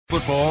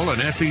Football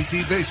and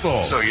SEC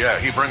baseball. So yeah,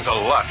 he brings a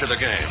lot to the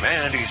game,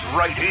 and he's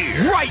right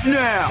here. Right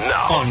now.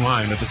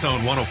 Online at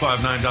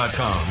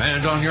thezone1059.com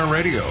and on your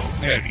radio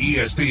at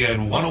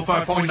ESPN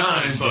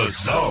 105.9 The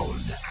Zone.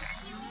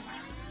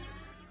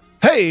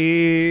 Hey,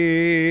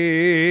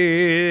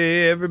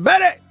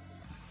 everybody.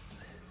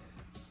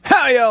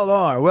 How y'all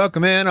are?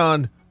 Welcome in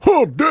on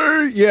Hump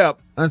Day. Yep,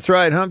 that's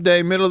right, Hump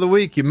Day, middle of the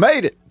week. You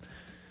made it.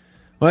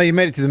 Well, you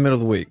made it to the middle of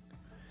the week.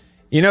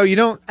 You know, you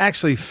don't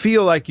actually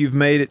feel like you've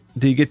made it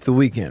till you get to the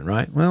weekend,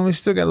 right? Well, we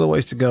still got a little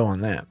ways to go on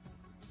that.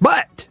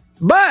 But,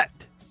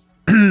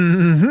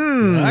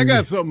 I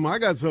got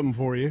something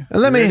for you.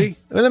 Let me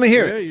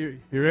hear it. You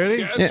ready?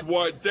 Guess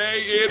what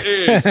day it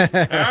is?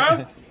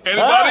 Huh?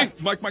 Anybody?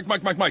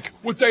 Mike.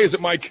 What day is it,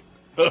 Mike?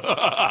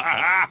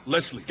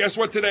 Leslie, guess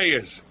what today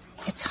is?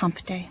 It's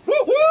Hump Day.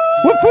 Whoop,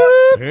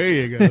 whoop. There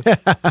you go.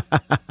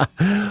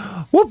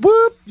 Whoop,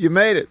 whoop. You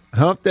made it.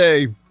 Hump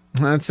Day.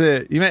 That's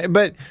it.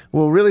 But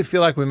we'll really feel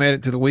like we made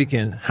it to the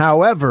weekend.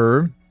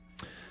 However,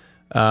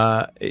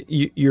 for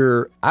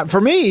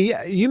me,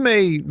 you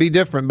may be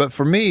different, but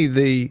for me,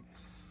 the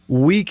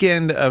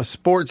weekend of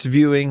sports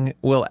viewing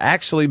will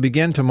actually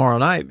begin tomorrow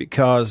night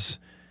because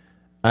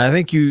I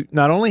think you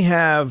not only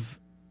have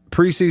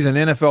preseason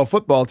NFL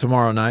football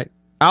tomorrow night.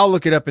 I'll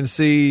look it up and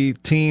see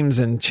teams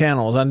and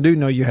channels. I do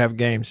know you have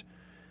games.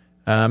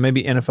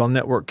 Maybe NFL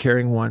Network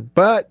carrying one.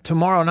 But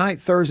tomorrow night,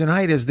 Thursday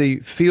night, is the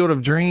Field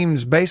of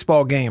Dreams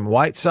baseball game.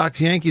 White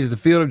Sox-Yankees, the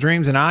Field of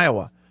Dreams in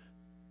Iowa.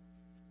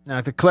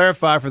 Now, to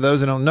clarify for those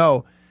who don't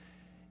know,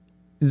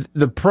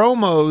 the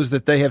promos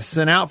that they have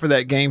sent out for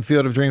that game,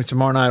 Field of Dreams,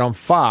 tomorrow night on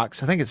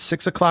Fox, I think it's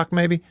 6 o'clock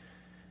maybe,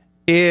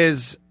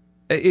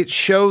 it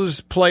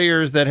shows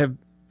players that have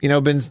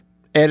been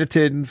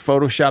edited and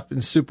photoshopped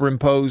and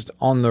superimposed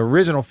on the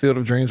original Field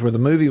of Dreams where the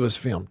movie was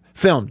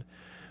filmed.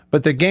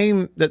 But the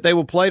game that they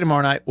will play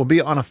tomorrow night will be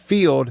on a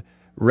field,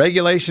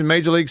 regulation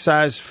Major League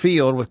size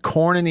field with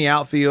corn in the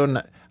outfield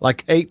and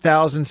like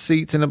 8,000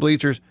 seats in the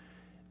bleachers.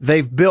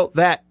 They've built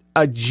that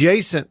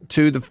adjacent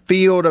to the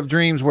Field of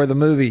Dreams where the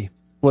movie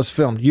was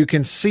filmed. You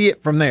can see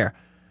it from there.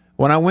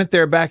 When I went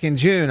there back in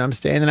June, I'm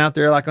standing out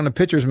there like on the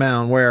pitcher's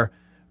mound where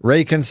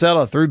Ray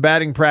Kinsella threw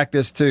batting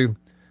practice to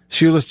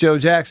Shoeless Joe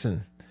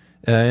Jackson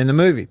in the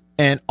movie.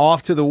 And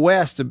off to the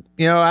west,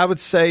 I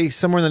would say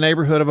somewhere in the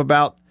neighborhood of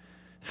about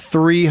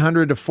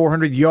 300 to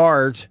 400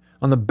 yards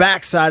on the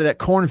backside of that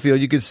cornfield,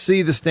 you could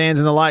see the stands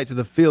and the lights of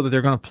the field that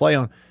they're going to play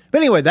on. But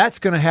anyway, that's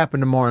going to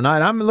happen tomorrow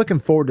night. I'm looking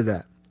forward to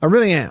that. I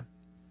really am.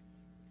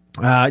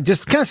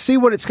 Just kind of see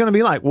what it's going to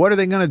be like. What are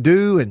they going to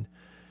do, and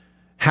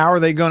how are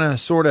they going to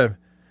sort of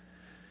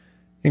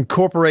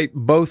incorporate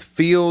both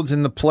fields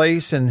in the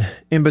place, and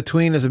in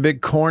between is a big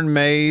corn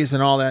maze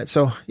and all that.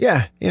 So,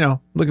 yeah,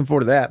 looking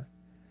forward to that.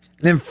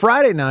 And then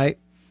Friday night,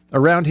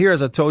 around here,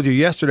 as I told you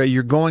yesterday,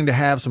 you're going to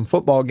have some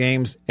football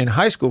games in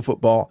high school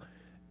football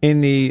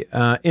in the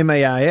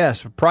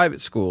MAIS,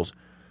 private schools.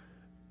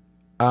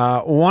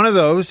 One of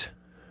those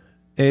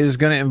is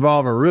going to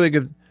involve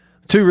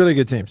two really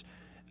good teams.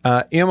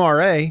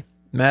 MRA,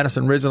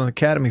 Madison Ridgeland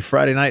Academy,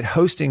 Friday night,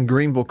 hosting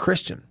Greenville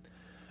Christian.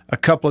 A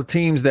couple of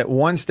teams that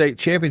won state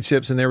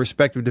championships in their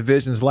respective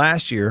divisions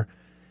last year.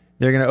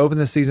 They're going to open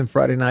the season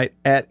Friday night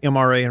at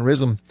MRA in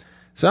Ridgeland.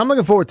 So I'm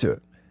looking forward to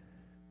it.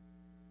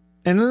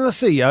 And then let's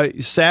see,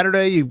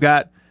 Saturday you've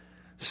got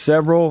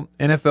several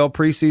NFL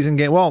preseason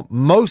games. Well,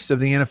 most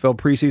of the NFL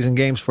preseason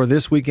games for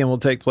this weekend will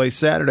take place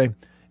Saturday,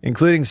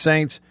 including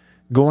Saints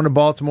going to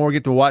Baltimore,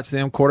 get to watch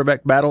them.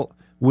 Quarterback battle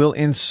will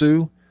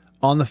ensue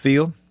on the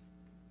field.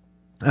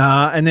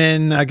 And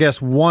then I guess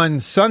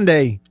one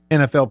Sunday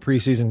NFL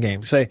preseason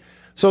game.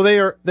 So they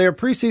are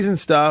preseason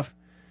stuff.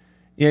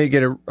 You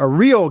get a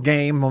real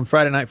game on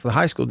Friday night for the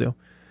high school deal.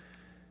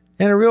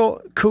 And a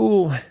real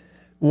cool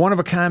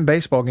one-of-a-kind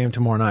baseball game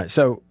tomorrow night.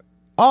 So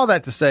all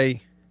that to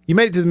say, you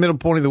made it to the middle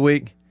point of the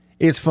week.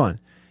 It's fun.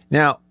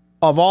 Now,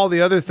 of all the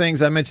other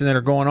things I mentioned that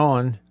are going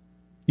on,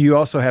 you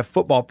also have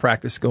football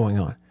practice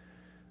going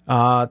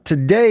on.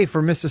 Today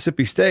for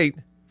Mississippi State,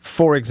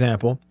 for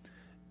example,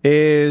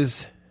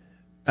 is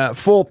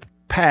full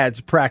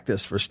pads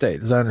practice for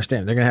State, as I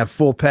understand. They're going to have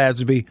full pads.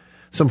 There'll be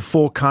some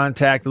full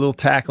contact, a little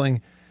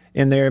tackling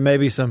in there,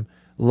 maybe some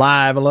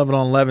live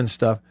 11-on-11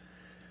 stuff.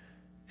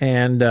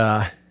 And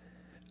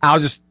I'll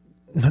just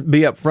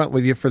be up front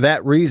with you for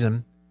that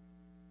reason.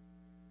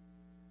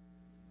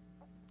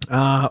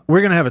 We're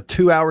going to have a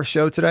 2-hour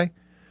show today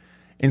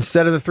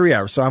instead of the 3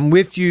 hours. So I'm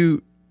with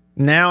you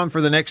now and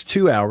for the next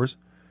 2 hours.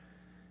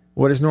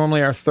 What is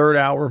normally our third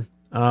hour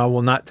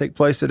will not take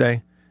place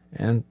today.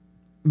 And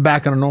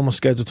back on a normal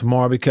schedule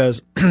tomorrow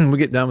because we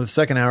get done with the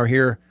second hour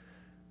here.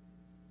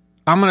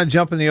 I'm going to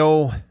jump in the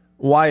old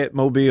Wyatt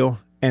mobile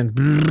and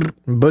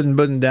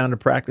budding down to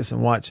practice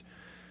and watch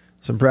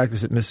some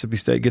practice at Mississippi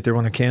State. Get there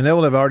when I can. They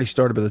will have already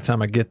started by the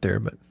time I get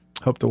there, but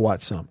hope to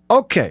watch some.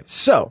 Okay,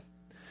 so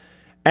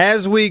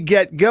as we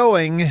get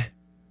going,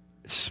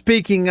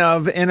 speaking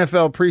of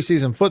NFL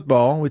preseason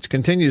football, which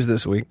continues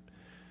this week,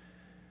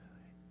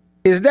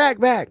 is Dak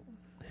back?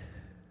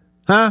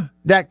 Huh?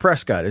 Dak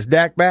Prescott. Is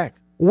Dak back?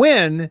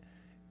 When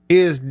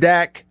is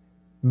Dak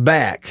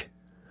back?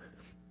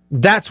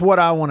 That's what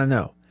I want to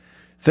know.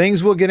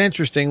 Things will get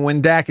interesting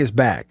when Dak is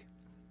back,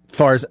 as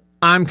far as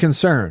I'm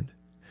concerned.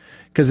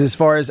 Because as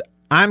far as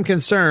I'm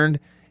concerned,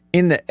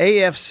 in the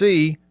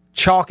AFC,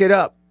 chalk it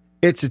up.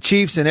 It's the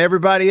Chiefs and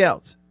everybody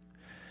else.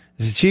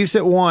 It's the Chiefs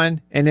at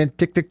 1, and then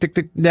tick, tick, tick,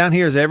 tick, down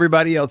here is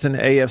everybody else in the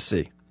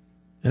AFC.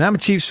 And I'm a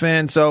Chiefs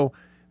fan, so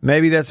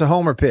maybe that's a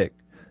homer pick.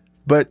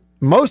 But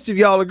most of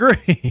y'all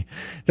agree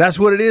that's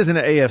what it is in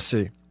the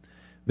AFC.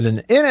 But in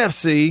the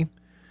NFC,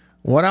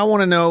 what I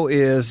want to know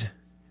is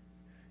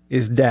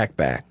Dak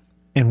back?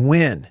 And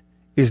when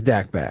is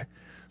Dak back?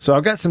 So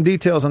I've got some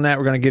details on that.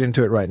 We're going to get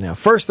into it right now.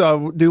 First,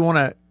 though, I do want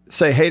to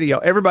say hey to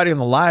y'all, everybody on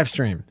the live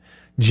stream,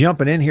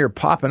 jumping in here,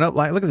 popping up.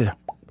 Like, look at this.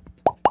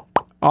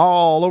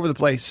 All over the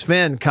place.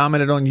 Sven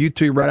commented on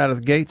YouTube right out of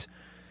the gates.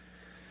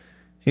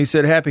 He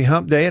said, happy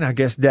hump day, and I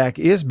guess Dak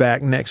is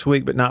back next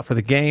week, but not for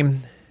the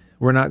game.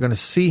 We're not going to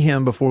see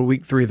him before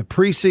week 3 of the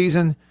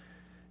preseason.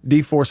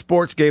 D4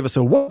 Sports gave us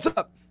a what's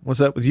up?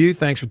 What's up with you?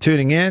 Thanks for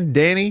tuning in.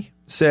 Danny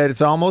said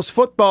it's almost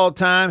football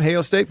time.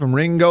 Hail State from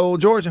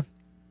Ringgold, Georgia.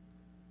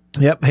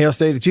 Yep, Hail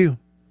State at you.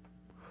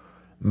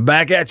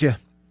 Back at you.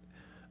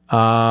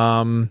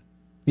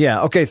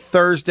 Yeah, okay,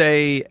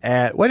 Thursday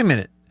at, wait a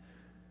minute.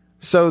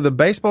 So the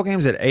baseball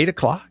game's at 8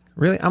 o'clock?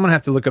 Really? I'm going to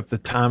have to look up the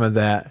time of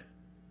that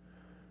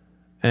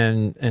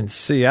and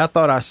see. I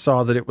thought I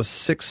saw that it was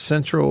 6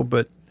 Central,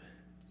 but,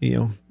 you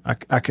know,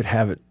 I could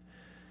have it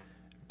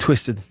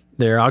twisted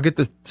there. I'll get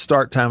the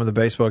start time of the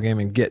baseball game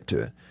and get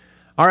to it.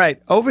 All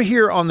right, over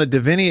here on the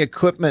Davini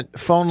Equipment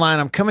phone line,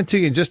 I'm coming to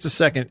you in just a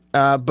second,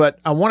 but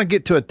I want to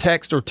get to a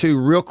text or two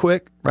real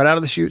quick, right out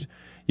of the chute.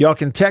 Y'all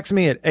can text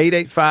me at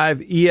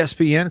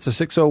 885-ESPN. It's a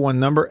 601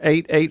 number,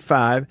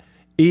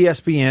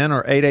 885-ESPN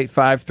or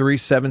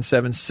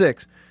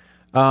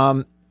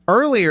 885-3776.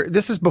 Earlier,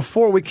 this is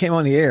before we came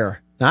on the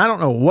air. Now, I don't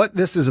know what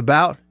this is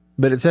about,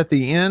 but it's at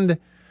the end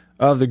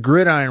of the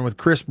Gridiron with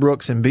Chris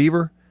Brooks and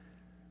Beaver.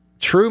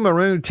 True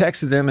Maroon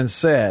texted them and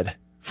said,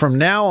 from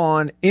now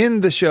on,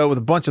 end the show with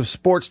a bunch of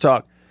sports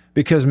talk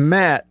because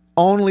Matt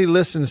only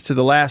listens to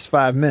the last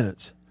 5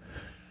 minutes.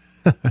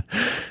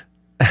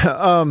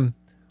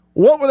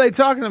 What were they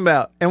talking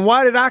about? And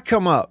why did I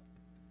come up?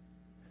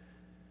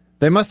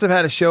 They must have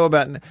had a show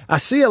about... I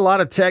see a lot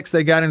of texts.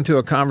 They got into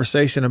a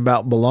conversation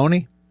about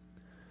bologna.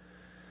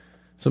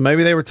 So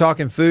maybe they were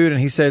talking food,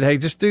 and he said, hey,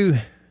 just do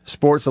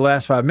sports the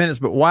last 5 minutes.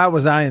 But why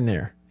was I in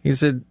there? He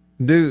said,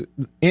 dude,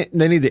 they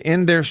need to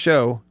end their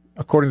show,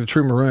 according to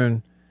True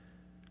Maroon,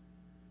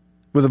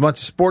 with a bunch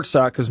of sports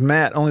talk because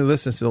Matt only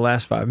listens to the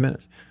last 5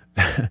 minutes.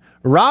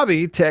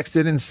 Robbie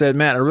texted and said,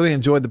 Matt, I really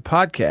enjoyed the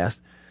podcast.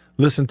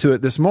 Listened to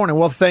it this morning.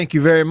 Well, thank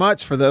you very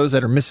much. For those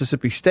that are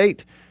Mississippi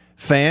State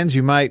fans,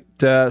 you might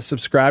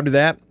subscribe to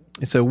that.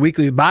 It's a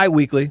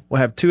bi-weekly. We'll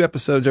have 2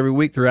 episodes every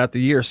week throughout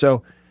the year.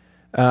 So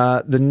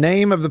the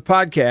name of the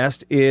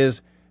podcast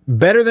is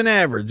Better Than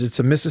Average. It's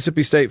a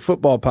Mississippi State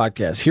football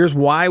podcast. Here's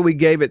why we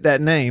gave it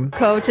that name.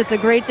 Coach, it's a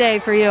great day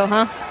for you,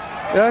 huh?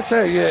 Yeah, I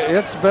tell you,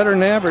 it's better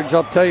than average,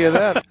 I'll tell you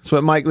that. That's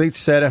what Mike Leach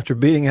said after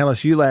beating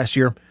LSU last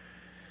year.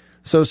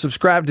 So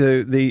subscribe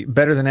to the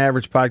Better Than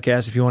Average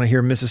podcast if you want to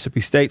hear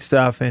Mississippi State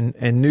stuff, and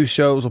new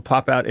shows will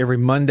pop out every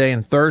Monday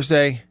and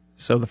Thursday.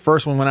 So the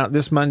first one went out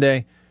this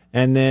Monday,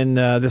 and then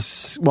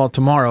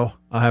tomorrow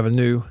I'll have a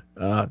new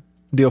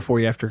deal for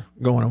you after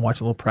going and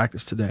watching a little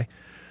practice today.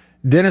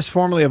 Dennis,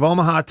 formerly of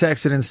Omaha,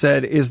 texted and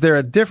said, is there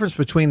a difference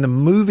between the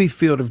movie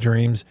Field of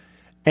Dreams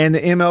and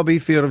the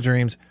MLB Field of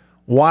Dreams?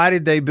 Why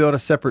did they build a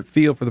separate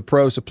field for the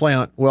pros to play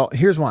on? Well,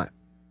 here's why.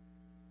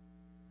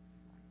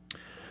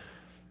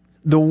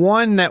 The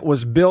one that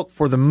was built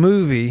for the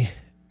movie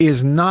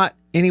is not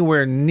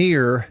anywhere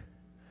near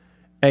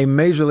a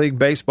Major League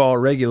Baseball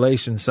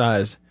regulation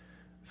size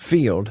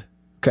field.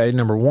 Okay,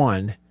 number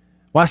one.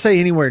 Well, I say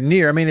anywhere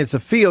near. I mean, it's a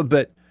field,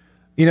 but,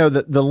 you know,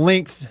 the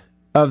length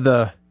of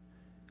the,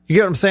 you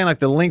get what I'm saying? Like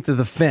the length of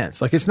the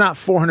fence. Like it's not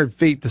 400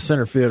 feet to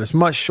center field. It's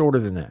much shorter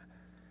than that.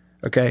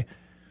 Okay.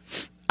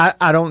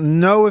 I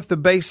don't know if the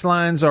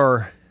baselines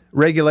are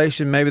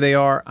regulation. Maybe they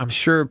are. I'm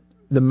sure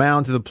the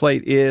mound to the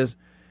plate is.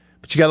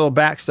 But you got a little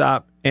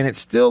backstop, and it's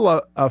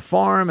still a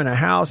farm and a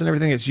house and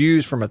everything that's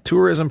used from a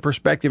tourism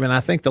perspective. And I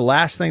think the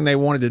last thing they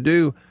wanted to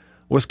do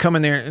was come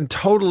in there and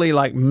totally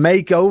like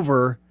make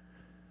over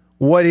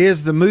what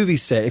is the movie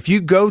set. If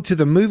you go to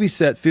the movie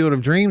set Field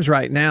of Dreams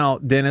right now,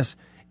 Dennis,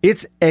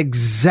 it's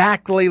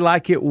exactly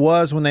like it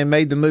was when they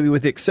made the movie,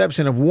 with the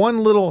exception of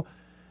one little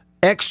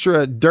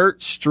extra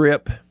dirt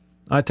strip.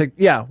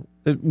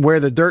 Where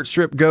the dirt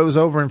strip goes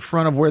over in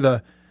front of where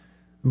the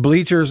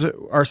bleachers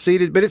are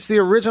seated, but it's the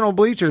original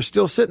bleachers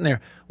still sitting there.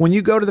 When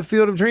you go to the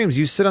Field of Dreams,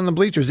 you sit on the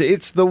bleachers.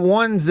 It's the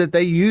ones that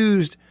they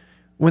used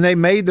when they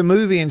made the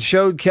movie and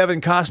showed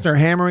Kevin Costner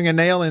hammering a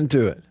nail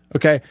into it.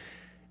 Okay.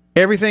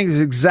 Everything is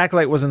exactly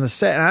like it was in the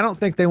set. And I don't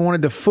think they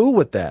wanted to fool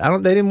with that.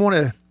 They didn't want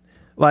to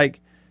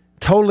like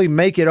totally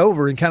make it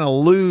over and kind of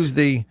lose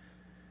the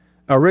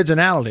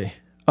originality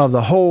of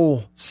the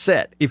whole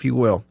set, if you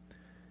will.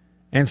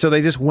 And so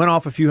they just went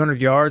off a few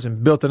hundred yards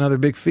and built another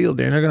big field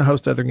there, and they're going to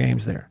host other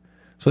games there.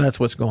 So that's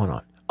what's going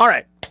on. All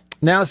right,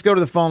 Now let's go to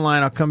the phone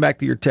line. I'll come back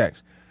to your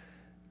text.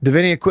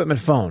 Davini Equipment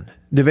phone.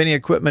 Davini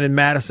Equipment in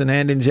Madison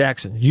and in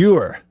Jackson.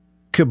 Your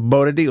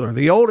Kubota dealer.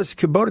 The oldest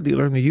Kubota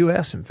dealer in the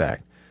U.S., in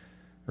fact.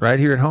 Right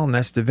here at home,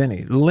 that's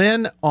Davini.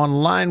 Lynn on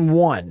line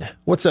 1.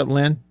 What's up,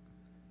 Lynn?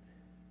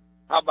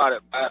 How about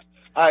it, Matt?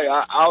 Hey,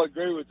 I'll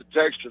agree with the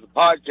texture. The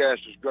podcast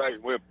is great,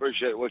 and we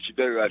appreciate what you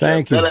do right there.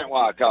 Thank you. That ain't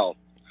why I called.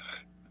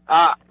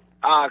 I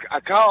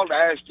called to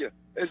ask you,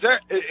 is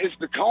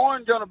the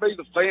corn going to be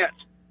the fence?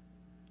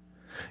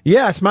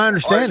 Yeah, it's my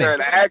understanding. Or is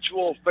there an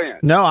actual fence?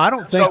 No, I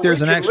don't think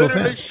there's an actual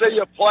fence. We can literally see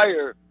a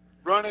player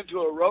run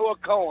into a row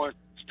of corn,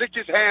 stick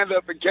his hand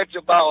up and catch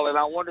a ball, and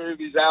I wonder if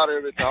he's out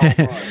there if it's a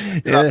home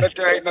run. Yeah. I bet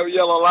there ain't no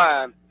yellow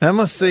line. I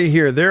must see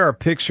here. There are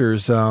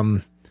pictures.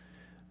 I'm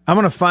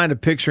going to find a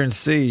picture and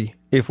see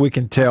if we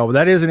can tell. But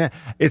that isn't.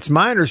 It's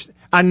my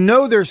understanding. I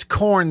know there's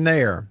corn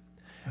there.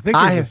 I think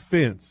there's a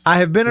fence. I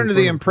have been under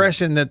the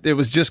impression that it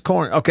was just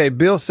corn. Okay,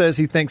 Bill says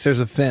he thinks there's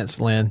a fence,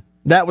 Lynn.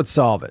 That would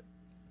solve it.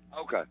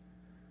 Okay.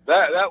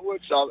 That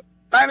would solve it.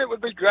 Man, it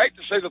would be great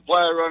to see the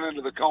player run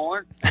into the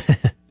corn.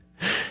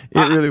 It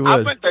really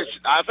would.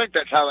 I think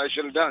that's how they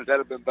should have done it. That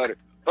would have been better.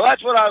 But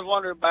that's what I was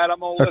wondering, Matt. I'm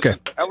going to listen.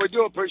 Okay. And we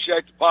do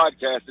appreciate the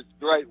podcast. It's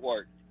great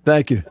work.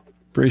 Thank you.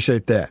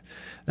 Appreciate that.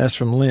 That's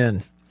from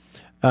Lynn.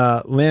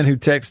 Lynn, who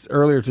texted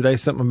earlier today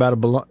something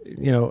about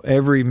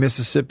every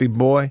Mississippi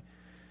boy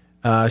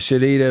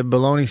should eat a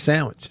bologna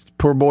sandwich.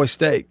 Poor boy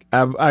steak.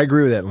 I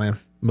agree with that, Lynn.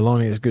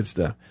 Bologna is good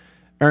stuff.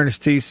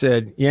 Ernest T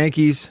said,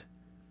 Yankees.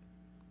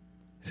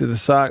 He said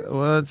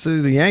let's see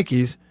the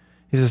Yankees.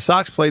 He said,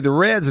 Sox played the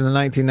Reds in the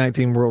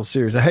 1919 World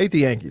Series. I hate the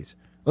Yankees.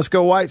 Let's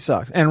go White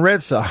Sox and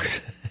Red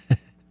Sox.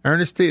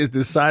 Ernest T is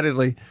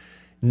decidedly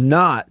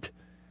not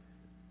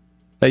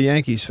a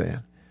Yankees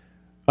fan.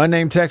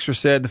 Unnamed texter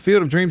said, the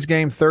Field of Dreams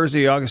game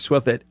Thursday, August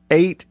 12th at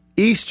 8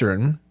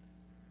 Eastern.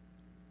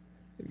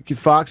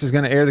 Fox is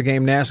going to air the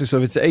game nationally, so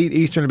if it's 8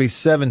 Eastern, it'll be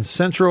 7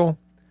 Central.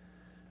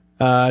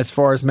 As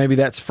far as maybe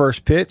that's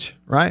first pitch,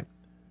 right?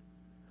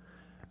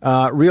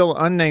 Real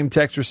unnamed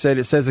texter said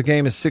it says the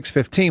game is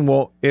 6:15.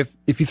 Well, if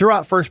you throw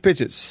out first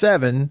pitch at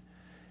 7,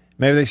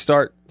 maybe they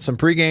start some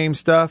pregame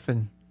stuff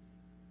and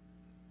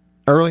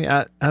early.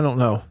 I don't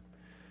know.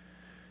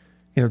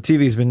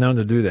 TV's been known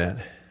to do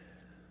that.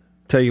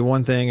 Tell you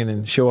one thing and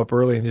then show up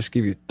early and just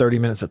give you 30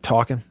 minutes of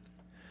talking.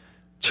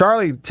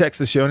 Charlie texted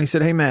the show and he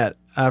said, hey, Matt,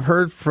 I've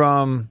heard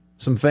from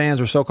some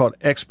fans or so-called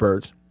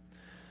experts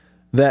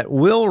that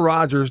Will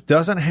Rogers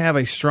doesn't have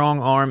a strong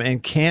arm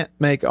and can't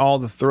make all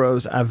the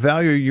throws. I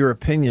value your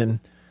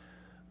opinion.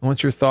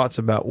 What's your thoughts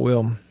about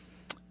Will?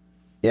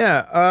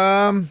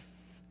 Yeah,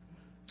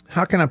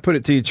 how can I put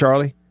it to you,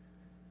 Charlie?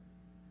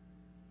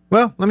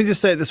 Well, let me just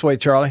say it this way,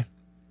 Charlie,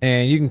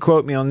 and you can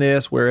quote me on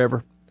this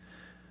wherever.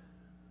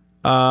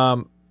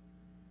 Will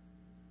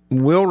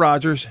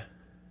Rogers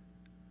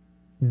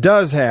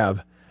does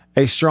have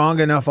a strong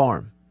enough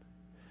arm,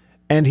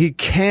 and he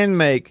can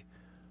make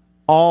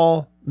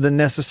all the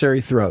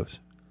necessary throws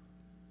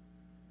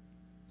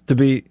to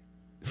be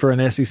for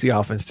an SEC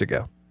offense to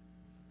go.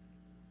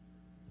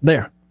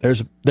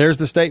 There's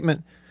the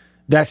statement.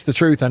 That's the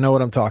truth. I know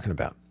what I'm talking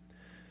about.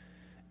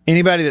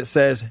 Anybody that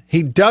says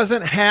he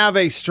doesn't have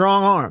a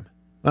strong arm,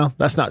 well,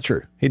 that's not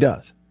true. He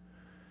does.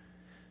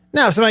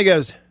 Now, if somebody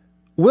goes,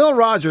 Will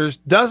Rogers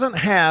doesn't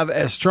have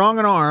as strong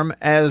an arm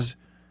as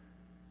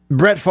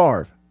Brett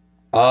Favre.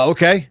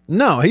 Okay.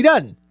 No, he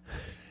doesn't.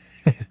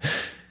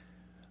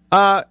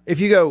 If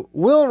you go,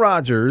 Will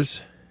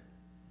Rogers,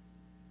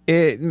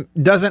 it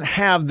doesn't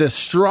have the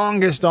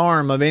strongest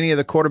arm of any of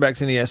the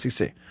quarterbacks in the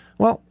SEC.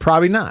 Well,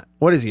 probably not.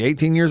 What is he,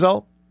 18 years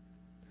old?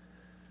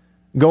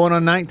 Going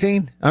on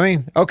 19? I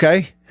mean,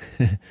 okay.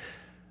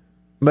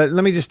 But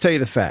let me just tell you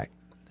the fact.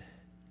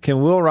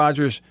 Can Will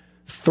Rogers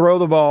throw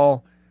the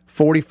ball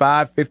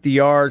 45, 50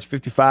 yards,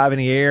 55 in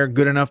the air,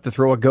 good enough to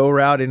throw a go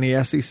route in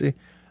the SEC?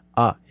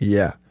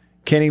 Yeah.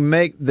 Can he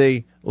make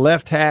the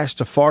left hash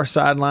to far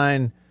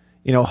sideline,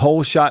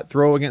 hole shot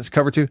throw against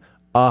cover 2?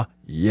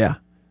 Yeah.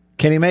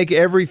 Can he make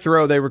every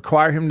throw they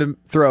require him to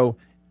throw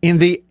in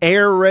the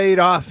air raid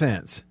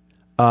offense?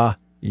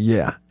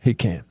 Yeah, he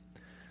can.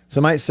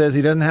 Somebody says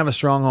he doesn't have a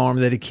strong arm,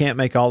 that he can't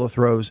make all the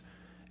throws,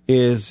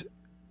 is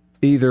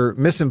either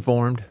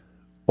misinformed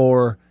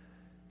or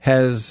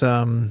has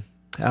a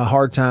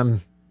hard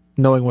time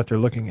knowing what they're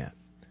looking at.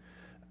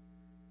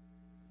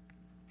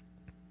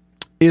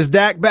 Is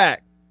Dak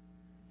back?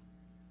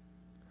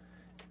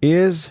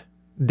 Is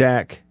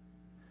Dak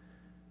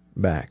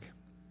back?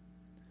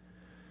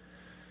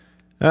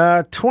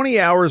 20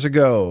 hours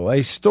ago,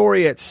 a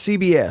story at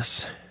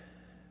CBS.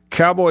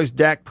 Cowboys'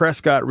 Dak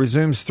Prescott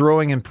resumes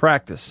throwing in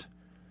practice.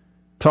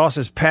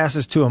 Tosses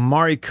passes to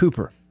Amari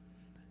Cooper.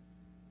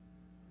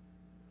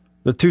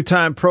 The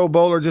two-time Pro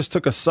Bowler just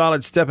took a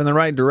solid step in the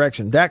right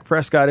direction. Dak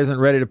Prescott isn't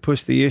ready to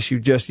push the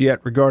issue just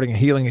yet regarding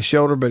healing his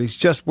shoulder, but he's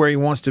just where he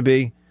wants to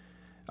be,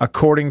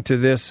 according to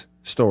this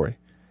story.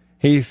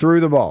 He threw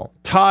the ball.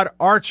 Todd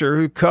Archer,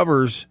 who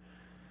covers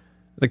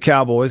the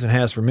Cowboys and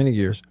has for many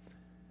years,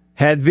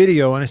 had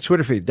video on his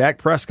Twitter feed. Dak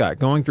Prescott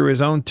going through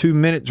his own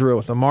 2-minute drill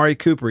with Amari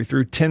Cooper. He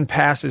threw 10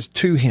 passes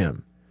to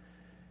him.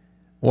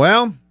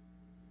 Well,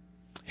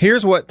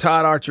 here's what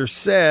Todd Archer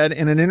said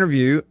in an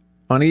interview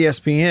on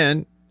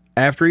ESPN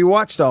after he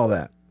watched all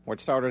that. What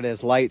started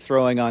as light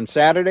throwing on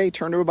Saturday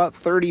turned to about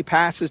 30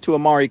 passes to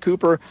Amari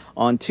Cooper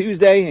on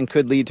Tuesday and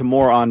could lead to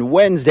more on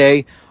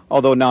Wednesday,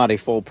 although not a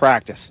full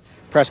practice.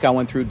 Prescott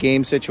went through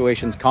game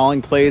situations,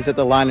 calling plays at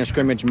the line of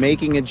scrimmage,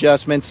 making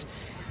adjustments,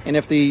 and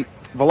if the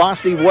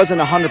velocity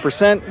wasn't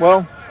 100%,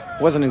 well,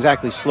 it wasn't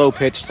exactly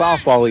slow-pitch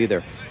softball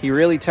either. He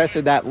really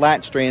tested that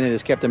lat strain that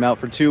has kept him out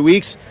for 2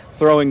 weeks,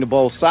 throwing to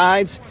both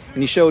sides,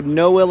 and he showed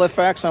no ill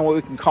effects on what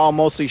we can call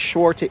mostly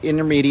short to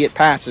intermediate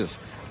passes.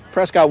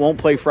 Prescott won't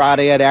play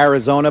Friday at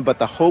Arizona, but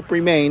the hope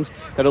remains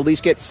that he'll at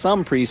least get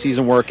some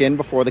preseason work in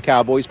before the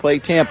Cowboys play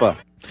Tampa.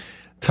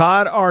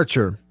 Todd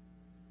Archer,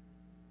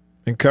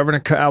 been covering the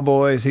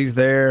Cowboys. He's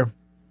there.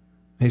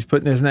 He's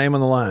putting his name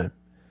on the line.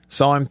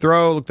 Saw him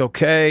throw, looked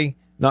okay.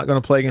 Not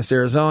going to play against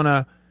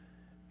Arizona.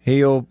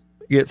 He'll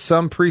get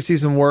some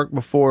preseason work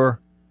before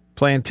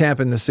playing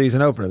Tampa in the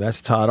season opener.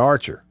 That's Todd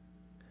Archer.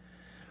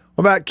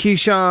 What about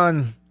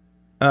Keyshawn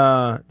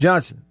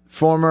Johnson,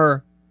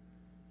 former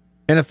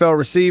NFL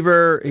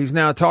receiver? He's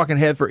now a talking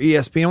head for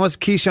ESPN. What's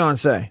Keyshawn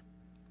say?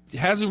 He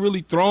hasn't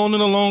really thrown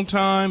in a long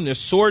time. There's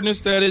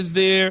soreness that is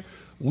there.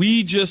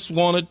 We just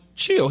want to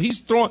chill. He's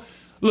throwing.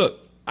 Look,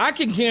 I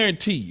can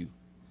guarantee you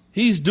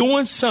he's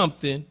doing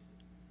something,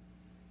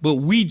 but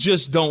we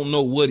just don't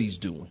know what he's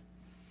doing.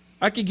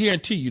 I can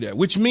guarantee you that,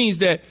 which means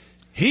that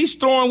he's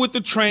throwing with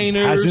the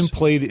trainers. He hasn't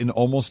played in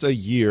almost a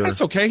year.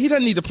 That's okay. He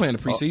doesn't need to play in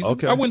the preseason.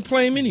 Okay. I wouldn't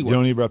play him anyway. You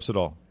don't need reps at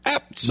all?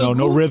 Absolutely.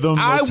 No rhythm,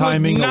 no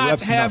timing, no reps. I would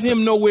not have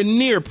him nowhere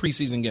near a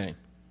preseason game.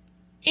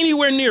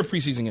 Anywhere near a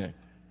preseason game.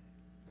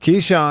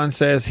 Keyshawn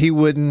says he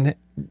wouldn't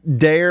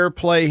dare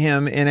play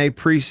him in a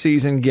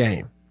preseason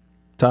game.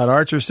 Todd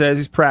Archer says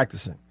he's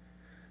practicing.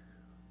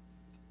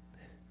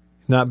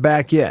 He's not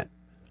back yet.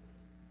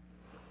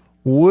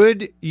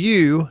 Would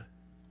you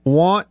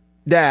want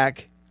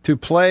Dak to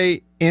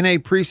play in a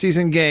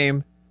preseason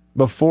game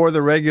before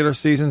the regular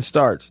season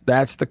starts?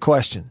 That's the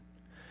question.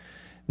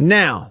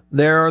 Now,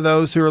 there are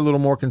those who are a little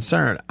more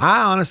concerned.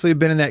 I honestly have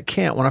been in that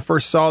camp. When I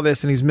first saw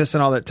this and he's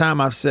missing all that time,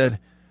 I've said,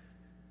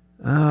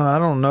 oh, I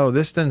don't know.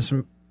 This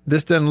doesn't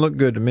look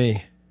good to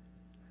me.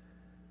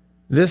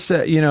 This,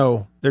 they're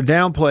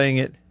downplaying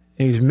it,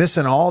 and he's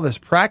missing all this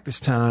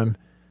practice time.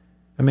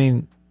 I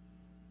mean,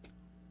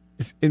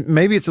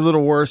 maybe it's a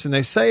little worse than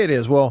they say it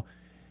is. Well,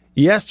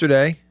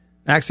 yesterday,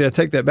 actually, I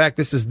take that back.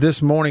 This is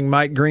This Morning,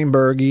 Mike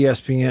Greenberg,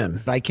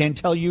 ESPN. I can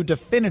tell you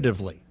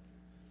definitively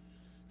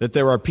that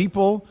there are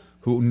people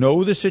who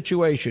know the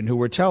situation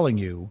who are telling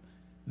you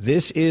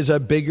this is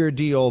a bigger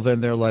deal than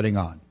they're letting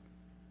on.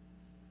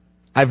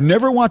 I've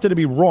never wanted to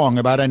be wrong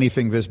about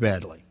anything this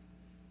badly.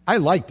 I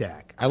like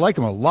Dak. I like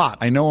him a lot.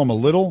 I know him a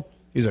little.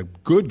 He's a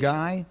good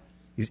guy.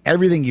 He's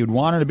everything you'd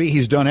want him to be.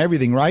 He's done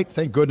everything right.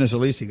 Thank goodness at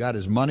least he got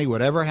his money,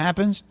 whatever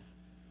happens.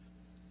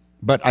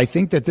 But I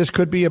think that this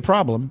could be a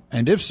problem.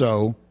 And if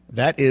so,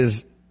 that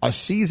is a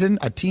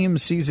team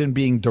season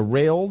being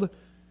derailed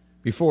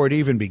before it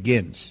even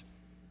begins.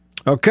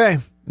 Okay,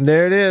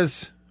 there it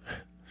is.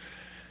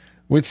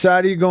 Which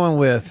side are you going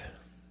with?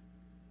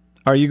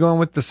 Are you going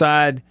with the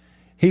side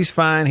he's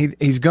fine,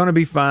 he's going to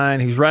be fine,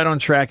 he's right on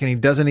track, and he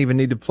doesn't even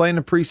need to play in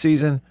the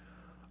preseason?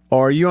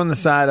 Or are you on the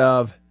side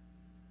of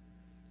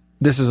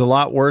this is a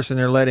lot worse than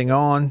they're letting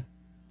on?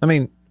 I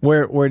mean,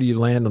 where do you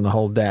land on the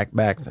whole Dak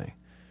back thing?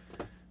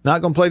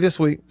 Not going to play this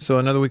week, so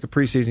another week of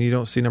preseason, you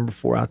don't see number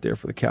 4 out there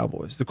for the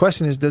Cowboys. The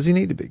question is, does he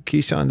need to be?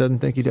 Keyshawn doesn't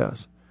think he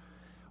does.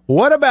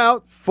 What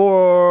about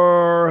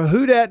for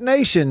Who Dat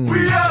Nation?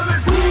 We have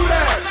it. Who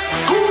dat?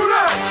 Who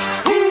dat?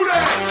 Who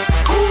dat?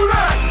 Who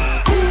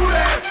dat? Who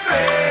dat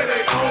say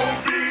they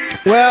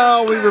gon' be?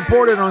 Well, we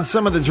reported on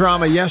some of the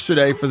drama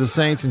yesterday for the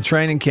Saints in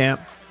training camp.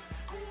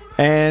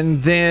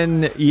 And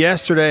then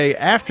yesterday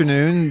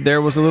afternoon,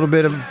 there was a little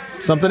bit of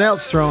something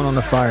else thrown on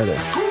the fire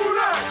there.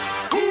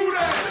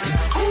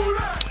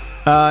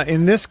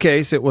 In this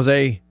case, it was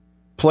a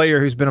player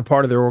who's been a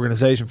part of their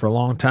organization for a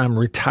long time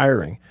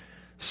retiring.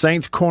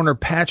 Saints corner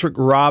Patrick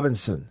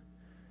Robinson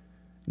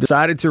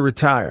decided to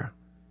retire.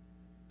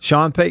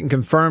 Sean Payton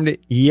confirmed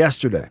it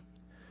yesterday.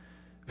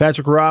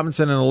 Patrick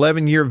Robinson, an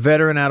 11-year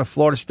veteran out of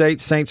Florida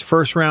State, Saints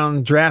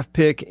first-round draft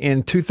pick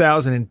in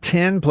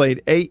 2010,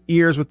 played 8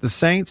 years with the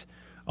Saints,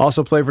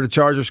 also played for the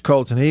Chargers,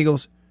 Colts, and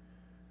Eagles.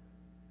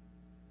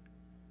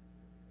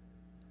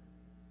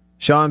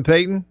 Sean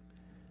Payton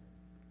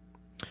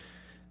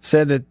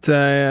said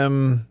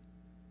that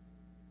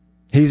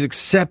he's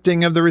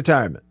accepting of the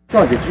retirement.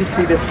 Oh, did you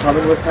see this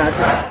coming with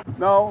Patrick?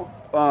 No,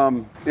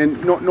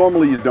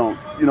 normally you don't.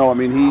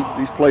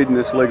 He's played in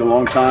this league a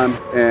long time,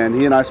 and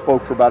he and I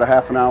spoke for about a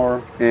half an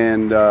hour,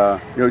 and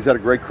he's had a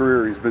great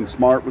career. He's been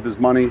smart with his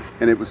money,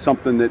 and it was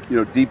something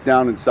that, deep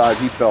down inside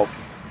he felt,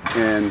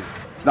 and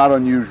it's not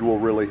unusual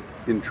really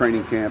in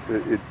training camp.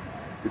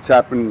 It's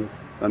happened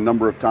a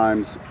number of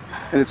times,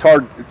 and it's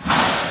hard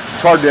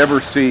to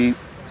ever see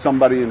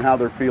somebody and how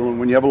they're feeling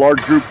when you have a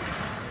large group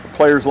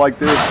players like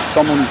this,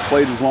 someone who's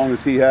played as long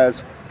as he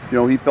has,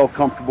 he felt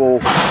comfortable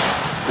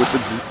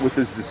with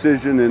his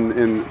decision,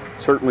 and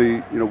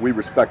certainly, we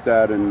respect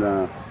that,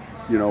 and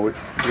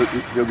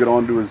he'll get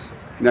on to his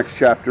next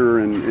chapter,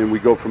 and we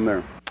go from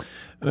there.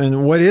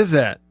 And what is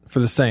that for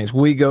the Saints?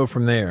 We go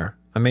from there.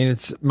 I mean,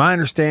 it's my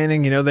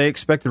understanding, they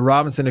expected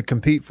Robinson to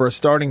compete for a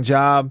starting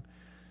job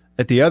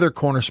at the other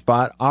corner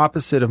spot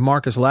opposite of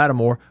Marcus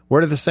Lattimore.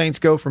 Where do the Saints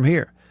go from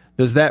here?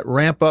 Does that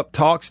ramp up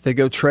talks to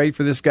go trade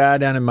for this guy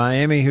down in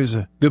Miami who's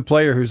a good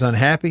player, who's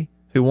unhappy,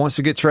 who wants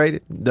to get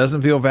traded,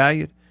 doesn't feel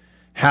valued?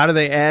 How do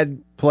they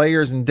add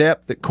players in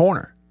depth at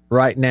corner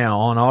right now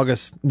on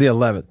August the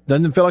 11th?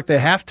 Doesn't it feel like they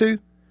have to?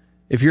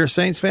 If you're a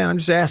Saints fan, I'm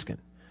just asking.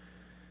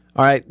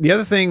 All right, the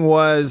other thing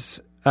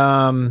was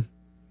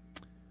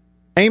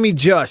Amy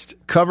Just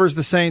covers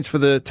the Saints for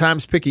the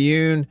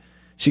Times-Picayune.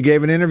 She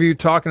gave an interview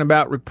talking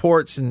about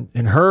reports and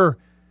her,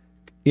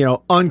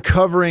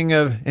 uncovering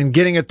of and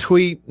getting a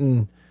tweet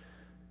and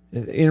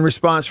in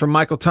response from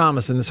Michael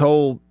Thomas and this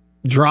whole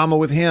drama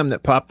with him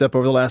that popped up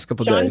over the last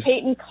couple of days. Sean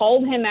Payton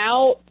called him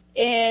out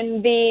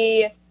in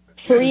the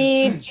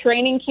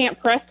pre-training camp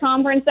press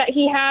conference that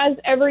he has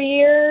every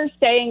year,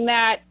 saying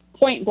that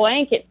point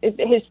blank,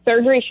 his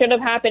surgery should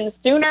have happened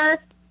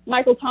sooner.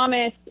 Michael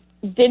Thomas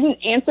didn't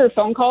answer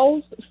phone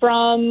calls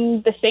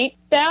from the Saints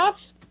staff.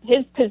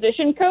 His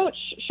position coach,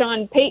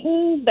 Sean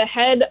Payton, the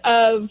head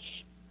of,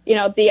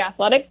 the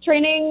athletic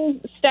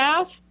training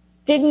staff,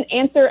 didn't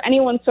answer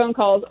anyone's phone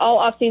calls all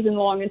offseason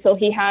long until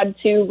he had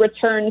to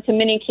return to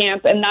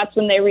minicamp, and that's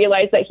when they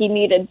realized that he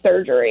needed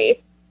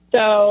surgery.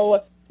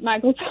 So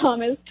Michael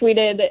Thomas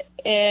tweeted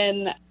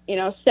and,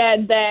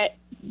 said that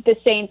the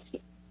Saints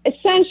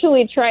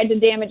essentially tried to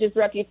damage his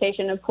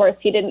reputation. Of course,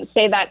 he didn't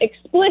say that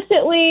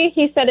explicitly.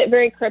 He said it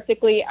very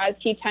cryptically, as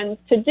he tends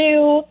to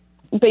do.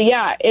 But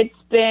yeah, it's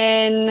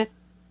been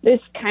this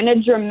kind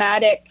of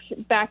dramatic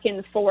back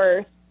and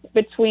forth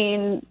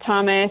between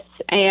Thomas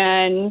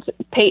and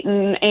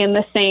Peyton and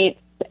the Saints.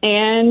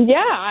 And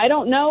yeah, I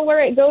don't know where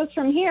it goes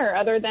from here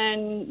other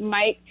than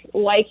Mike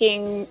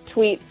liking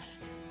tweets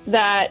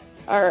that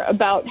are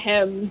about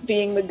him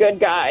being the good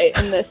guy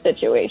in this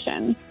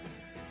situation.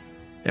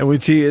 And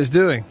which he is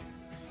doing.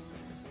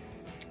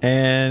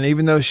 And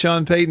even though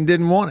Sean Payton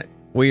didn't want it,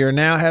 we are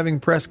now having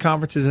press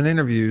conferences and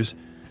interviews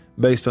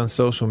based on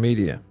social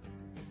media.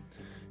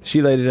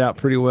 She laid it out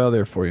pretty well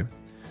there for you.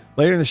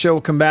 Later in the show,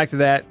 we'll come back to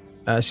that.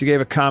 She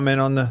gave a comment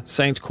on the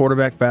Saints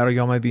quarterback battle.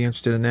 Y'all might be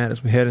interested in that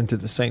as we head into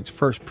the Saints'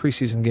 first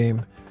preseason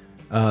game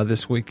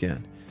this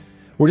weekend.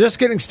 We're just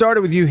getting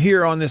started with you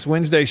here on this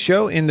Wednesday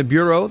show in the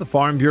Bureau, the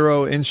Farm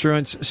Bureau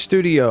Insurance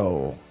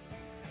Studio.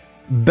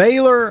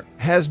 Baylor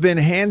has been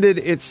handed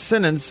its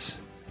sentence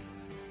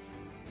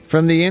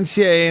from the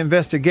NCAA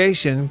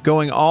investigation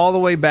going all the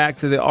way back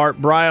to the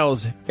Art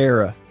Briles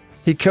era.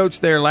 He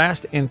coached there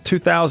last in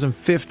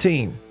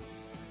 2015.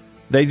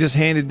 They just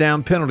handed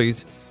down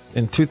penalties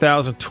in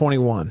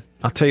 2021.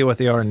 I'll tell you what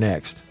they are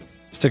next.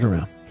 Stick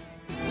around.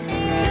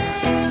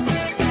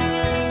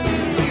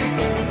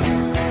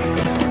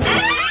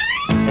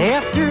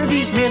 After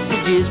these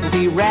messages, we'll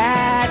be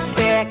right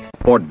back.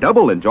 For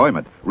double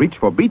enjoyment, reach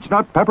for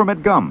Beech-Nut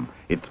Peppermint Gum.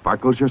 It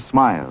sparkles your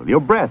smile, your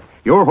breath,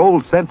 your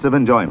whole sense of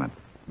enjoyment.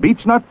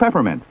 Beech-Nut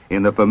Peppermint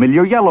in the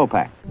familiar yellow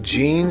pack.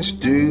 Jeans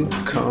do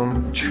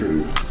come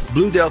true.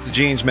 Blue Delta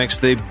Jeans makes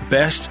the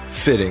best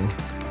fitting,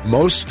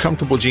 most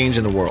comfortable jeans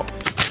in the world.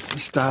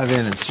 Let's dive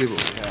in and see what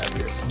we have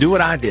here. Do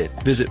what I did.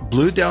 Visit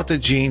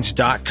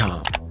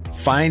BlueDeltaJeans.com.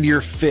 Find your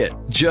fit.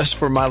 Just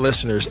for my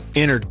listeners,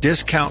 enter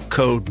discount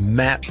code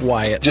Matt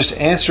Wyatt. Just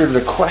answer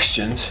the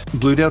questions.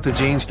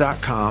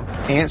 BlueDeltaJeans.com.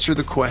 Answer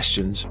the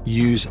questions.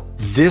 Use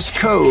this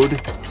code.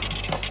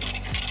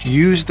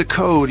 Use the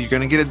code. You're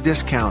going to get a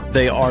discount.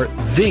 They are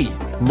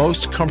the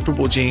most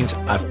comfortable jeans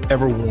I've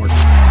ever worn.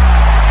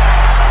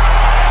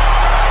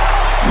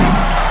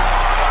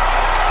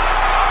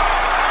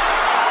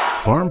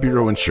 Farm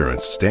Bureau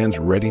Insurance stands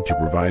ready to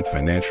provide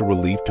financial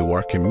relief to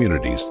our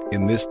communities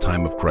in this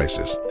time of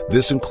crisis.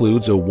 This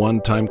includes a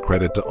one-time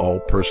credit to all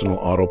personal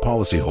auto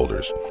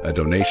policyholders, a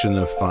donation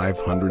of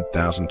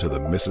 $500,000 to the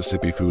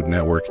Mississippi Food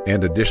Network,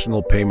 and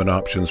additional payment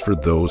options for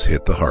those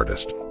hit the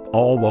hardest,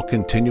 all while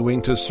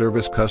continuing to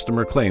service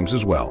customer claims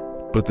as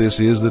well. But this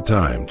is the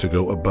time to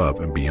go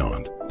above and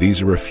beyond.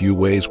 These are a few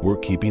ways we're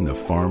keeping the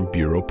Farm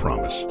Bureau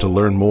promise. To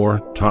learn more,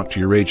 talk to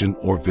your agent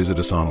or visit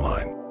us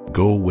online.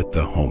 Go with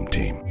the home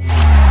team.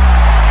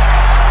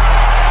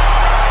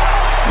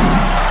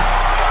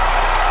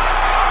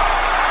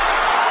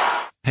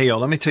 Hey, y'all,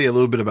 let me tell you a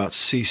little bit about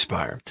C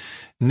Spire.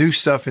 New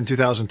stuff in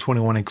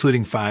 2021,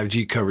 including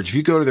 5G coverage. If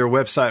you go to their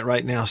website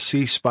right now,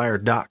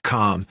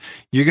 cspire.com,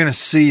 you're going to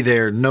see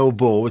their no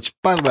bull, which,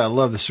 by the way, I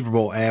love the Super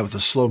Bowl ad with the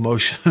slow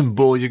motion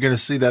bull. You're going to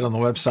see that on the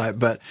website.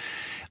 But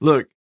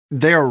look,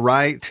 they're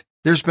right.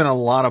 There's been a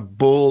lot of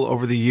bull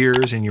over the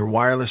years in your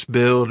wireless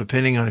bill,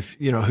 depending on if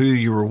who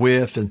you were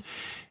with. And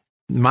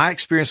my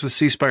experience with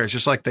C Spire is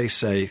just like they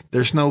say,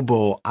 there's no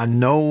bull. I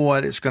know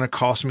what it's going to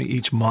cost me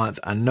each month.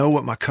 I know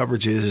what my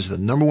coverage is the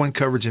number one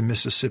coverage in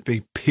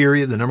Mississippi,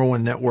 period, the number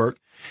one network.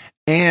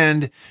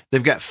 And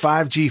they've got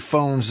 5G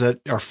phones that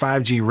are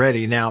 5G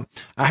ready. Now,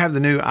 I have the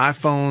new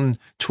iPhone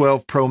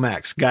 12 Pro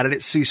Max. Got it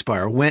at C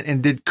Spire. Went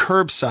and did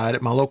curbside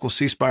at my local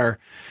C Spire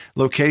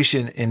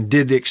location and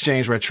did the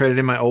exchange where I traded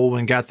in my old one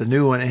and got the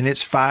new one, and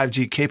it's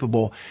 5G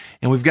capable.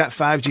 And we've got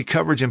 5G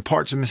coverage in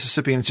parts of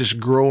Mississippi, and it's just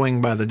growing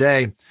by the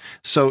day.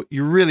 So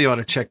you really ought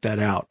to check that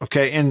out.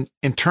 Okay. And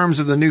in terms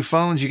of the new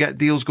phones, you got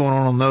deals going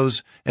on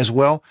those as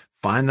well.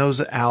 Find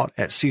those out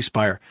at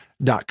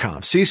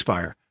cspire.com. C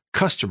Spire,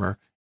 customer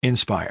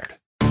inspired.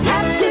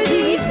 After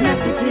these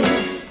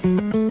messages,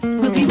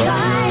 we'll be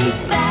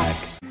right back.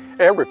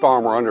 Every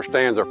farmer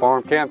understands their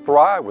farm can't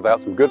thrive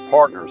without some good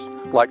partners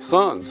like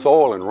sun,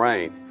 soil, and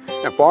rain.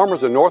 And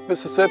farmers in North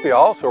Mississippi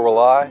also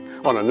rely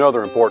on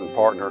another important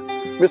partner,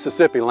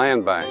 Mississippi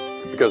Land Bank,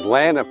 because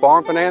land and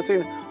farm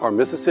financing are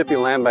Mississippi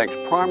Land Bank's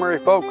primary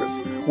focus.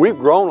 We've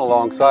grown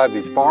alongside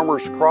these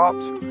farmers'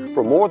 crops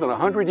for more than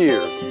 100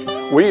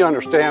 years. We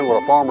understand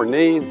what a farmer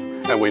needs,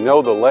 and we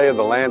know the lay of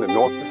the land in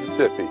North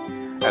Mississippi.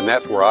 And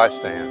that's where I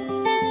stand.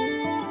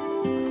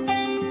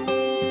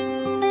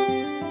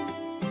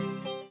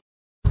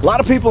 A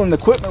lot of people in the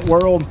equipment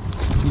world,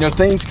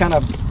 things kind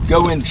of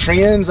go in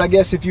trends, I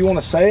guess, if you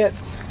want to say it.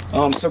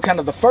 So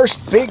kind of the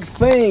first big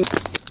thing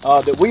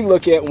that we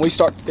look at when we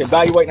start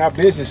evaluating our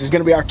business is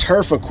going to be our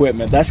turf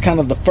equipment. That's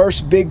kind of the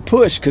first big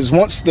push, because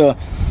once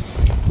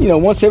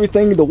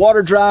everything, the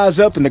water dries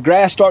up and the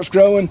grass starts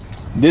growing,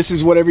 this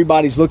is what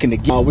everybody's looking to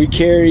get. We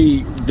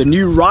carry the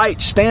new Wright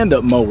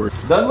stand-up mower.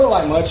 Doesn't look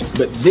like much,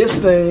 but this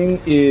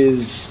thing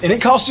is, and it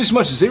costs just as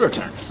much as zero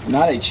turn.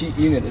 Not a cheap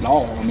unit at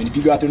all. I mean, if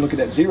you go out there and look at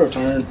that zero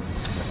turn,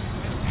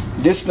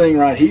 this thing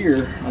right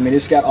here, I mean,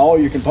 it's got all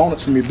your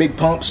components from your big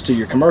pumps to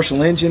your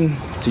commercial engine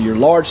to your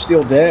large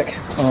steel deck.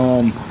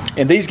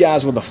 And these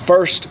guys were the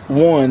first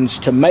ones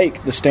to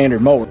make the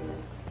standard mower.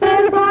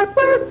 Better buy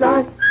Bird's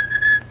Eye.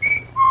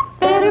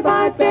 Better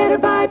buy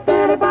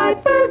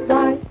Bird's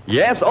Eye.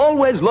 Yes,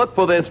 always look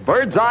for this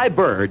Bird's Eye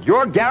Bird,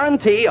 your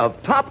guarantee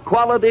of top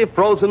quality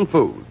frozen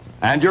food.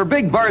 And your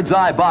big Bird's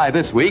Eye buy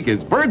this week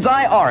is Bird's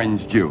Eye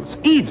Orange Juice.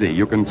 Easy,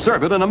 you can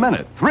serve it in a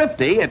minute.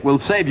 Thrifty, it will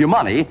save you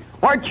money.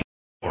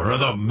 Or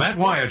the Matt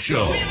Wyatt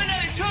Show. We have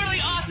another totally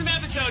awesome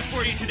episode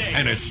for you today.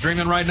 And it's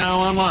streaming right now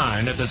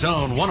online at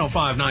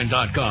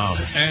thezone1059.com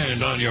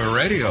and on your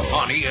radio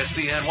on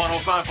ESPN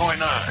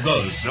 105.9.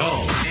 The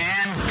Zone.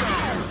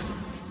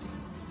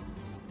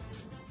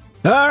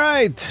 All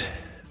right.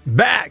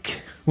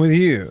 Back with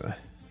you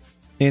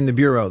in the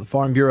Bureau, the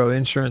Farm Bureau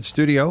Insurance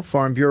Studio.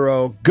 Farm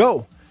Bureau,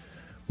 go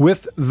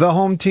with the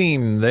home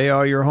team. They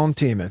are your home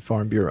team at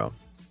Farm Bureau.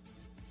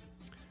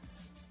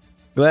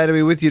 Glad to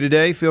be with you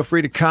today. Feel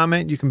free to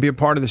comment. You can be a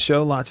part of the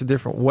show lots of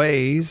different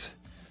ways.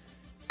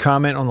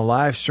 Comment on the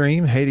live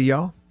stream. Hey to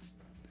y'all.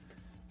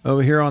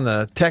 Over here on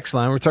the text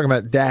line, we're talking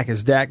about Dak.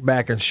 Is Dak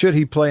back, and should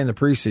he play in the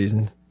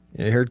preseason?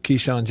 You heard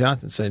Keyshawn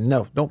Johnson say,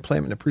 no, don't play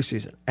him in the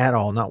preseason at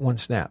all, not one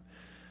snap.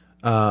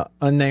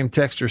 Unnamed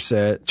texter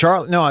said,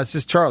 it's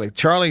just Charlie.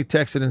 Charlie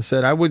texted and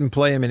said, I wouldn't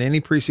play him in any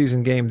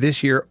preseason game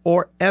this year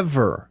or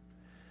ever.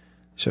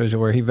 Shows you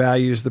where he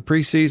values the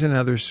preseason.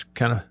 Others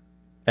kind of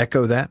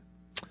echo that.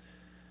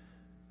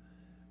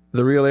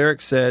 The real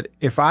Eric said,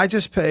 if I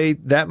just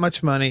paid that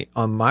much money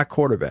on my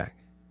quarterback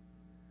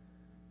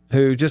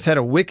who just had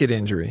a wicked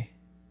injury,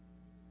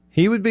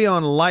 he would be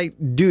on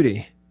light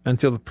duty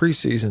until the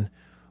preseason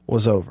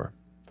was over.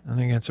 I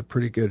think that's a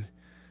pretty good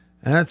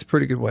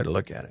way to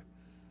look at it.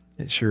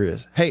 It sure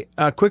is. Hey,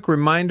 a quick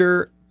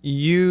reminder,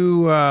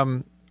 you are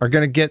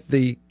going to get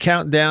the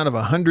countdown of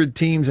 100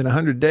 teams in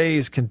 100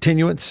 days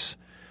continuance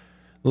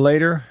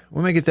later.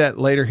 We may get that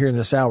later here in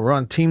this hour. We're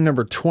on team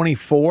number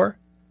 24.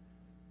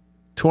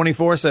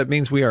 24, so that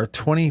means we are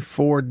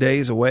 24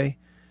 days away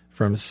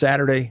from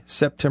Saturday,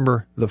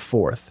 September the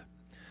 4th.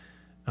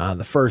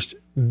 The first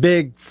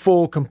big,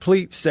 full,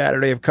 complete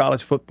Saturday of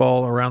college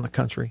football around the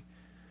country.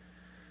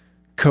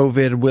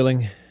 COVID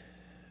willing.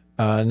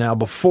 Now,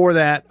 before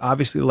that,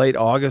 obviously late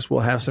August, we'll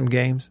have some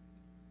games.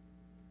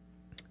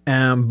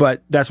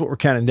 But that's what we're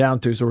counting down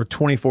to. So we're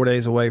 24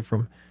 days away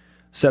from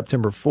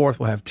September 4th.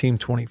 We'll have Team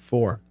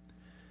 24.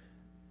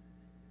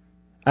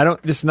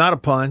 This is not a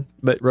pun,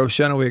 but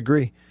Roshana, we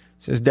agree.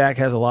 Says Dak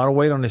has a lot of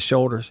weight on his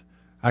shoulders.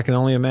 I can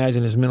only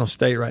imagine his mental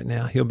state right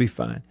now. He'll be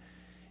fine.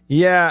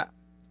 Yeah,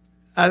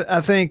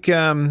 I think,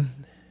 and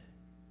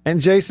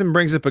Jason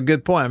brings up a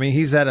good point. I mean,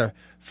 he's at a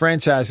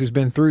franchise who's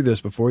been through this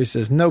before. He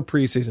says no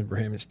preseason for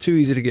him. It's too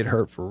easy to get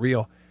hurt for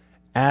real.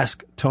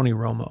 Ask Tony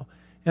Romo.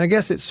 And I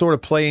guess it's sort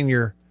of playing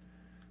your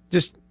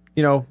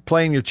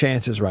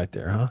chances right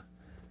there, huh?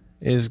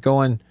 Is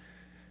going,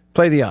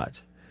 play the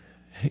odds.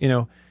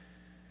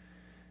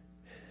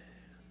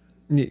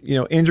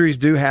 Injuries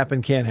do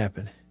happen, can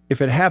happen.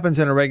 If it happens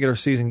in a regular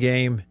season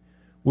game,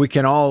 we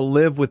can all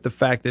live with the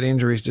fact that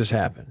injuries just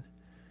happen.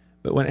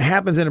 But when it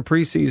happens in a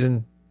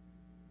preseason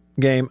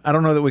game, I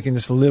don't know that we can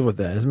just live with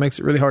that. It makes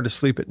it really hard to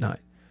sleep at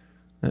night.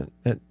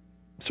 That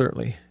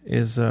certainly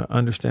is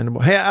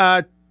understandable. Hey,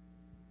 I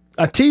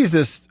teased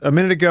this a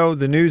minute ago.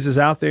 The news is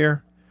out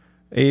there.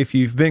 If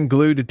you've been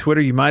glued to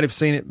Twitter, you might have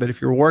seen it, but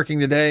if you're working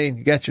today and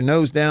you got your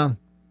nose down,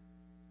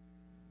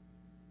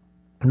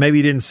 maybe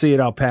you didn't see it,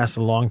 I'll pass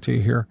it along to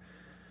you here.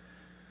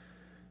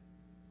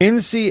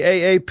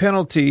 NCAA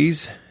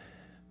penalties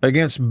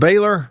against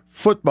Baylor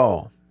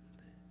football.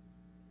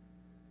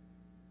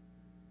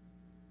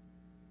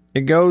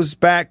 It goes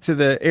back to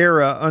the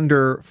era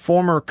under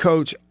former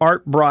coach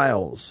Art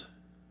Briles.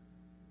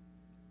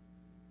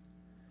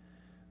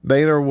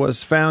 Baylor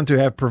was found to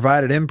have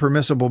provided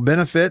impermissible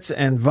benefits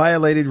and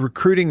violated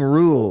recruiting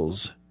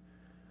rules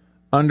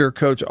under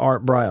Coach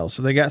Art Briles.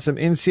 So they got some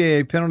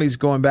NCAA penalties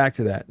going back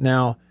to that.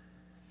 Now,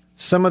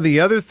 some of the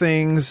other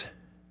things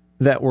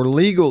that were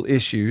legal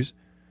issues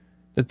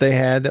that they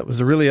had, that was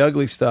the really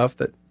ugly stuff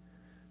that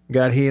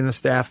got he and the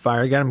staff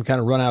fired, got him kind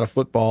of run out of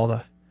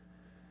football,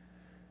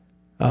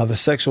 the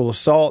sexual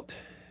assault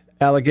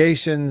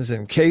allegations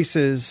and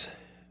cases,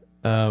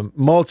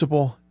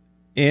 multiple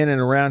in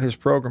and around his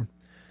program.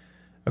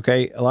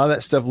 Okay, a lot of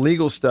that stuff,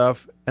 legal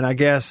stuff, and I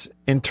guess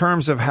in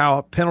terms of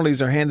how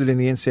penalties are handled in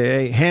the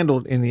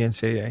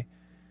NCAA,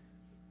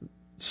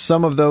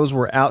 some of those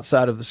were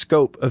outside of the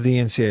scope of the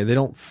NCAA. They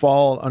don't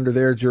fall under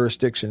their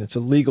jurisdiction. It's a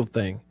legal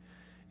thing.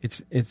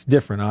 It's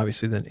different,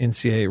 obviously, than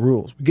NCAA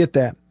rules. We get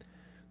that.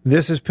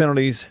 This is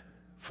penalties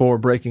for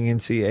breaking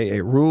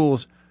NCAA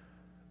rules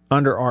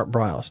under Art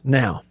Briles.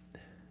 Now,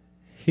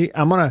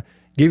 I'm going to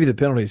give you the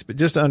penalties, but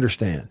just to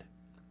understand,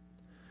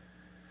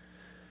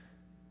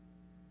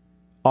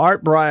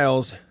 Art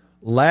Briles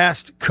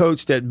last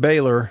coached at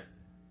Baylor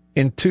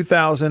in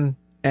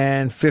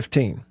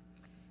 2015.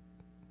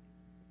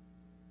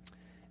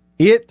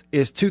 It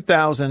is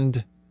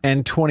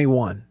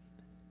 2021.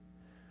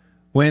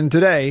 When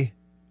today,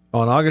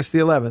 on August the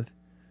 11th,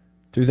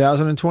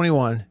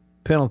 2021,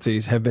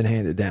 penalties have been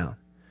handed down.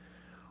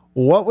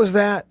 What was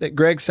that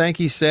Greg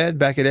Sankey said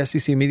back at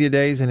SEC Media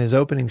Days in his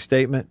opening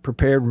statement,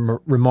 prepared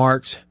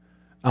remarks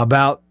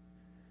about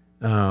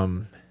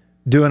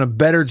doing a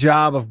better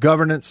job of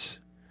governance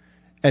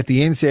at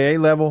the NCAA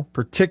level,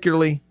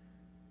 particularly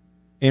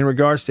in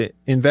regards to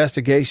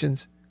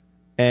investigations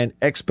and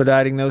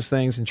expediting those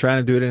things and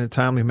trying to do it in a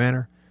timely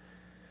manner,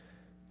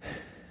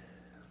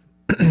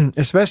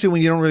 especially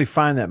when you don't really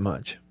find that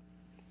much.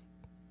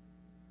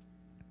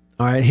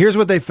 All right, here's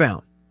what they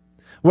found.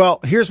 Well,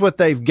 here's what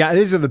they've got.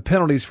 These are the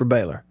penalties for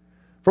Baylor,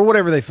 for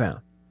whatever they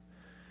found.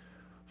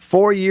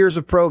 4 years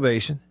of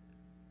probation,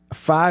 a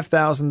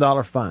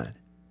 $5,000 fine,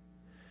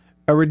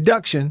 a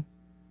reduction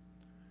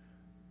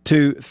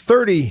to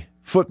 30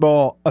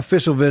 football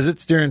official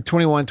visits during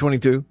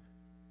 21-22.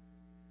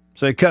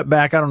 So they cut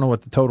back. I don't know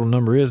what the total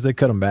number is. They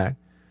cut them back.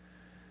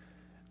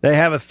 They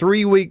have a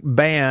 3-week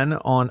ban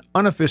on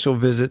unofficial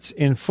visits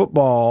in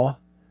football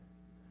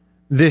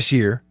this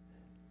year.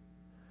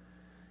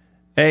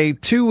 A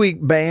 2-week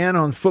ban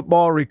on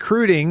football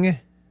recruiting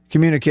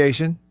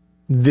communication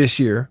this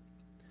year.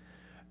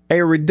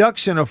 A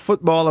reduction of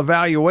football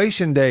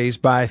evaluation days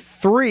by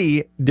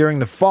 3 during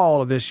the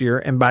fall of this year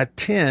and by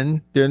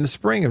 10 during the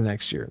spring of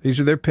next year. These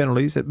are their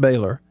penalties at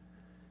Baylor.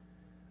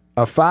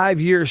 A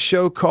 5-year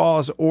show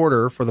cause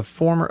order for the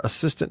former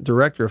assistant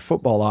director of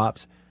football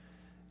ops.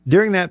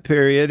 During that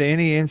period,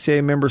 any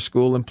NCAA member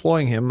school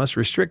employing him must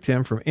restrict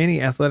him from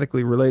any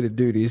athletically related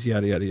duties,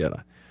 yada, yada,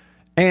 yada.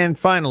 And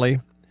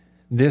finally,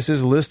 this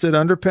is listed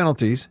under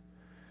penalties,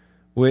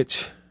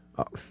 which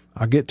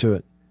I'll get to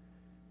it.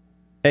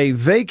 A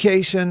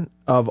vacation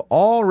of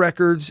all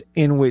records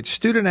in which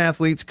student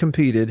athletes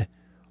competed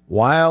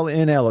while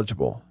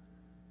ineligible.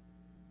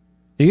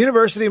 The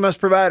university must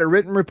provide a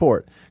written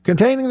report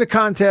containing the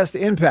contest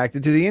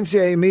impacted to the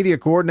NCAA Media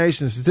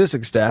Coordination and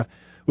Statistics staff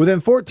within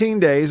 14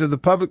 days of the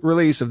public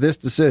release of this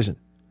decision.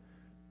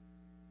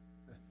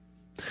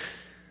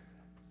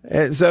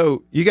 And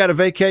so you got to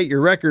vacate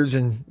your records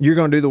and you're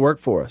going to do the work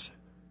for us.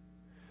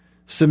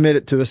 Submit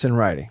it to us in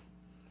writing.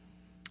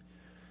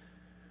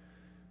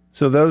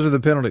 So those are the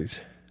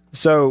penalties.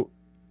 So,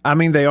 I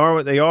mean, they are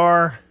what they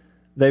are.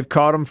 They've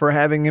caught them for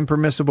having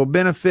impermissible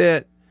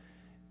benefit.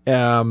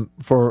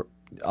 For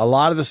a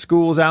lot of the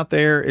schools out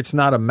there, it's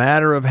not a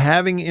matter of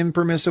having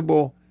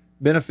impermissible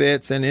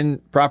benefits and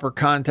improper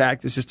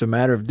contact. It's just a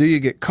matter of, do you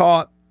get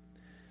caught?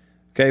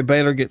 Okay,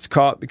 Baylor gets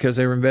caught because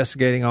they were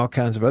investigating all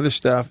kinds of other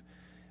stuff.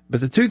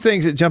 But the two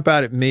things that jump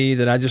out at me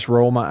that I just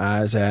roll my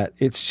eyes at,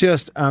 it's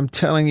just, I'm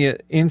telling you,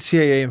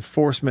 NCAA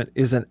enforcement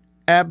is an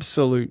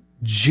absolute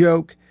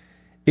joke.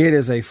 It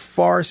is a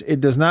farce. It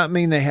does not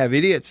mean they have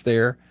idiots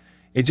there.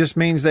 It just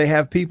means they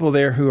have people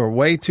there who are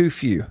way too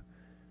few.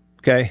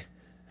 Okay?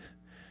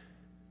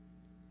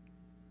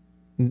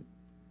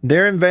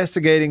 They're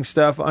investigating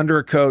stuff under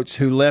a coach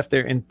who left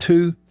there in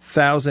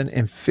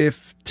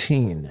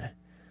 2015.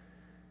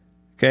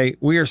 Okay,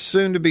 we are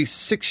soon to be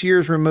 6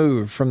 years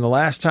removed from the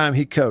last time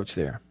he coached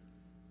there.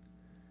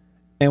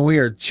 And we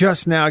are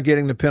just now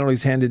getting the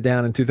penalties handed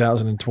down in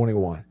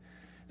 2021.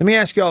 Let me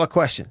ask you all a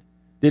question.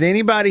 Did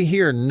anybody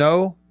here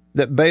know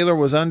that Baylor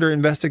was under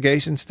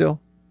investigation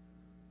still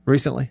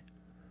recently?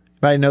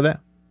 Anybody know that?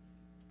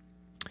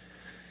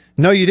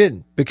 No, you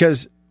didn't.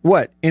 Because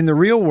what? In the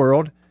real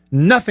world,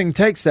 nothing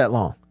takes that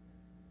long.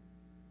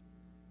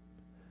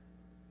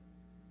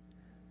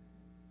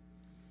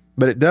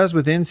 but it does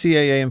with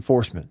NCAA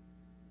enforcement.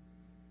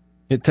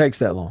 It takes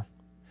that long.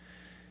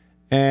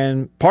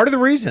 And part of the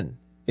reason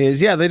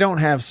is, they don't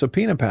have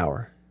subpoena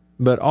power,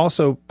 but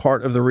also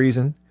part of the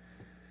reason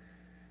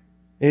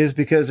is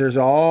because there's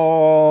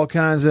all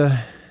kinds of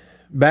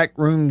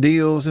backroom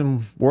deals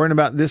and worrying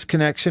about this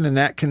connection and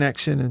that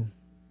connection and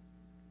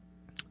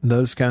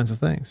those kinds of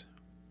things.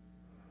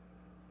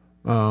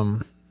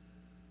 That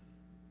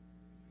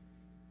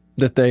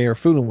they are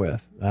fooling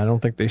with. I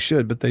don't think they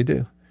should, but they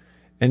do.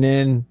 And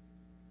then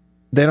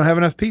they don't have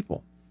enough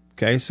people.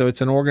 Okay, so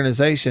it's an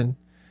organization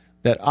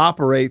that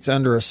operates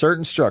under a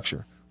certain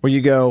structure where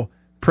you go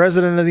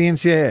president of the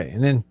NCAA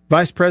and then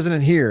vice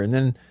president here and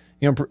then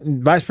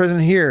vice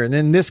president here and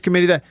then this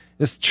committee, that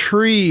this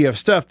tree of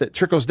stuff that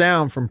trickles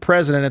down from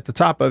president at the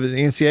top of it.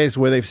 The NCAA is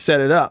where they've set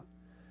it up.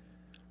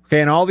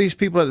 Okay, and all these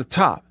people at the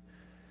top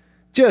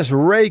just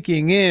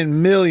raking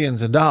in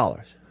millions of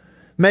dollars,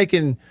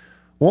 making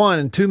 $1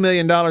 and $2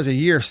 million a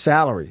year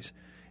salaries,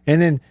 and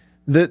then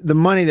the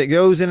money that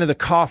goes into the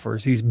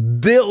coffers, these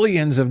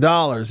billions of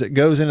dollars that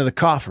goes into the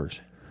coffers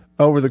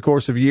over the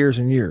course of years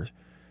and years.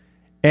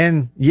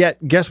 And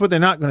yet, guess what they're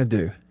not going to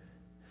do?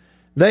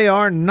 They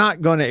are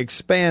not going to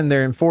expand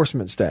their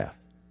enforcement staff.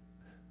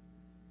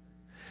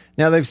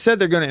 Now, they've said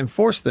they're going to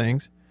enforce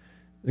things.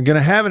 They're going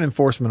to have an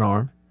enforcement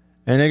arm,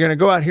 and they're going to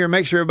go out here and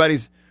make sure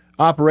everybody's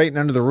operating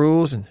under the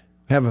rules and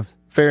have a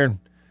fair and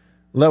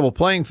level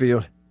playing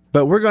field.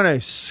 But we're going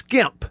to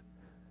skimp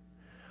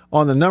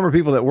on the number of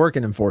people that work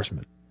in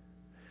enforcement.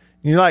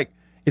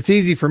 It's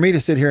easy for me to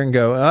sit here and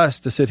go,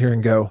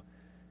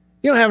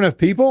 you don't have enough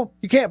people.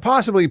 You can't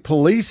possibly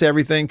police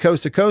everything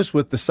coast to coast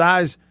with the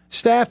size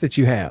staff that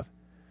you have.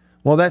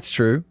 Well, that's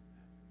true.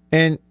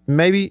 And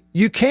maybe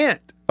you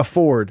can't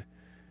afford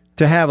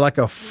to have like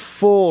a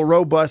full,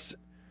 robust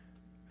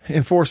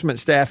enforcement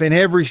staff in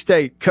every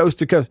state, coast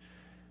to coast.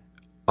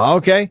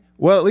 Okay,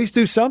 well, at least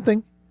do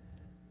something.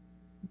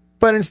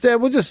 But instead,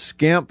 we'll just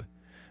skimp,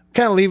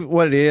 kind of leave it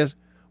what it is.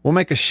 We'll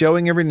make a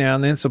showing every now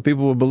and then so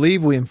people will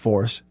believe we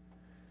enforce.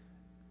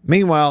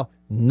 Meanwhile,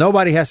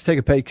 nobody has to take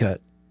a pay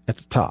cut at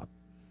the top.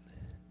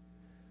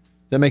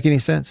 Does that make any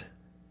sense?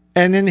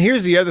 And then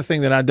here's the other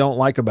thing that I don't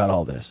like about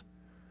all this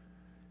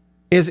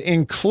is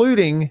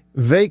including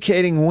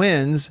vacating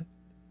wins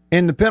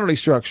in the penalty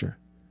structure.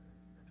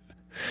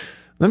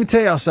 Let me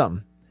tell y'all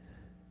something.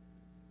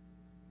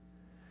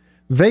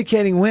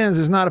 Vacating wins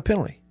is not a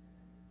penalty.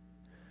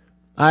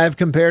 I have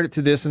compared it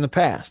to this in the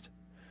past.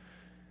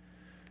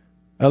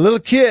 A little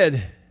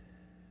kid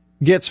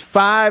gets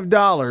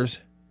 $5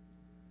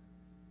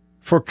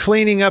 for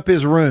cleaning up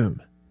his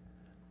room.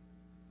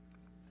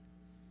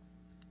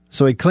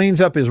 So he cleans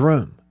up his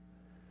room.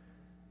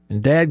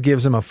 And Dad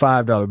gives him a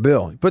 $5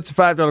 bill. He puts the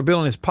 $5 bill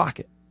in his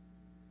pocket.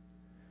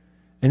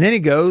 And then he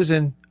goes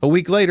and a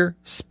week later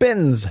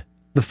spends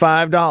the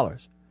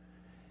 $5.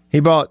 He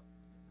bought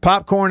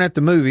popcorn at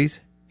the movies.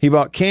 He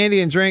bought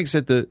candy and drinks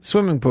at the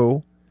swimming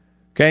pool.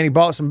 Okay, and he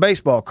bought some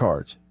baseball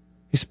cards.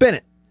 He spent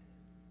it.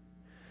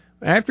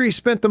 After he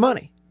spent the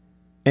money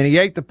and he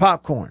ate the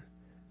popcorn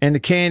and the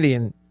candy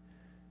and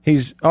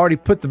he's already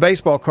put the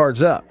baseball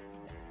cards up,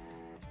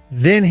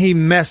 then he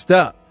messed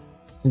up.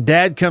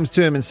 Dad comes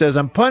to him and says,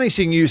 "I'm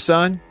punishing you,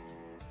 son."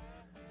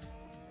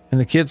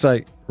 And the kid's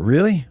like,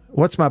 "Really?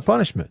 What's my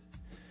punishment?"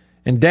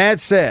 And Dad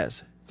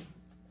says,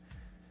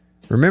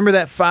 "Remember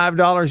that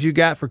 $5 you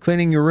got for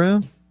cleaning your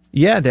room?"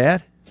 "Yeah,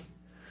 Dad."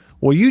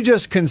 "Well, you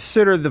just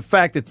consider the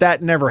fact that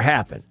that never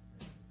happened."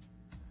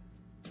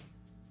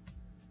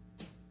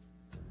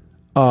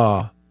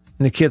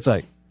 And the kid's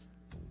like,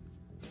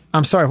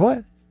 "I'm sorry,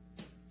 what?"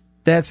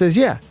 Dad says,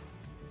 "Yeah.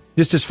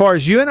 Just as far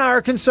as you and I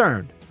are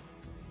concerned,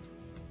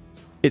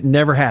 it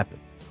never happened."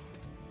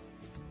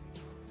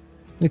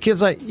 And the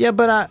kid's like, "Yeah,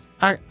 but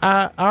I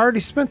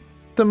already spent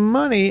the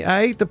money.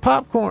 I ate the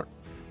popcorn."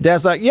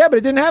 Dad's like, "Yeah, but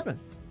it didn't happen.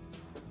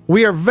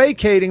 We are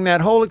vacating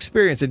that whole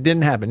experience. It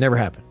didn't happen. Never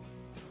happened."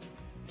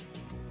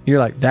 You're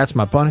like, "That's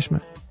my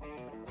punishment?"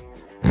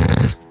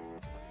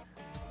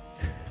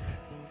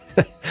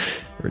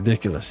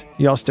 Ridiculous.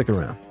 Y'all stick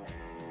around.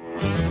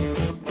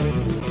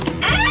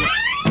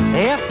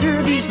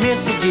 After these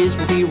messages,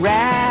 we'll be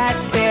right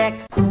back.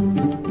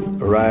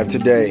 Arrived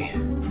today.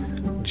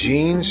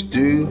 Jeans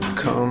do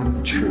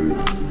come true.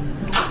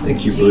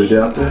 Thank you, Blue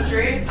Delta.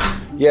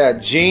 Yeah,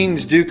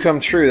 jeans do come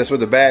true. That's what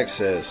the bag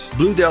says.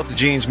 Blue Delta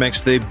jeans makes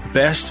the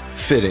best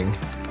fitting,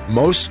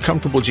 most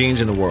comfortable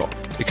jeans in the world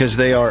because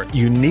they are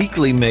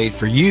uniquely made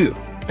for you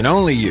and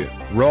only you.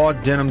 Raw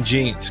denim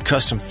jeans,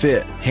 custom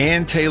fit,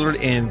 hand tailored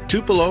in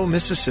Tupelo,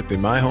 Mississippi,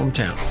 my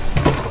hometown.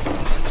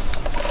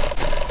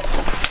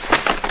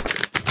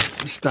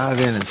 Let's dive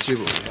in and see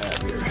what we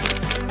have here.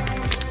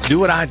 Do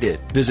what I did.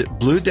 Visit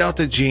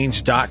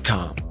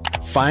BlueDeltaJeans.com.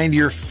 Find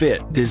your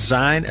fit.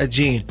 Design a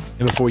jean.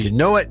 And before you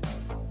know it,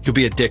 you'll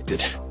be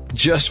addicted.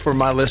 Just for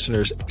my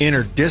listeners,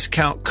 enter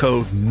discount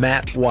code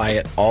Matt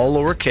Wyatt, all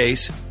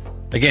lowercase.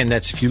 Again,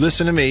 that's if you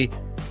listen to me,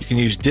 you can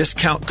use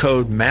discount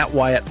code Matt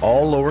Wyatt,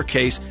 all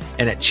lowercase.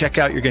 And at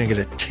checkout, you're going to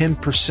get a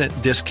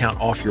 10% discount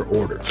off your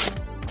order.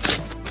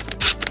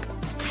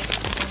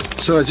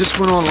 So I just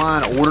went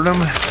online, ordered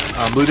them,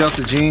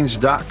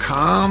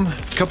 BlueDeltaJeans.com a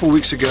couple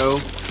weeks ago.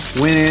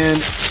 Went in,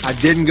 I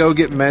didn't go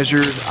get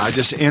measured. I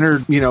just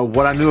entered,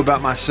 what I knew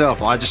about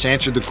myself. I just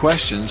answered the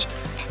questions,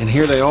 and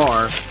here they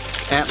are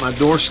at my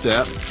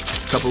doorstep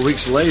a couple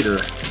weeks later.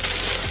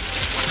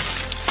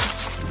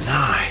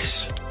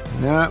 Nice.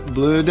 Yeah,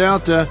 Blue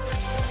Delta.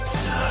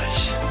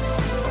 Nice.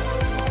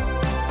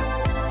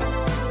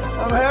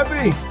 I'm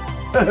happy.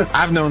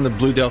 I've known the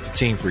Blue Delta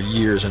team for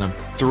years, and I'm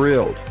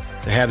thrilled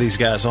to have these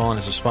guys on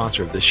as a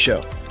sponsor of this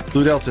show.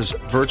 Blue Delta's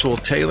virtual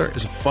tailor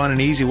is a fun and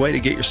easy way to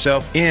get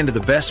yourself into the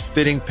best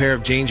fitting pair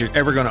of jeans you're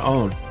ever going to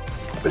own.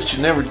 Bet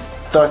you never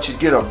thought you'd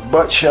get a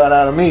butt shot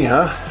out of me,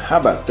 huh? How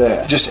about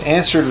that? Just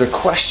answer the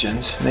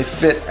questions and they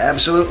fit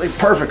absolutely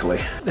perfectly.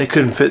 They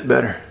couldn't fit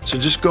better. So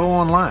just go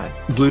online,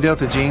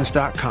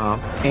 BlueDeltaJeans.com,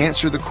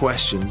 answer the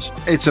questions.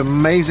 It's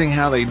amazing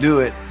how they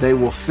do it. They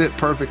will fit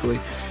perfectly.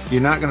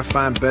 You're not going to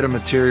find better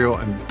material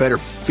and better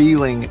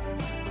feeling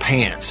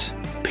pants,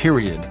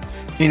 period,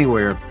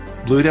 anywhere.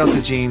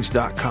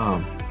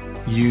 BlueDeltaJeans.com.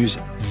 Use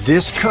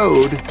this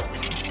code.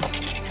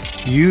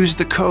 Use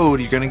the code.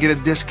 You're going to get a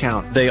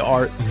discount. They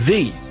are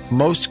the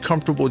most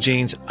comfortable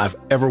jeans I've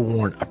ever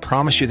worn. I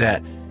promise you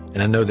that.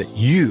 And I know that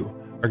you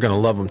are going to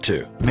love them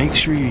too. Make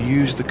sure you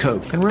use the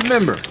code. And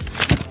remember,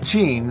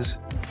 jeans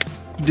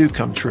do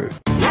come true.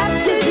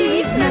 After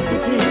these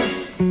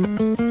messages,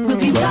 we'll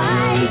be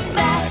right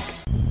back.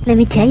 Let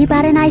me tell you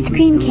about an ice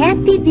cream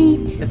can't be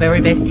beat. The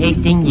very best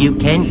tasting you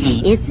can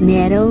eat. It's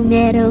Meadow,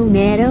 Meadow,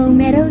 Meadow,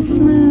 Meadow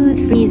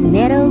Smooth Freeze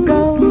Meadow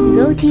Gold.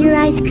 Go to your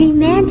ice cream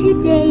man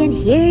today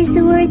and here's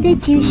the word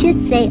that you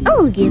should say.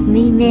 Oh, give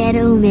me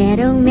Meadow,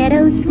 Meadow,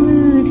 Meadow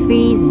Smooth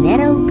Freeze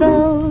Meadow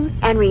Gold.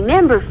 And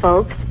remember,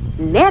 folks,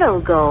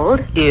 Meadow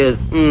Gold is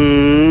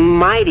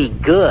mighty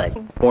good.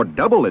 For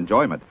double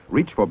enjoyment,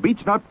 reach for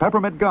Beech Nut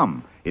Peppermint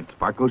Gum. It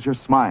sparkles your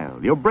smile,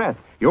 your breath,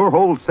 your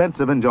whole sense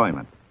of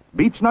enjoyment.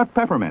 Beech Nut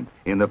Peppermint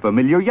in the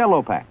familiar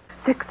yellow pack.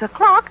 6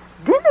 o'clock,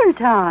 dinner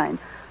time.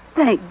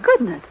 Thank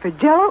goodness for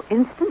Jell-O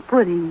Instant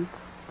Pudding.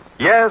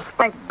 Yes,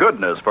 thank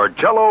goodness for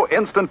Jell-O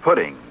Instant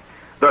Pudding.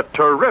 The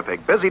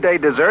terrific busy day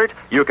dessert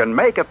you can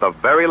make at the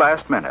very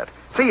last minute.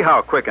 See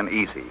how quick and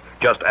easy.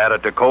 Just add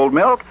it to cold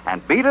milk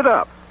and beat it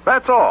up.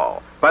 That's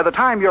all. By the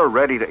time you're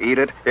ready to eat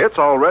it, it's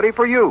all ready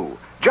for you.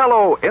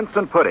 Jell-O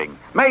Instant Pudding,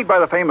 made by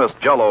the famous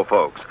Jell-O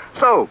folks.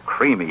 So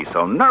creamy,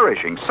 so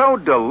nourishing, so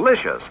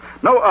delicious.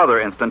 No other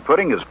instant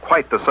pudding is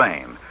quite the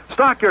same.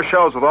 Stock your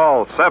shelves with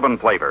all 7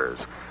 flavors.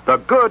 The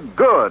good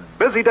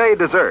busy day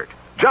dessert.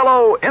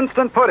 Jell-O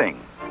Instant Pudding.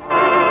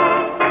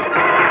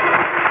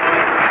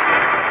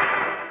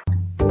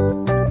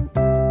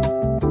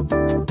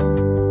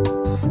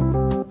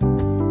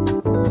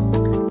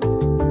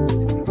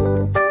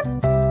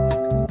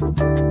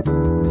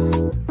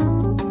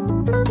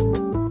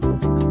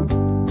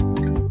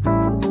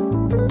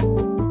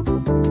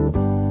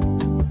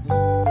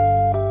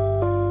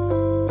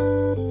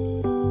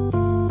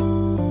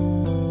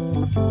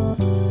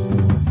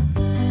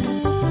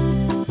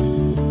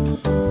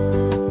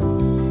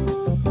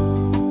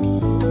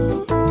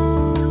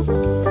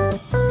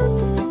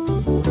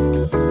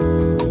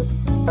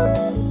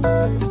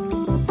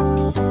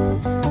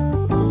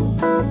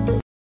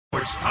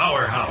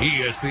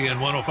 ESPN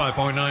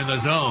 105.9 The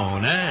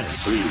Zone and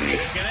streaming.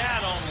 Check it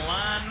out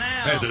online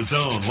now at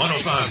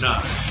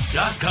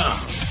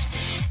thezone1059.com.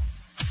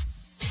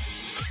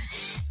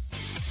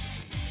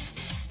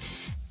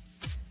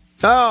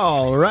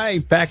 All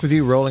right, back with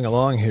you, rolling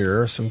along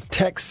here. Some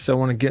texts I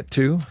want to get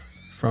to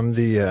from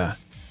the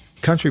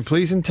Country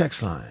Pleasing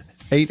text line,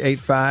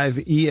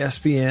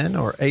 885-ESPN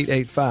or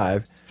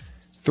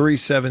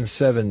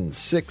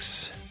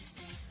 885-3776. A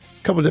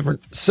couple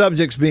different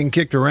subjects being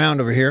kicked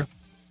around over here.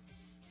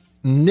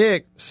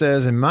 Nick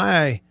says, in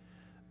my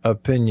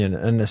opinion,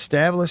 an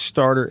established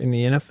starter in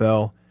the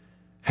NFL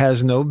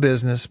has no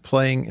business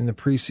playing in the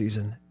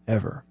preseason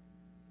ever.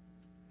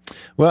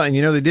 Well, and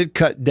they did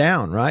cut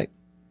down, right?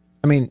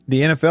 I mean,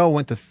 the NFL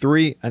went to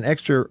an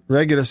extra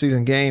regular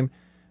season game,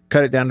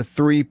 cut it down to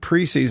 3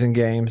 preseason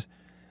games,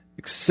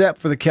 except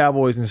for the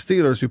Cowboys and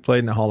Steelers who played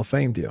in the Hall of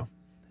Fame deal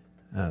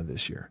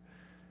this year.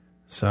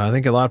 So I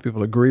think a lot of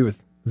people agree with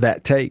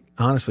that take,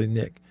 honestly,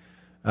 Nick.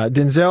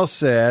 Denzel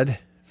said,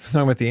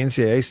 talking about the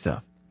NCAA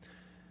stuff,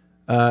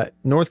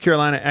 North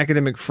Carolina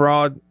academic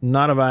fraud,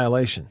 not a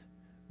violation.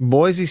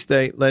 Boise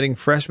State letting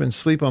freshmen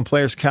sleep on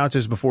players'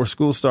 couches before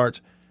school starts,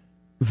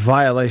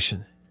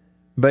 violation.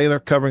 Baylor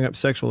covering up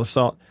sexual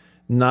assault,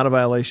 not a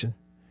violation.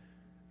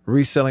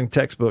 Reselling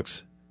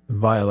textbooks,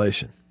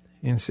 violation.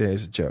 NCAA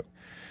is a joke.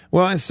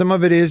 Well, and some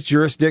of it is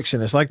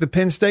jurisdiction. It's like the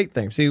Penn State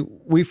thing. See,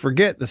 we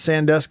forget the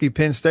Sandusky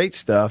Penn State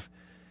stuff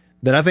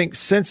that I think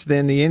since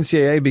then the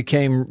NCAA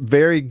became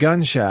very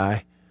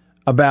gun-shy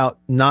about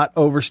not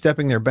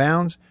overstepping their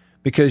bounds,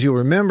 because you'll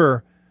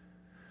remember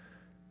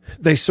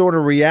they sort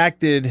of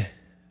reacted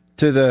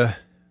to the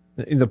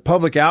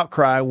public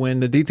outcry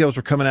when the details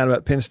were coming out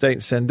about Penn State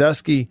and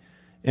Sandusky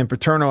and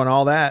Paterno and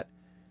all that,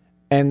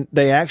 and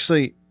they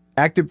actually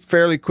acted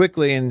fairly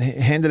quickly and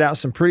handed out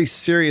some pretty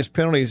serious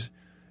penalties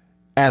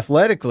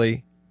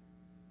athletically,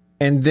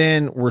 and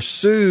then were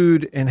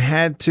sued and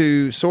had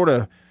to sort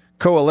of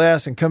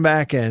coalesce and come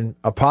back and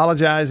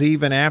apologize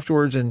even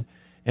afterwards, and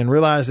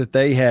realize that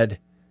they had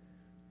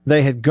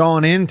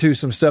gone into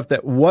some stuff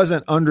that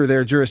wasn't under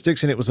their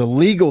jurisdiction. It was a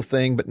legal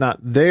thing, but not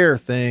their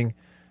thing,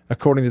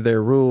 according to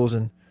their rules.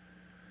 And,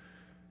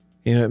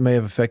 it may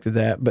have affected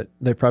that, but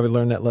they probably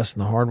learned that lesson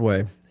the hard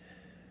way.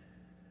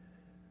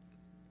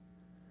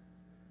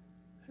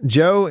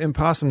 Joe in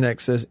Possum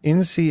Neck says,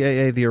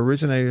 NCAA, the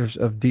originators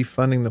of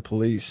defunding the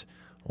police.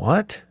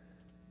 What?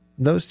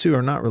 Those two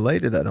are not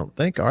related, I don't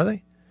think, are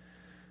they?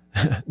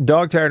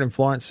 Dog Tired in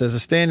Florence says, a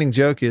standing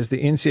joke is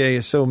the NCAA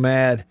is so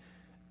mad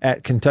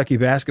at Kentucky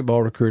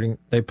basketball recruiting,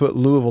 they put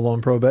Louisville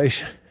on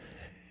probation.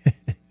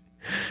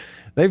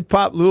 They've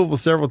popped Louisville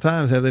several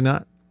times, have they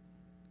not?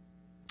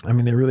 I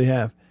mean, they really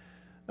have.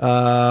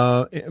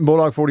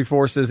 Bulldog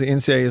 44 says the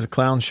NCAA is a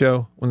clown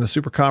show. When the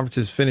super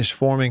conferences finish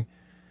forming,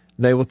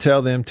 they will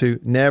tell them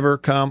to never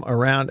come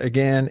around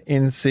again.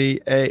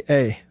 NCAA,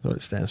 that's what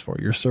it stands for.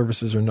 Your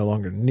services are no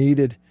longer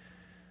needed.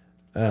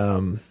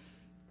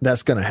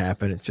 That's going to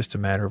happen. It's just a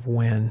matter of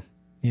when,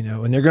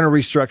 and they're going to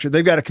restructure.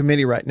 They've got a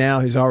committee right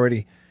now who's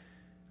already,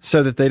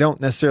 so that they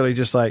don't necessarily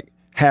just like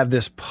have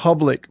this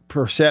public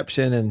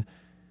perception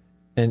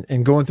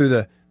and going through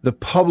the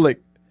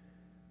public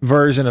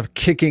version of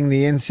kicking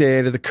the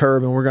NCAA to the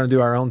curb and we're going to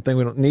do our own thing.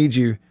 We don't need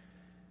you.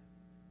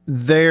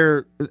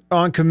 They're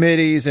on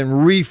committees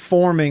and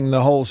reforming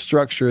the whole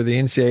structure of the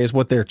NCAA is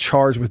what they're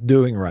charged with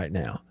doing right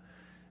now.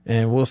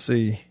 And we'll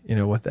see,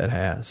 what that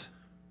has.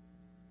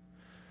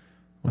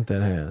 What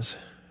that has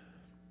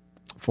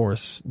for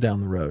us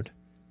down the road.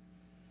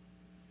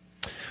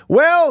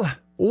 Well,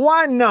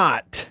 why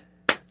not?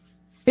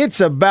 It's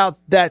about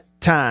that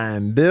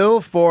time,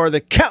 Bill, for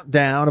the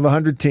countdown of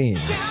 100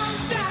 teams.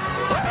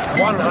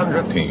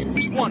 100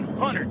 teams.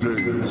 100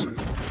 days.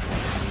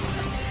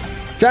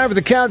 Time for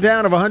the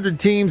countdown of 100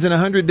 teams in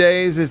 100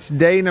 days. It's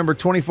day number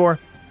 24.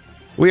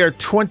 We are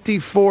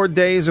 24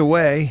 days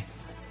away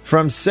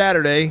from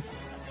Saturday,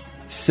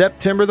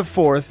 September the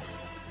 4th.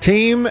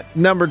 Team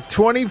number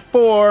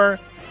 24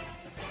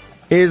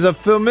 is a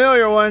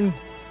familiar one.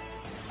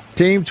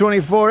 Team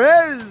 24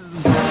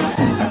 is...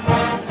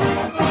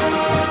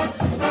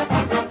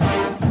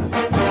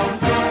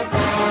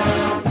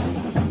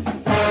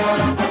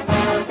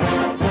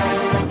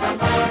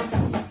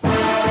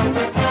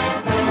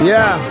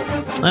 Yeah,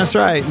 that's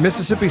right.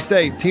 Mississippi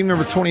State, team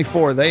number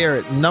 24. They are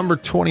at number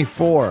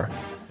 24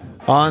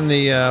 on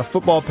the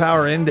Football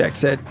Power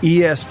Index at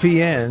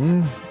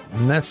ESPN.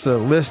 And that's the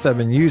list I've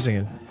been using.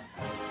 And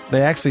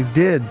they actually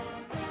did,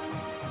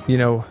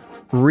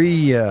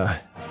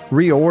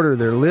 reorder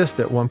their list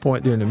at one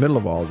point during the middle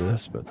of all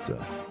this. But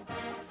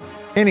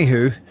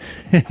anywho,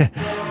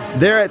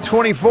 they're at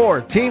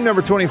 24. Team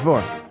number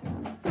 24.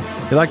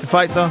 You like the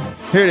fight song?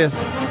 Here it is.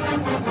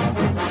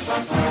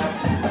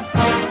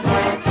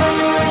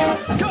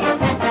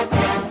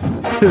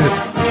 All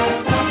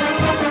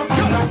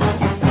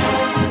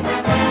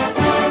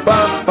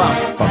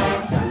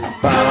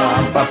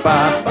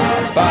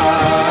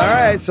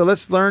right, so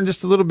let's learn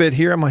just a little bit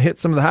here. I'm going to hit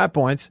some of the high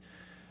points.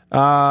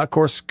 Of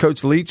course,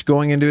 Coach Leach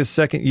going into his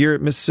second year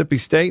at Mississippi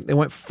State. They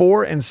went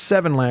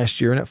 4-7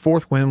 last year, and that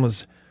fourth win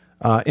was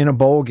in a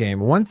bowl game.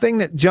 One thing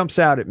that jumps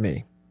out at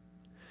me,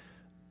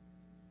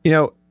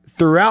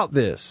 throughout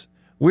this,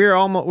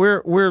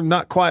 we're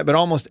not quite, but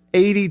almost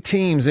 80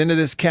 teams into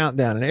this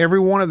countdown, and every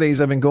one of these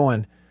I've been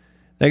going.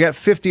 They got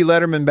 50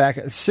 lettermen back,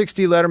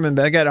 60 lettermen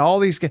back. They got all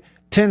these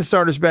 10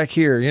 starters back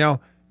here,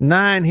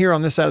 9 here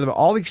on this side of the ball.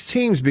 All these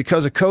teams,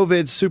 because of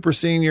COVID, super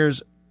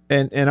seniors,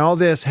 and all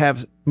this,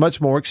 have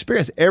much more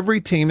experience. Every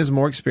team is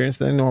more experienced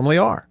than they normally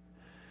are.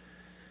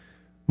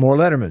 More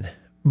lettermen,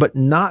 but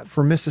not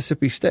for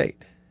Mississippi State.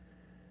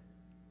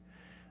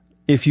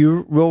 If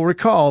you will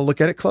recall, look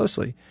at it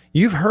closely.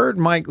 You've heard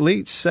Mike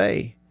Leach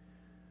say,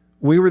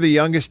 we were the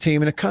youngest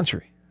team in the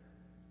country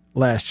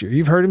last year.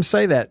 You've heard him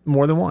say that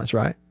more than once,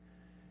 right?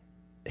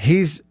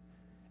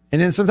 And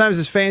then sometimes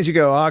as fans, you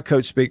go,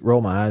 coach speak, roll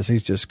my eyes.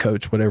 He's just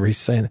coach, whatever he's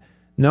saying.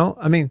 No,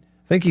 I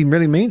think he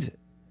really means it.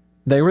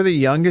 They were the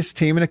youngest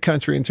team in the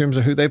country in terms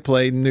of who they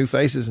played, new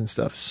faces and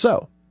stuff.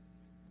 So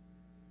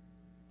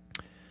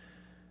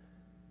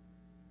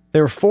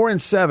they were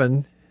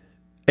 4-7,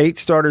 8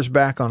 starters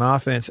back on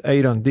offense,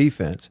 8 on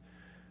defense,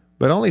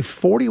 but only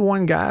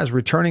 41 guys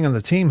returning on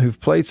the team who've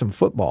played some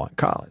football in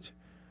college.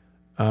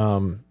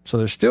 So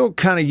they're still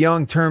kind of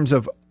young in terms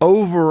of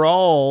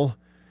overall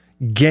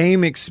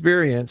game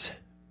experience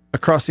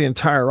across the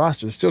entire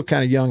roster. They're still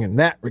kind of young in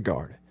that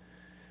regard.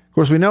 Of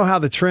course, we know how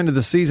the trend of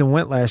the season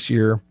went last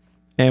year.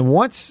 And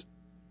once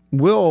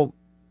Will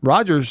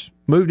Rogers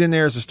moved in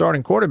there as a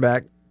starting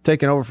quarterback,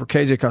 taking over for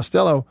KJ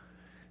Costello,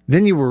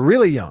 then you were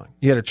really young.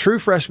 You had a true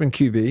freshman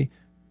QB,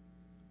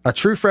 a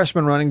true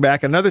freshman running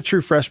back, another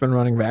true freshman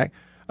running back,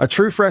 a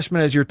true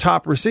freshman as your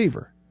top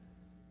receiver.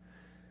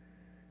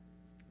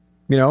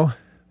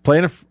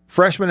 Playing a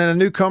freshman and a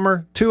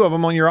newcomer, 2 of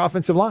them on your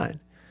offensive line.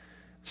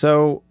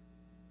 So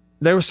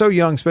they were so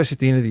young, especially at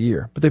the end of the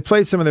year, but they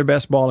played some of their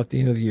best ball at the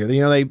end of the year.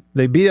 You know,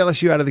 they beat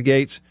LSU out of the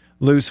gates,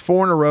 lose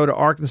 4 in a row to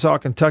Arkansas,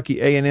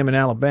 Kentucky, A&M, and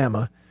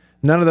Alabama.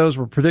 None of those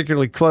were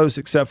particularly close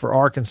except for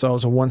Arkansas. It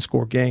was a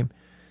one-score game.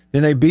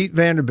 Then they beat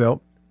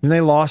Vanderbilt. Then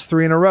they lost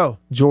 3 in a row,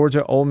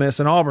 Georgia, Ole Miss,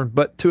 and Auburn.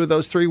 But 2 of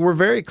those 3 were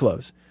very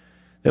close.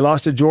 They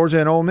lost to Georgia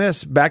and Ole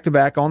Miss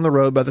back-to-back on the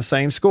road by the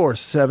same score,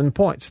 7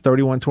 points,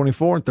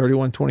 31-24 and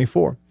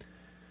 31-24.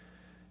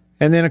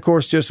 And then, of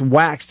course, just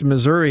waxed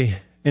Missouri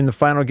in the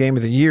final game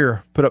of the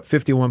year, put up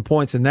 51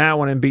 points in that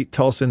one and beat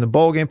Tulsa in the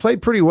bowl game.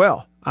 Played pretty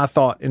well, I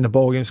thought, in the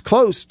bowl games.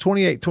 Close,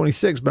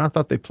 28-26, but I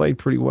thought they played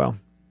pretty well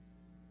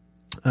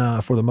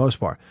for the most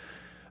part.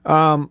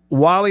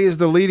 Wally is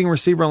the leading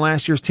receiver on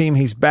last year's team.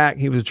 He's back.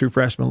 He was a true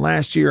freshman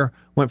last year,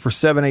 went for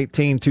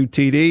 718, 2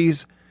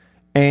 TDs.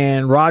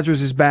 And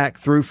Rogers is back,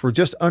 threw for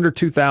just under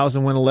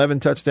 2,000, went 11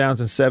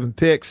 touchdowns and 7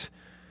 picks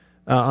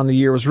on the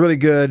year. Was really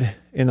good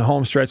in the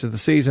home stretch of the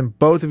season.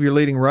 Both of your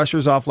leading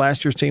rushers off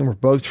last year's team were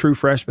both true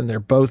freshmen. They're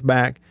both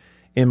back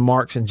in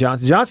Marks and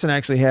Johnson. Johnson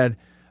actually had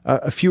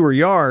a fewer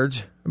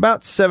yards,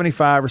 about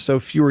 75 or so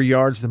fewer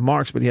yards than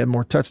Marks, but he had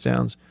more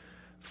touchdowns,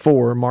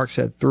 4. Marks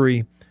had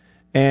 3.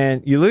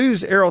 And you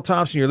lose Errol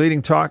Thompson, your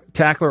leading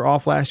tackler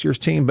off last year's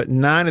team, but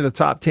 9 of the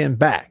top 10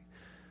 back.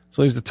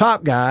 So he's the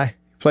top guy,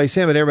 place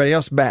him, and everybody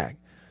else back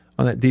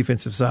on that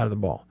defensive side of the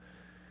ball.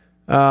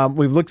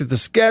 We've looked at the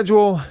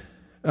schedule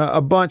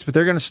a bunch, but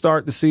they're going to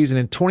start the season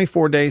in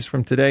 24 days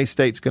from today.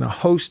 State's going to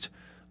host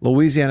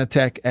Louisiana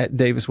Tech at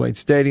Davis-Wade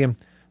Stadium.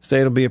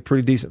 State will be a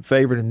pretty decent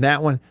favorite in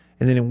that one.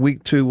 And then in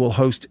week 2, we'll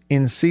host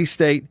NC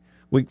State.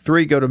 Week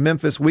 3, go to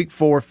Memphis. Week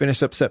 4,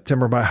 finish up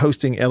September by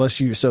hosting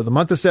LSU. So the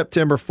month of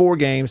September, 4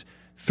 games,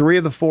 3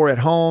 of the 4 at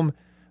home.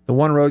 The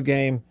 1 road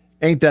game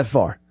ain't that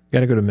far. Got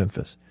to go to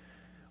Memphis.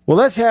 Well,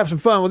 let's have some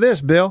fun with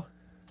this, Bill.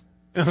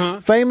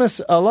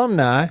 Famous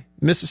alumni,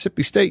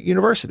 Mississippi State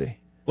University.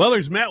 Well,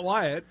 there's Matt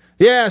Wyatt.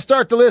 Yeah,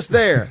 start the list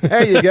there.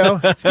 There you go.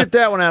 Let's get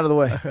that one out of the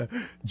way.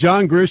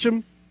 John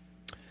Grisham,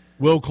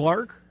 Will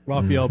Clark,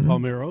 Rafael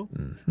Palmeiro,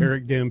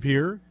 Eric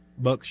Dampier,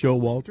 Buck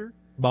Showalter,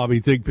 Bobby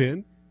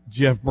Thigpen,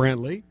 Jeff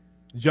Brantley,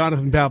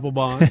 Jonathan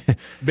Papelbon,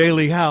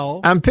 Bailey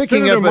Howell. I'm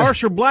picking Senator up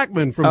Marsha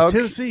Blackman from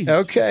Tennessee.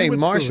 Okay,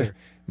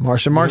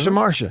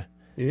 Marsha.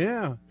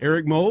 Yeah,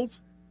 Eric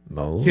Moulds,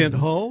 Kent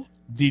Hull,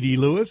 D.D.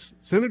 Lewis,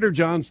 Senator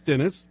John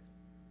Stennis,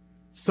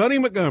 Sonny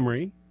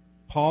Montgomery,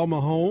 Paul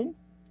Mahone,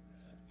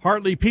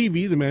 Hartley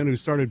Peavy, the man who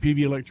started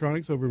Peavy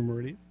Electronics over in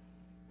Meridian,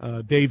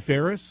 Dave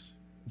Ferris,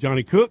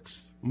 Johnny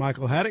Cooks,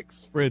 Michael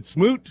Haddix, Fred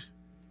Smoot,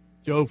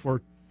 Joe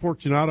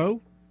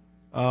Fortunato,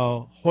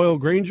 Hoyle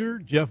Granger,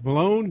 Jeff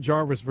Malone,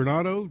 Jarvis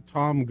Vernado,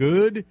 Tom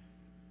Good,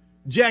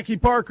 Jackie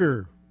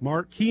Parker,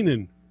 Mark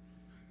Keenan,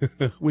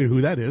 we know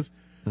who that is,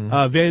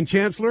 Van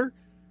Chancellor,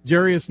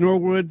 Jarius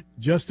Norwood,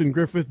 Justin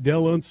Griffith,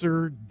 Dell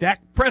Unser,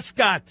 Dak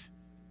Prescott,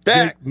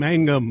 Dick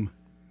Mangum,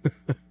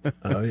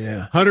 oh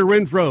yeah, Hunter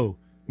Renfro,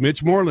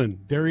 Mitch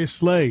Moreland, Darius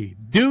Slay,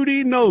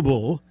 Duty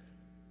Noble,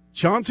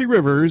 Chauncey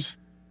Rivers,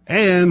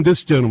 and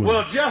this gentleman.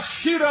 Well, just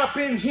shoot up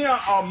in here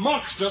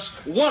amongst us.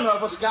 One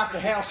of us got to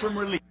have some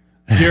relief.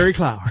 Jerry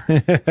Clower.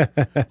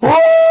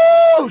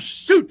 Oh,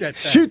 shoot that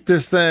thing. Shoot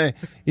this thing.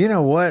 You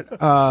know what?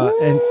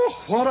 And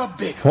What a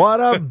big what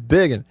a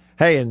big one.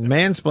 Hey, and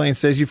Mansplain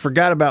says you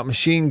forgot about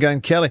Machine Gun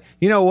Kelly.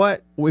 You know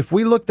what? If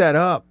we look that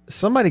up,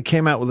 somebody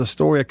came out with a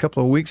story a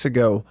couple of weeks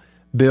ago,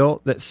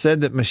 Bill, that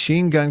said that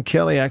Machine Gun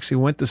Kelly actually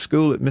went to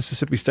school at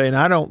Mississippi State, and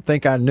I don't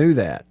think I knew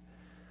that.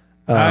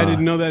 I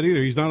didn't know that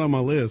either. He's not on my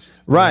list.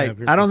 Right.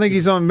 I don't think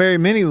he's on very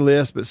many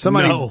lists, but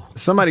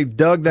somebody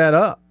dug that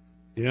up.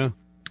 Yeah.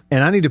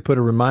 And I need to put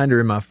a reminder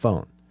in my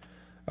phone.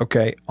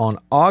 Okay, on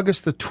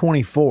August the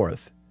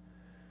 24th,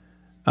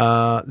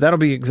 that'll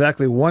be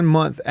exactly 1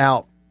 month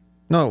out.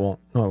 No, it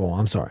won't.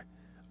 I'm sorry.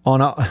 I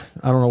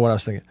don't know what I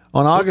was thinking.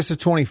 On August the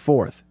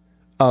 24th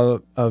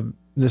of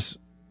this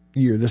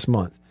year, this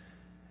month,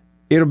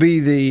 it'll be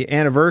the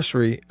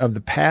anniversary of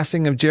the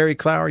passing of Jerry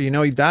Clower. You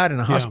know, he died in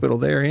a hospital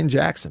there in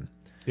Jackson.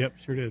 Yep,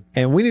 sure did.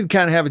 And we need to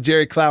kind of have a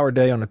Jerry Clower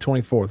Day on the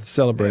 24th to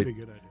celebrate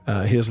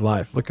his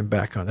life, looking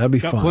back on it. That'd be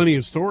fun. Got plenty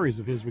of stories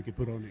of his we could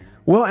put on here.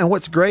 Well, and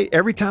what's great,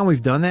 every time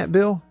we've done that,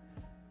 Bill,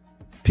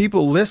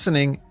 people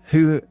listening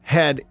who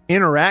had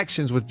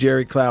interactions with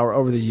Jerry Clower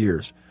over the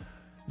years,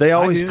 they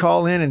always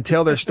call in and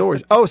tell their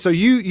stories. Oh, so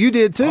you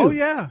did too? Oh,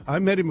 yeah. I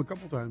met him a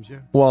couple times, yeah.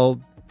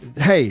 Well,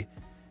 hey.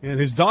 And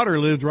his daughter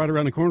lived right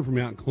around the corner from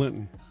me out in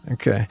Clinton.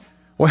 Okay.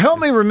 Well, help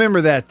me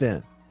remember that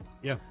then.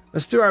 Yeah.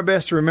 Let's do our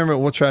best to remember it.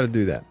 We'll try to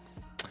do that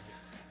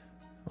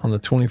on the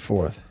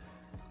 24th.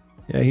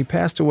 Yeah, he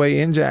passed away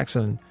in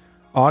Jackson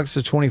August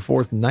the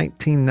 24th,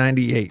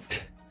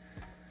 1998.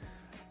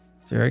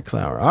 Jerry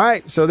Clower. All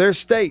right, so there's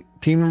State,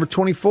 team number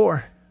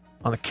 24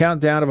 on the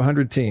countdown of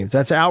 100 teams.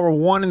 That's hour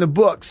 1 in the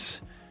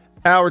books.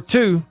 Hour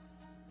 2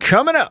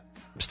 coming up.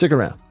 Stick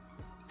around.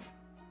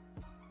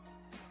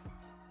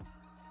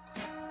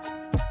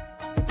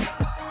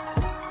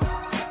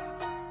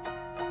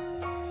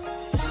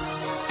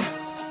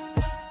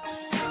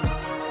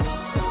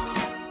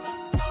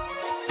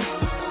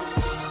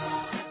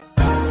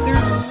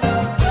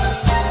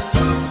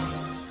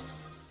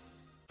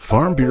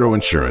 Farm Bureau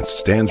Insurance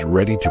stands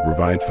ready to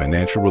provide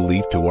financial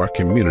relief to our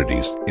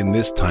communities in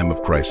this time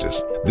of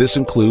crisis. This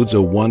includes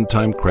a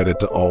one-time credit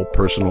to all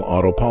personal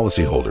auto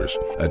policyholders,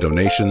 a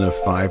donation of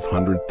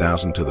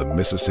 $500,000 to the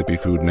Mississippi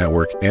Food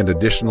Network, and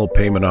additional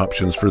payment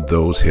options for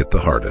those hit the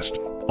hardest,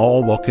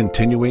 all while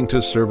continuing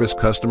to service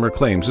customer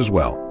claims as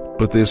well.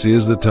 But this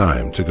is the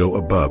time to go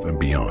above and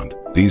beyond.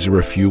 These are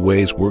a few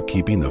ways we're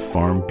keeping the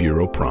Farm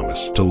Bureau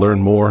promise. To learn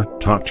more,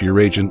 talk to your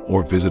agent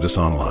or visit us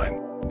online.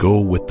 Go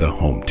with the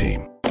home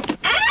team.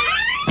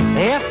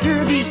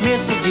 After these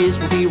messages,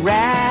 we'll be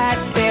right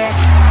back.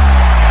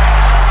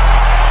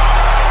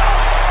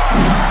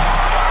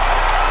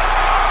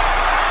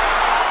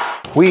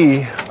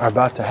 We are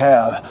about to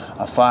have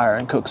a fire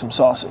and cook some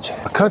sausage.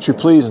 A country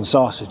pleasing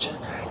sausage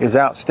is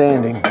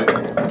outstanding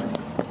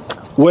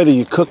whether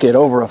you cook it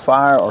over a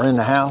fire or in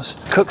the house.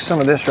 Cook some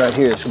of this right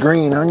here. It's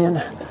green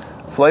onion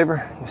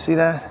flavor. You see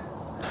that?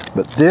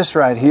 But this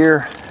right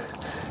here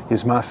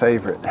is my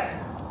favorite,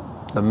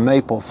 the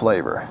maple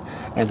flavor.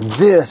 And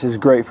this is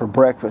great for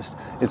breakfast.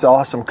 It's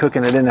awesome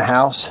cooking it in the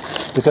house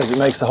because it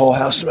makes the whole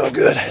house smell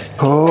good.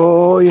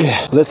 Oh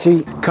yeah. Let's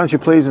eat country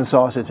pleasing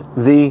sausage,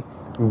 the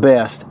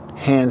best,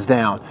 hands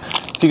down.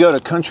 If you go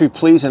to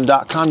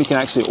countrypleasing.com, you can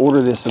actually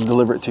order this and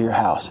deliver it to your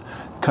house.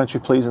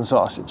 Country pleasing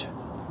sausage,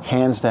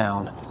 hands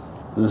down,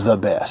 the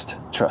best.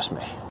 Trust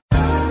me.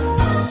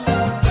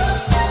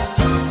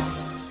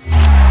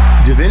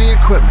 Divinity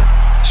Equipment,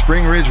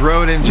 Spring Ridge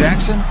Road in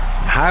Jackson,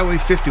 Highway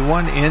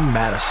 51 in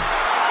Madison.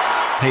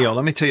 Hey, y'all,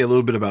 let me tell you a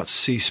little bit about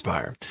C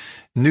Spire.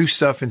 New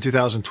stuff in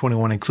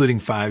 2021,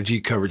 including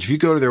 5G coverage. If you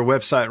go to their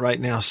website right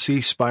now,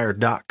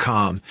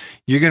 cspire.com,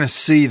 you're going to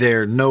see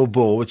their no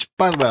bull, which,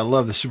 by the way, I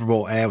love the Super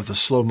Bowl ad with the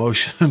slow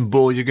motion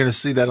bull. You're going to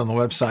see that on the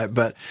website.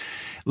 But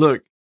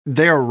look,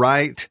 they're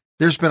right.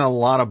 There's been a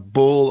lot of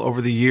bull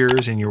over the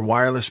years in your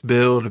wireless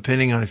bill,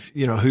 depending on if,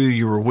 who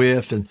you were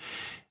with. And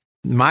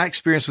my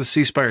experience with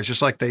C Spire is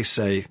just like they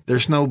say,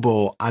 there's no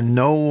bull. I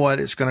know what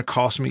it's going to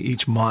cost me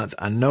each month.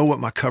 I know what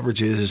my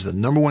coverage is the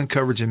number one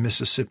coverage in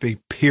Mississippi,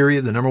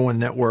 period, the number one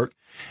network.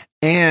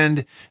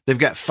 And they've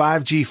got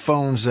 5G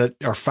phones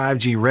that are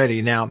 5G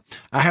ready. Now,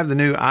 I have the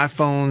new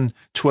iPhone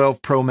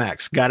 12 Pro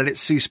Max, got it at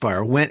C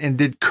Spire, went and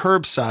did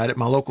curbside at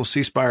my local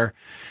C Spire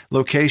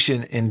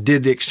location and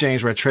did the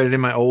exchange where I traded in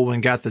my old one,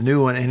 got the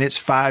new one, and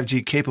it's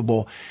 5G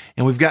capable.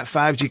 And we've got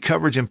 5G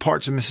coverage in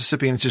parts of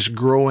Mississippi, and it's just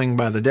growing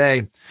by the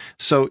day.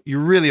 So you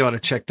really ought to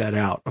check that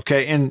out.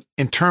 Okay. And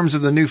in terms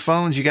of the new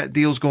phones, you got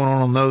deals going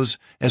on those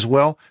as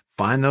well.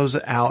 Find those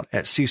out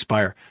at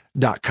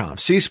cspire.com.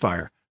 C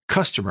Spire,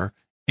 customer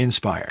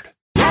inspired.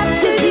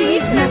 After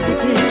these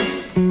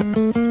messages,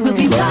 we'll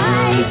be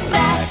right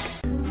back.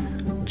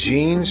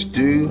 Jeans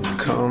do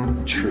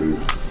come true.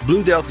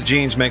 Blue Delta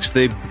Jeans makes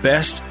the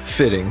best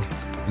fitting,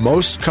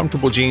 most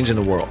comfortable jeans in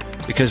the world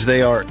because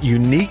they are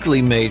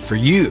uniquely made for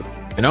you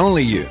and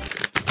only you.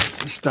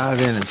 Let's dive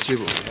in and see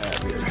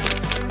what we have here.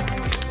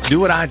 Do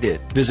what I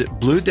did. Visit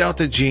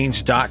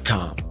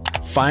BlueDeltaJeans.com.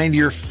 Find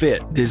your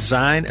fit,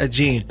 design a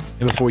jean,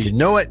 and before you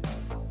know it,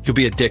 you'll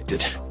be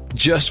addicted.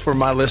 Just for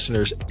my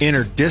listeners,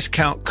 enter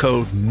discount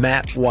code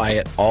Matt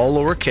Wyatt, all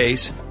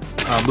lowercase,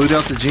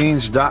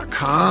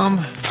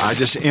 BlueDeltaJeans.com. I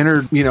just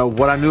entered,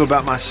 what I knew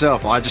about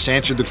myself. I just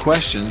answered the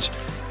questions,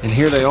 and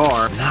here they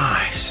are.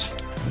 Nice.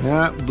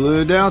 Yeah,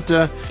 Blue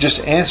Delta.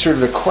 Just answered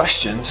the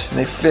questions, and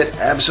they fit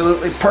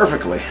absolutely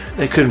perfectly.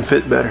 They couldn't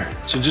fit better.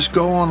 So just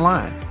go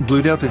online,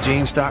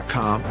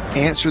 BlueDeltaJeans.com,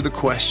 answer the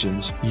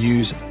questions,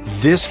 use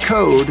this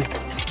code.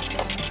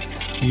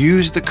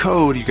 Use the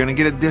code. You're going to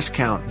get a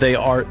discount. They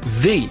are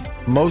the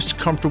most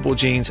comfortable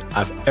jeans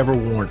I've ever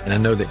worn, and I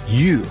know that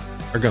you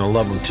are going to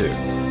love them too.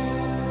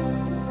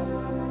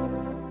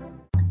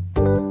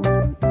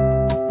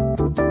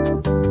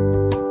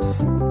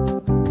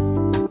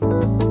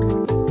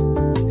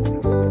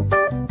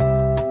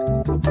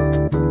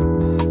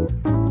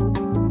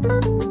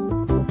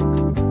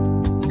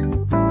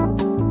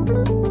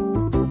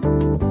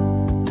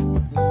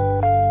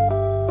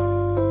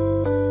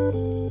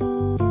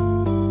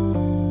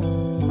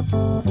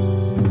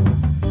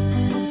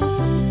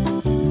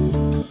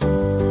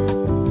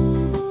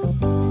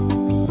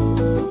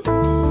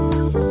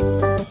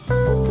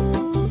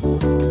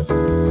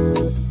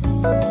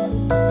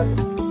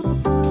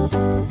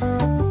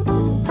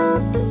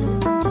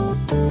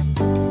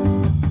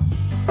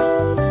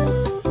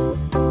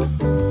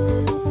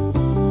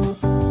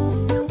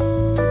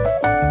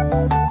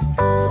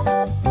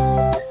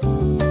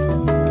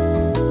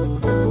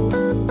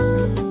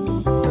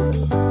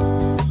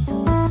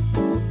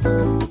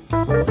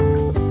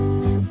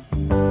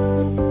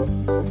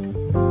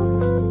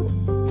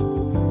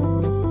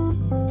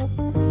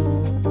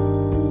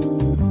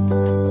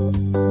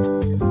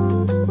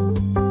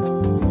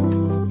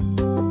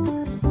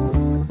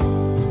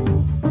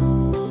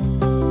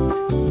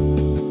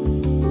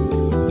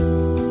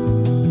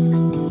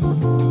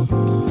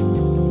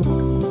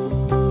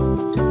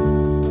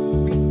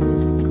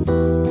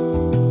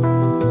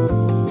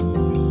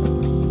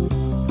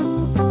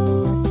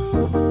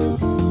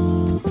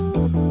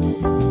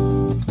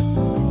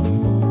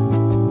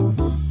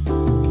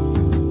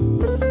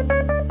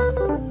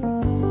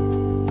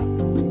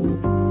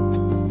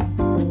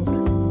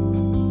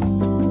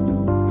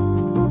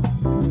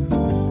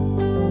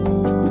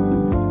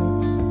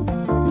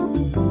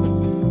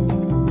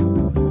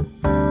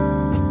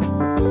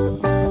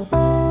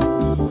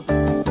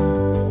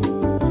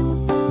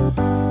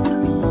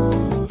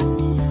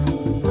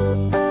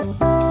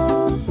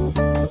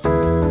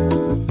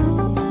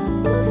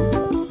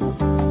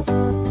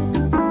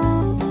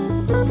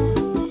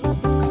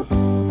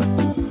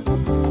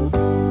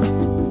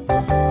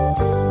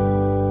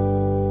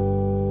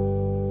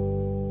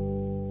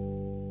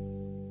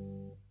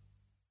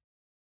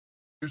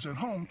 hours at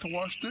home to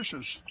wash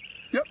dishes.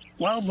 Yep,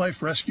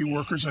 wildlife rescue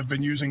workers have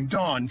been using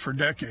Dawn for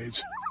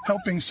decades,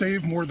 helping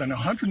save more than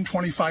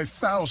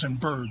 125,000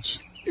 birds,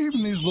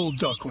 even these little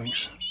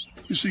ducklings.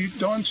 You see,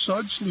 Dawn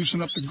suds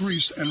loosen up the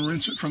grease and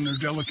rinse it from their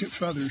delicate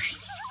feathers.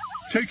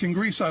 Taking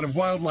grease out of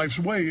wildlife's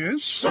way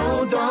is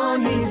so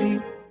darn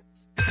easy.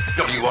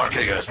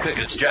 WRKS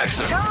Pickett's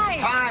Jackson.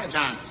 Hi,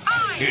 John.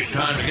 It's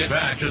time to get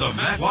back to the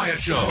Matt Wyatt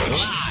Show.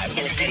 Live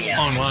in the studio.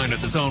 Online at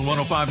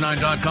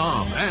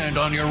thezone1059.com and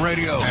on your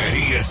radio at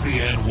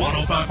ESPN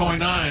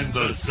 105.9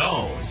 The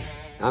Zone.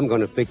 I'm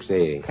going to fix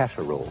a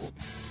casserole.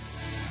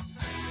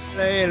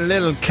 A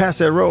little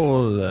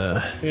casserole.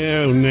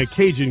 Yeah, and that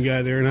Cajun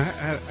guy there, and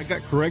I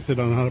got corrected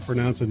on how to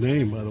pronounce a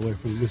name, by the way,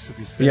 from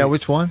Mississippi State. Yeah,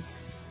 which one?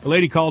 A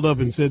lady called up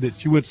and said that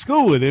she went to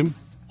school with him,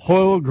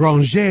 Hoyle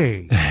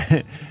Granger.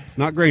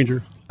 Not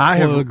Granger.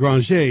 Hoyle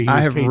Granger.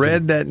 I have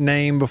read that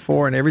name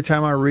before, and every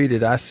time I read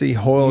it, I see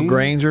Hoyle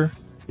Granger.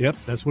 Yep,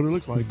 that's what it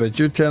looks like. But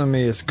you're telling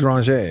me it's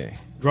Granger.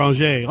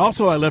 Granger.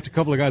 Also, I left a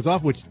couple of guys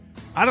off, which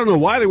I don't know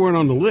why they weren't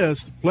on the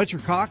list. Fletcher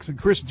Cox and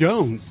Chris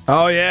Jones.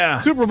 Oh,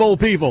 yeah. Super Bowl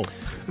people.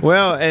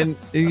 Well, and,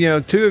 you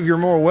know, two of your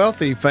more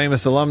wealthy,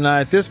 famous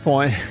alumni at this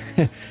point,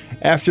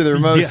 after their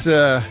most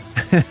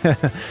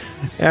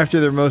after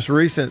their most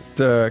recent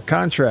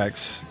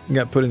contracts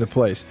got put into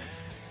place.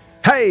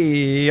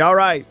 Hey, all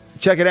right,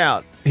 check it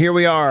out. Here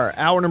we are,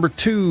 hour number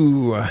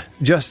 2,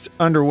 just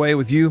underway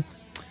with you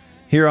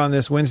here on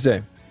this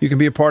Wednesday. You can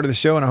be a part of the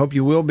show, and I hope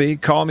you will be.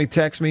 Call me,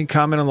 text me,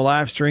 comment on the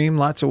live stream.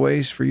 Lots of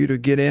ways for you to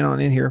get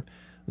in here.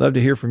 Love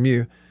to hear from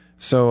you.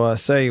 So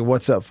say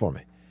what's up for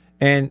me.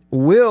 And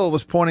Will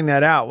was pointing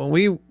that out. When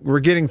we were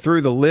getting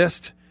through the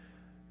list,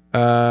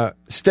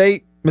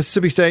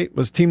 Mississippi State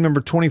was team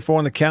number 24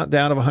 on the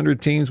countdown of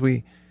 100 teams.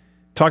 We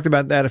talked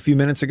about that a few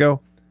minutes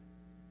ago.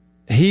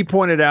 He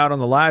pointed out on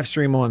the live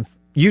stream on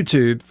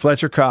YouTube,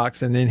 Fletcher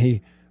Cox, and then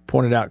he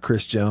pointed out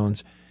Chris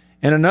Jones.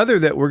 And another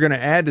that we're going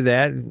to add to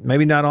that,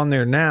 maybe not on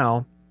there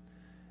now,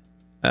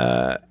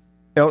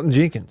 Elton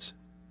Jenkins,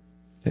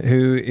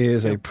 who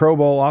is a Pro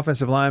Bowl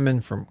offensive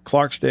lineman from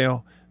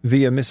Clarksdale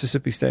via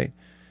Mississippi State.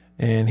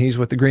 And he's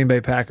with the Green Bay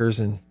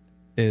Packers and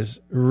is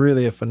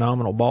really a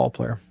phenomenal ball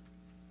player.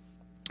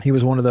 He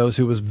was one of those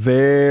who was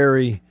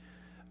very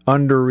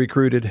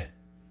under-recruited,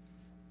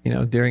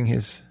 during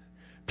his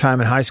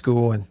time in high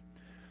school, and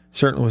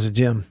certainly was a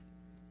gem.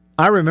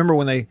 I remember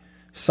when they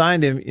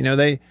signed him,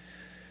 they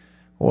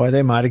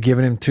might have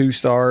given him 2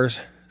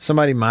 stars.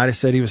 Somebody might have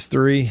said he was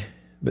 3,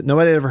 but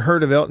nobody had ever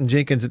heard of Elton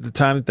Jenkins at the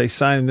time that they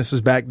signed him. This was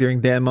back during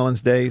Dan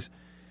Mullen's days.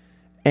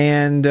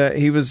 And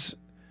he was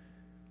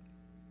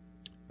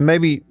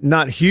maybe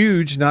not a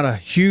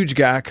huge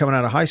guy coming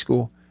out of high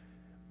school,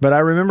 but I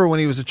remember when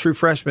he was a true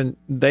freshman,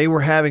 they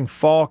were having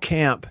fall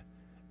camp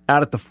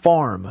out at the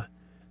farm,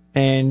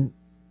 and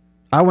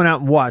I went out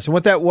and watched. And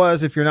what that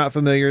was, if you're not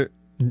familiar,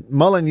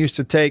 Mullen used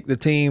to take the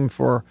team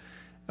for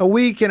a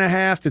week and a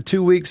half to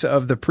 2 weeks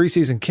of the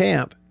preseason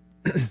camp,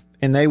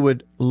 and they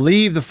would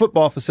leave the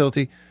football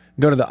facility,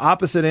 go to the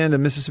opposite end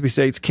of Mississippi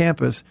State's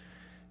campus,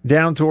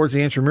 down towards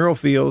the intramural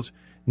fields,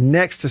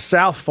 next to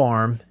South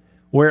Farm,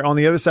 where on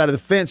the other side of the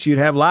fence you'd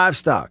have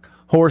livestock,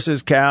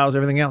 horses, cows,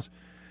 everything else.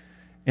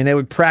 And they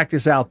would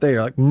practice out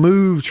there, like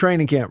move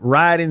training camp,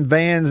 ride in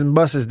vans and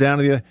buses down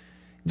to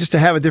just to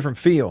have a different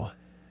feel.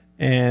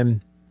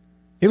 And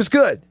it was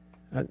good.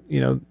 I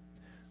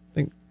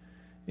think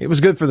it was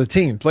good for the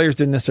team. Players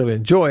didn't necessarily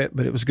enjoy it,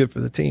 but it was good for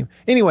the team.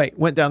 Anyway,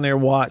 went down there,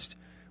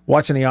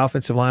 watching the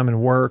offensive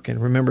lineman work,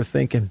 and remember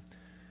thinking,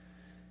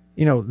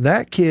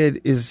 that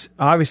kid is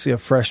obviously a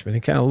freshman.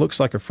 He kind of looks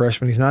like a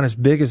freshman. He's not as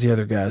big as the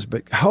other guys,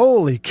 but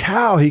holy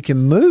cow, he can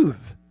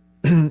move.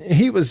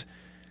 He was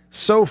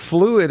so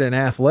fluid and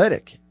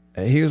athletic.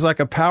 He was like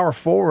a power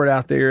forward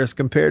out there as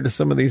compared to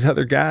some of these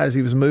other guys.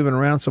 He was moving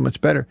around so much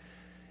better.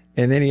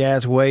 And then he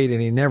adds weight,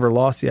 and he never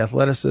lost the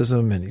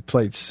athleticism, and he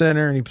played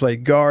center, and he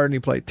played guard, and he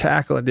played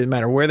tackle. It didn't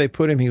matter where they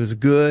put him. He was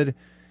good.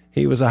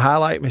 He was a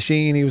highlight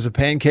machine. He was a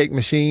pancake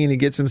machine. He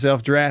gets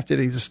himself drafted.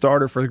 He's a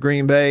starter for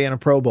Green Bay and a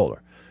Pro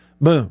Bowler.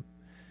 Boom.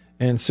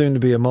 And soon to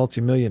be a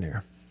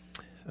multimillionaire.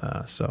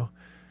 So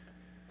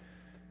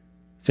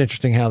it's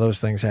interesting how those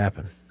things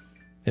happen.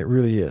 It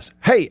really is.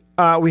 Hey,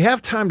 we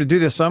have time to do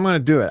this, so I'm going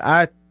to do it.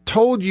 I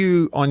told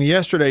you on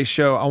yesterday's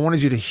show I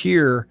wanted you to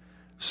hear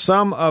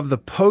some of the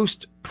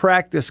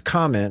post-practice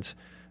comments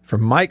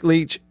from Mike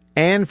Leach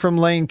and from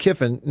Lane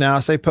Kiffin. Now, I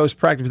say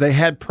post-practice. They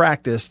had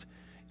practiced.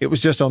 It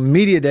was just on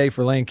media day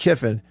for Lane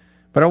Kiffin.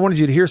 But I wanted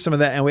you to hear some of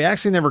that, and we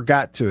actually never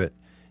got to it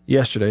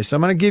yesterday. So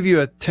I'm going to give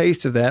you a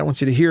taste of that. I want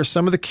you to hear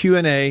some of the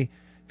Q&A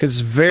because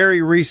it's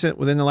very recent,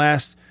 within the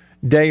last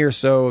day or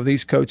so, of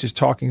these coaches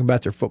talking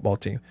about their football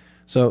team.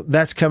 So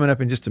that's coming up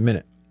in just a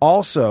minute.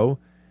 Also,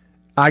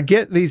 I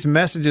get these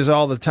messages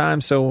all the time,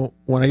 so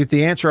when I get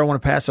the answer, I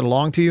want to pass it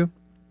along to you.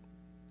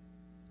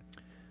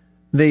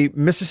 The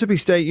Mississippi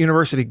State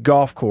University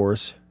golf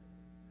course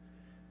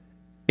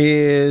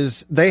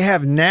they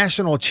have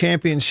national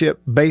championship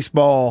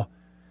baseball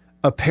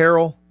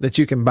apparel that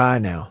you can buy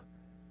now.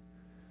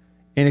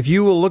 And if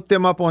you will look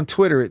them up on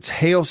Twitter, it's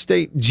Hail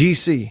State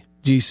GC.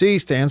 GC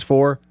stands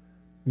for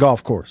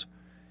golf course.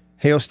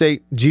 Hail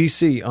State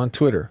GC on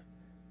Twitter.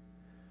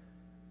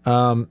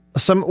 One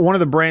of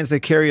the brands they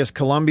carry is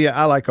Columbia.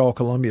 I like all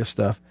Columbia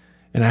stuff,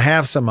 and I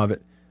have some of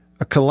it.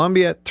 A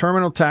Columbia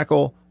Terminal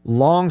Tackle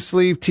long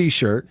sleeve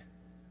T-shirt,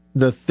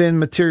 the thin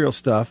material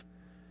stuff,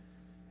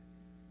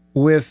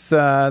 with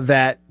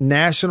that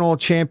National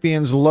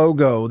Champions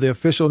logo, the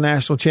official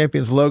National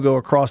Champions logo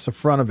across the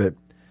front of it.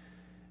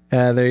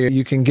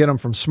 You can get them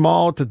from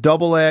small to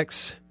double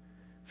X,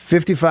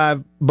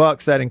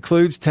 $55. That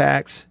includes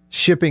tax.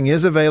 Shipping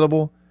is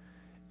available,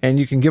 and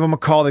you can give them a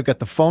call. They've got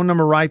the phone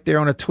number right there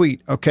on a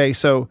tweet. Okay,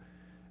 so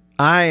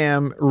I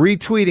am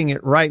retweeting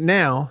it right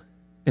now,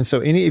 and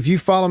so if you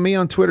follow me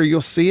on Twitter,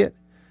 you'll see it.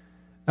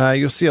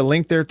 You'll see a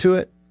link there to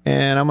it,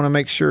 and I'm going to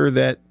make sure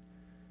that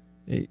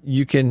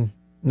you can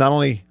not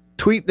only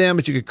tweet them,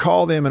 but you could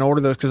call them and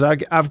order those, because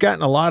I've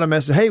gotten a lot of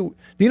messages. Hey, do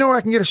you know where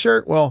I can get a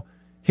shirt? Well,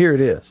 here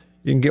it is.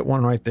 You can get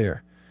one right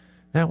there.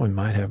 That one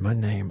might have my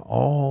name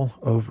all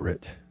over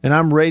it. And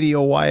I'm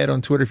Radio Wyatt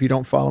on Twitter. If you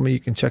don't follow me, you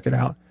can check it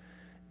out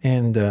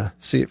and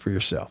see it for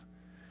yourself.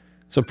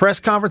 So press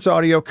conference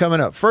audio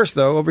coming up. First,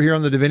 though, over here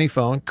on the Davini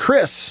phone,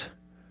 Chris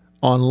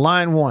on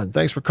line 1.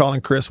 Thanks for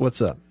calling, Chris.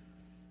 What's up?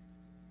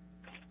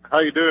 How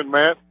you doing,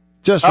 Matt?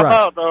 Just How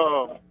right.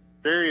 about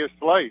Darius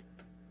Slade?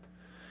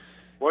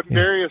 Wasn't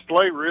Darius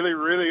Slade really,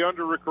 really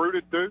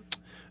under-recruited, too?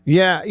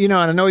 Yeah, and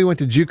I know he went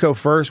to JUCO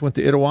first, went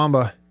to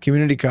Itawamba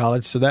Community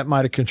College, so that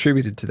might have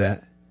contributed to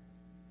that.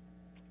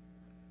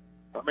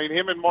 I mean,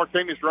 him and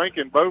Martinez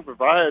Rankin both,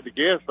 if I had to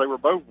guess, they were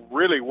both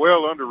really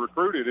well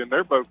under-recruited, and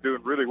they're both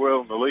doing really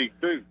well in the league,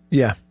 too.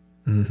 Yeah.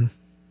 Mm-hmm.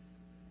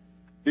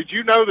 Did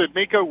you know that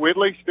Nico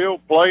Whitley's still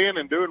playing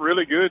and doing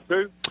really good,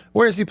 too?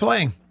 Where is he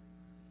playing?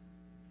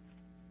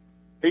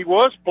 He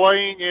was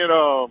playing at,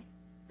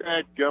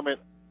 dadgummit,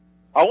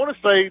 I want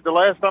to say the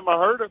last time I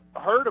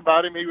heard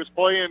about him, he was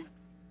playing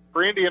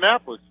for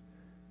Indianapolis.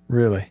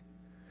 Really?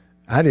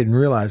 I didn't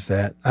realize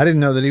that. I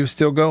didn't know that he was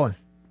still going, to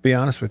be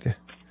honest with you.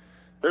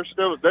 There's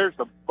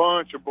a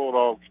bunch of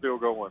Bulldogs still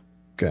going.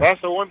 Okay.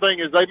 That's the one thing,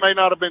 is they may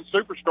not have been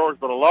superstars,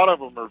 but a lot of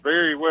them are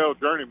very well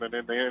journeymen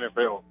in the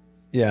NFL.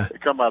 Yeah. They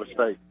come out of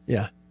state.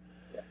 Yeah.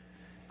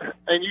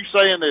 And you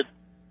saying that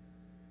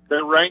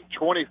they're ranked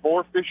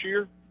 24th this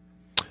year?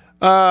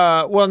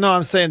 Well, no,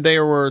 I'm saying they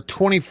were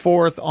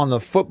 24th on the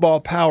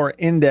Football Power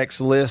Index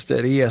list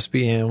at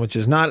ESPN, which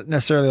is not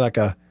necessarily like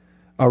a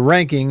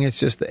ranking. It's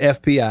just the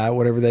FPI,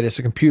 whatever that is,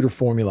 a computer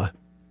formula.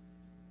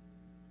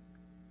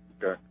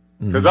 Okay.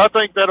 Because I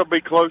think that'll be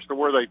close to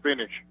where they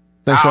finish.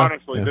 Think so? I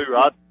honestly do.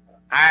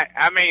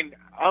 I mean,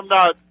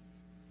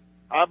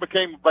 I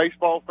became a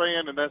baseball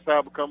fan, and that's how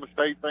I become a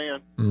state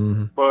fan.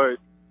 Mm-hmm. But,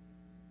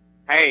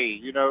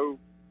 hey,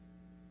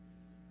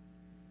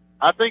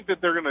 I think that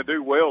they're going to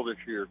do well this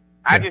year.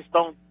 I just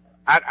don't,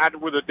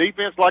 with a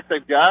defense like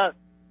they've got,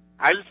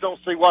 I just don't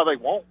see why they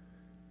won't.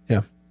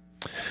 Yeah.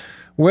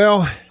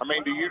 Well, I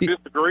mean, do you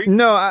disagree?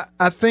 No,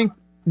 I think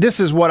this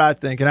is what I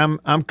think, and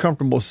I'm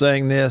comfortable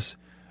saying this.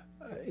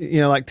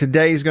 Like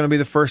today is going to be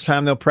the first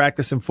time they'll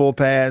practice in full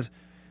pads.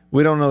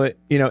 We don't know it.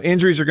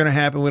 Injuries are going to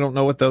happen. We don't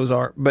know what those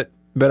are. But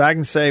I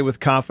can say with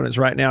confidence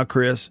right now,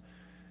 Chris,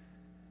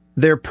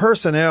 their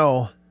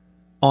personnel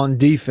on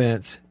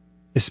defense,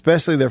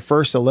 especially their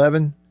first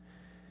 11,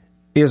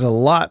 is a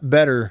lot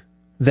better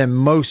than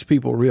most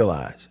people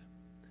realize.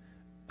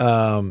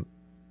 Yeah,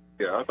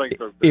 I think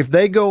so too. If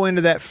they go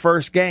into that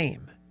first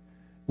game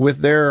with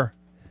their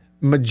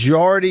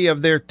majority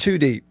of their two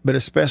deep, but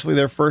especially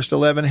their first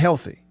 11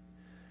 healthy,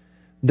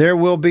 there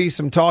will be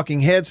some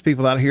talking heads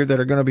people out here that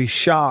are going to be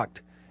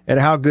shocked at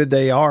how good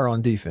they are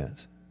on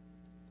defense.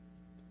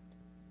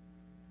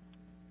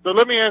 So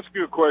let me ask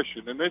you a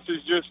question, and this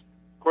is just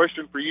a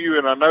question for you,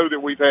 and I know that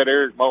we've had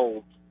Eric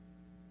Moulds,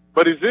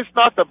 but is this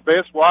not the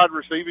best wide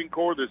receiving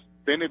core that's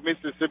been at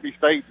Mississippi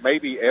State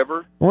maybe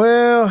ever?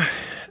 Well,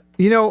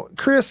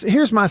 Chris,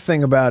 here's my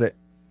thing about it.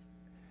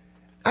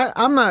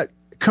 I'm not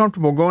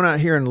comfortable going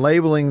out here and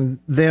labeling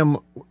them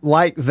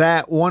like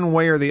that one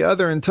way or the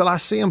other until I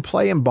see them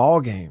play in ball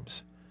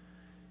games.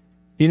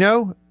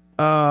 That's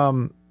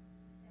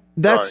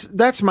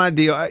my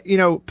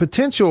deal.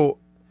 Potential.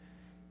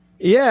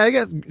 Yeah, they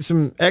got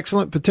some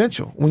excellent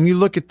potential. When you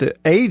look at the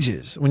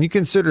ages, when you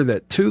consider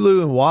that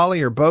Tulu and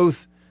Wally are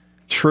both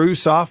true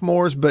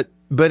sophomores, but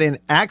in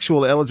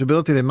actual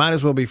eligibility, they might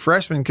as well be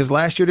freshmen because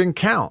last year didn't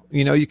count.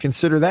 You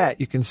consider that.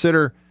 You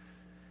consider,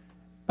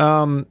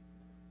 what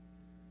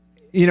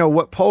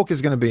Polk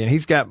is going to be, and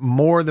he's got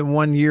more than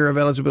 1 year of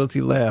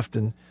eligibility left.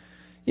 And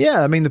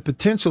yeah, I mean, the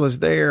potential is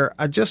there.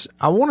 I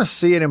want to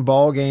see it in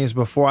ball games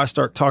before I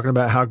start talking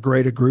about how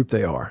great a group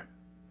they are.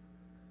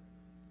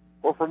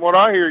 Well, from what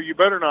I hear, you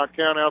better not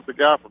count out the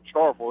guy from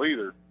Starkville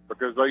either,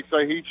 because they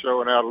say he's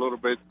showing out a little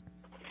bit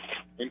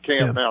in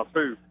camp now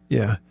too.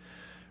 Yeah.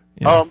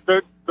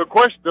 The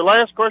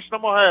last question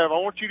I'm gonna have, I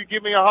want you to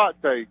give me a hot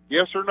take,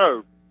 yes or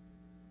no.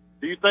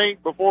 Do you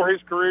think before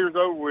his career's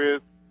over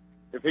with,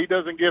 if he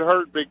doesn't get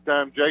hurt big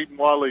time, Jaden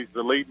Wally's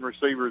the leading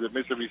receiver that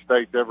Mississippi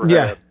State's ever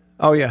had?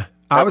 Oh yeah.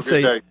 I would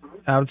say day.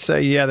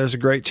 yeah, there's a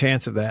great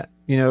chance of that.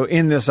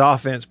 in this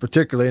offense,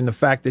 particularly in the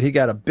fact that he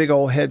got a big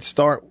old head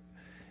start.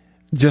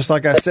 Just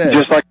like I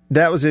said,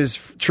 that was his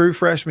true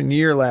freshman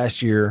year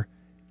last year.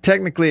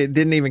 Technically, it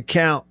didn't even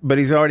count, but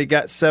he's already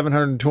got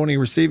 720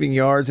 receiving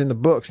yards in the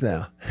books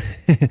now.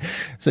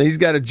 So he's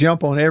got to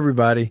jump on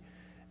everybody.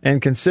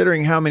 And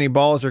considering how many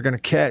balls they're going to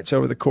catch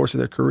over the course of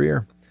their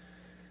career,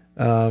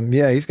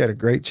 he's got a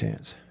great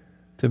chance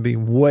to be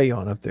way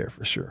on up there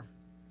for sure.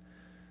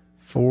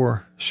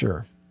 For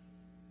sure.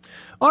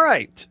 All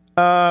right.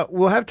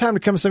 We'll have time to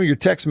come to some of your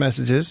text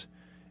messages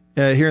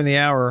here in the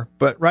hour.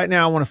 But right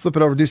now, I want to flip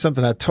it over, do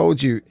something I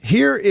told you.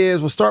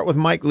 We'll start with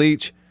Mike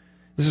Leach.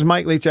 This is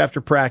Mike Leach after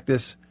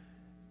practice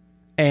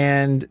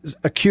and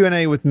a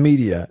Q&A with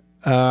media.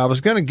 I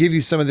was going to give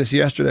you some of this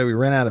yesterday. We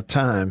ran out of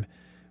time.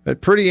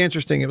 But pretty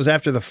interesting. It was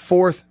after the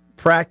fourth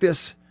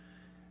practice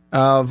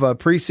of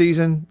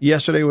preseason.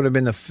 Yesterday would have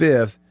been the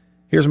fifth.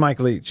 Here's Mike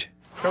Leach.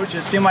 Coach,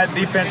 it seemed like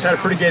the defense had a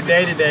pretty good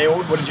day today.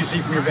 What did you see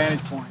from your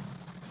vantage point?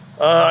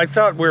 I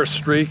thought we were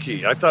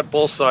streaky. I thought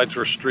both sides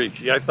were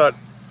streaky. I thought,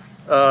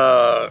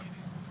 I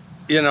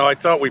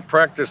thought we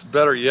practiced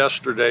better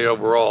yesterday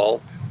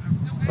overall,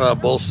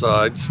 both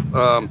sides.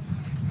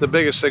 The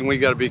biggest thing, we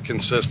got to be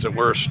consistent.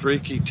 We're a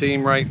streaky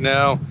team right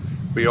now.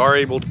 We are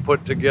able to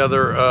put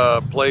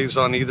together plays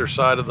on either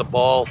side of the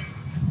ball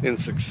in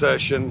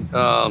succession.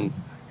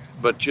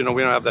 But, we don't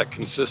have that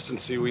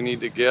consistency we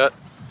need to get.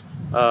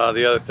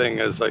 The other thing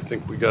is I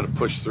think we got to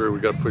push through. We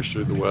got to push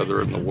through the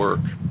weather and the work.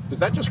 Does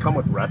that just come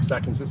with reps,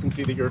 that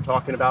consistency that you're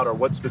talking about, or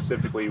what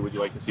specifically would you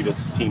like to see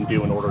this team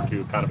do in order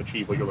to kind of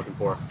achieve what you're looking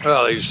for?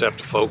 Well, they just have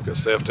to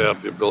focus. They have to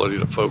have the ability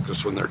to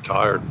focus when they're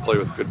tired and play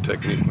with good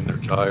technique when they're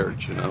tired,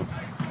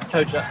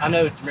 Coach, I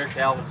know Jameer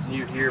Calvin's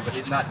new here, but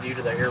he's not new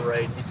to the air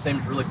raid. He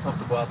seems really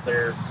comfortable out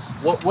there.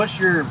 What's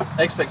your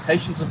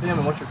expectations of him,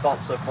 and what's your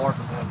thoughts so far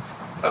from him?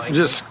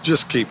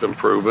 Just keep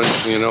improving.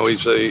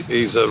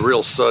 He's a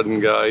real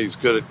sudden guy. He's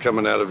good at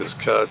coming out of his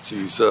cuts.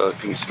 He's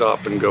can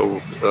stop and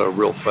go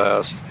real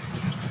fast.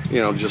 Be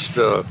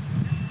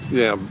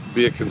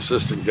a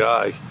consistent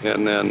guy,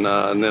 and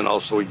then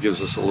also he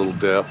gives us a little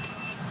depth.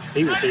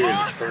 He was here in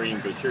the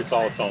spring, but your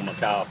thoughts on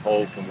Mekhi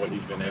Polk and what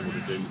he's been able to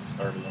do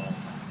early on?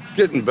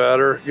 Getting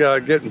better. Yeah,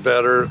 getting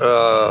better.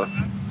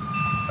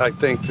 I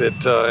think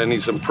that, and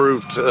he's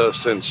improved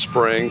since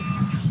spring.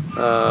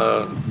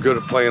 Good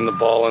at playing the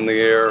ball in the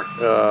air,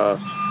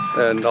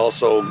 and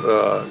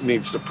also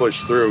needs to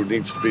push through,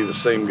 needs to be the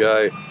same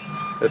guy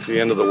at the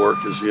end of the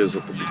work as he is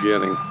at the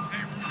beginning.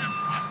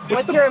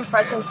 What's your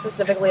impression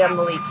specifically on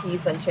Malik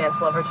Heath and Chance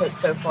Levertich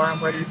so far,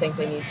 and where do you think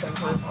they need to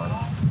improve on?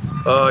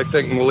 I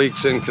think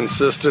Malik's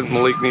inconsistent.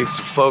 Malik needs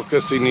to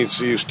focus. He needs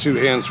to use two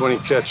hands when he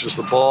catches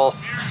the ball.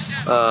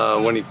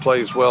 When he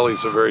plays well,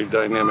 he's a very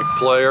dynamic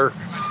player.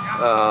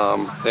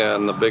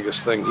 And the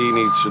biggest thing he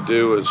needs to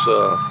do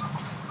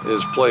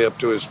is play up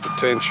to his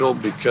potential,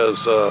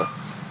 because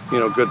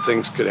good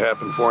things could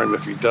happen for him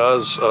if he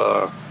does.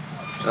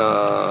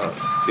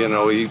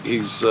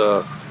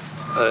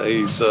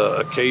 He's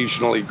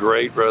occasionally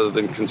great rather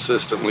than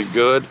consistently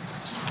good.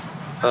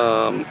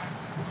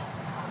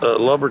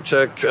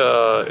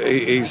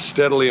 Levertich, he's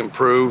steadily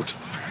improved.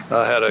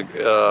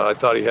 I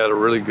thought he had a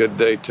really good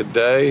day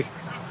today,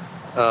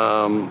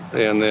 and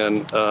then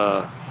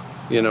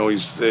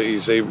he's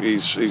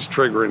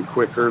triggering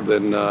quicker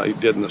than he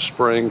did in the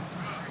spring.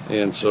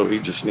 And so he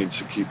just needs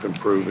to keep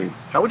improving.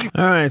 All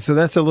right, so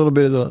that's a little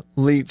bit of the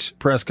Leach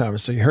press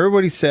conference. So you heard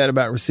what he said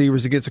about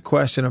receivers. He gets a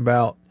question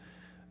about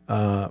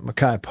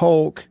Mekhi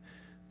Polk.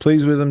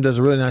 Pleased with him, does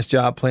a really nice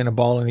job playing a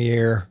ball in the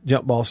air,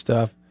 jump ball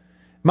stuff.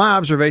 My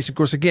observation, of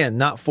course, again,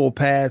 not full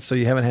pads, so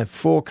you haven't had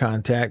full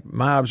contact.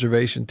 My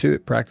observation, too,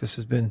 at practice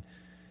has been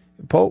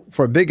Polk,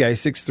 for a big guy,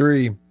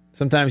 6'3",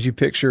 sometimes you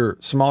picture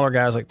smaller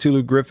guys like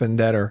Tulu Griffin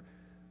that are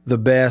the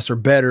best or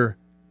better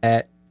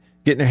at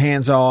getting their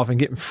hands off and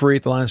getting free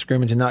at the line of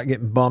scrimmage and not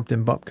getting bumped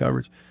in bump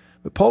coverage.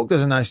 But Polk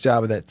does a nice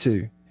job of that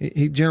too.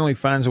 He generally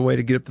finds a way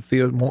to get up the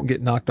field and won't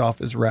get knocked off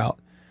his route,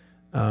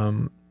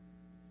 and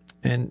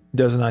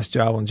does a nice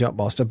job on jump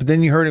ball stuff. But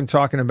then you heard him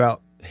talking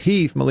about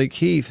Malik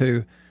Heath,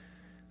 who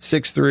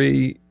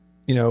 6'3",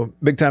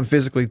 big time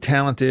physically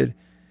talented,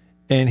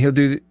 and he'll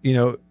do,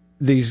 he'll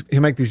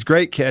make these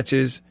great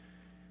catches.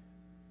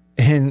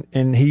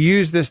 And he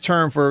used this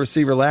term for a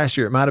receiver last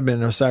year. It might have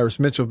been Osiris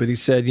Mitchell, but he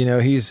said,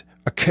 he's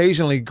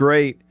occasionally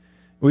great.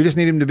 We just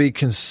need him to be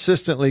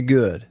consistently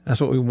good.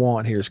 That's what we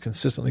want here, is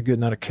consistently good,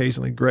 not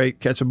occasionally great.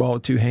 Catch a ball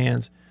with two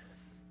hands.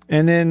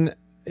 And then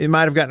it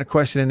might have gotten a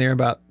question in there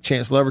about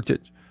Chance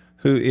Levertich,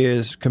 who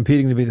is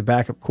competing to be the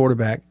backup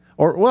quarterback.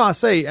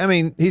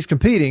 He's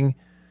competing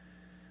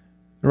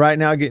right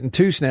now, getting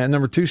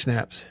number two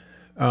snaps.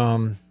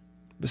 It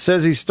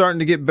says he's starting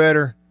to get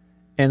better,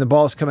 and the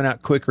ball's coming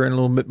out quicker and a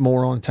little bit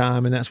more on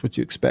time, and that's what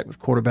you expect with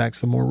quarterbacks,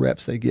 the more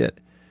reps they get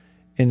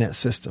in that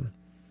system.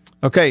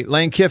 Okay,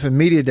 Lane Kiffin,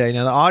 Media Day.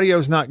 Now, the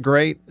audio's not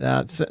great.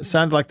 It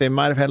sounded like they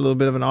might have had a little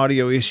bit of an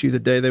audio issue the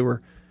day they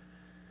were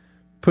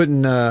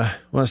putting, it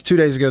was 2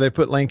 days ago, they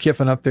put Lane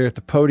Kiffin up there at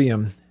the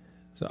podium.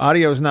 So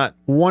audio is not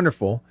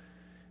wonderful,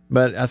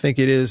 but I think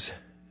it is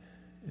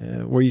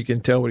where you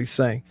can tell what he's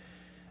saying.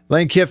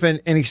 Lane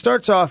Kiffin, and he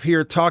starts off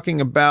here talking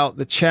about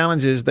the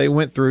challenges they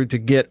went through to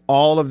get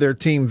all of their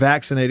team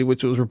vaccinated,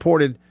 which was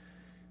reported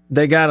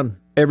they got them,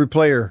 every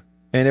player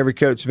and every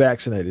coach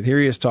vaccinated. Here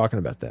he is talking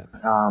about that.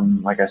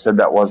 Like I said,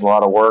 that was a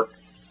lot of work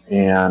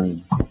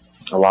and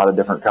a lot of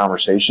different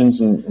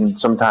conversations. And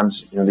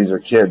sometimes, these are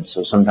kids,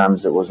 so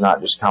sometimes it was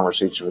not just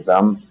conversation with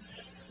them.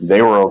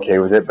 They were okay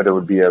with it, but it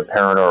would be a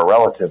parent or a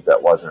relative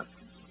that wasn't.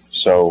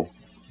 So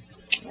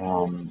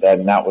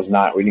that was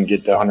not, we didn't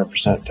get to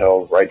 100%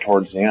 till right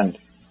towards the end.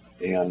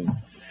 And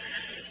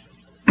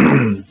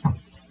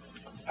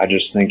I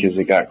just think as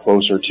it got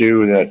closer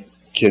to that,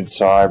 kids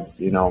saw,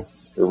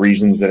 the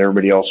reasons that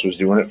everybody else was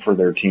doing it for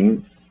their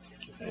team.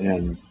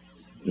 And,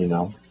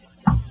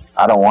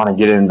 I don't want to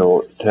get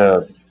into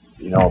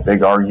a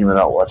big argument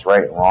about what's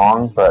right and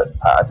wrong, but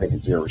I think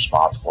it's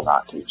irresponsible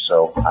not to.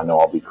 So I know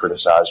I'll be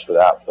criticized for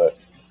that, but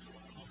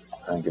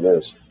I think it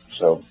is.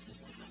 So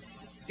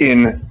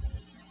in,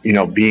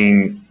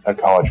 being a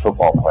college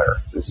football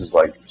player, this is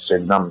like, say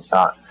to them,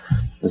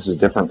 this is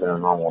different than a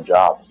normal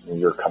job.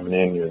 You're coming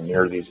in, you're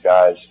near these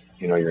guys,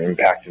 you're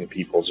impacting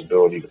people's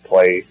ability to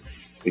play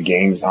the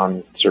games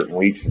on certain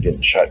weeks and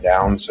getting shut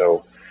down.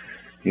 So,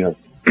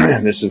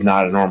 this is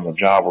not a normal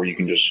job where you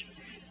can just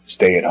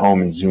stay at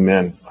home and zoom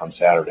in on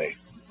Saturday.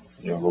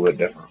 A little bit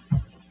different.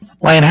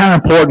 Lane, how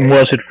important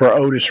was it for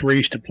Otis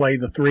Reese to play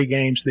the 3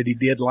 games that he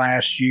did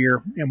last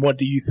year, and what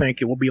do you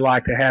think it will be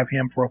like to have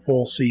him for a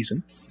full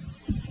season?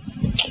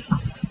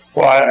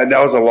 Well,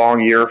 that was a long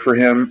year for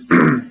him.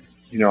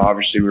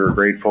 Obviously we were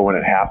grateful when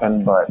it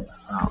happened, but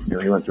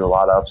he went through a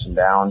lot of ups and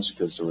downs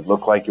because it would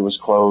look like it was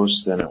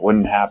close, then it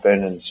wouldn't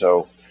happen, and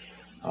so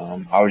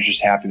I was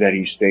just happy that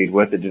he stayed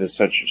with it. Did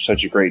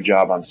such a great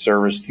job on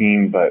service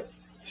team, but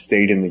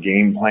stayed in the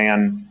game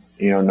plan.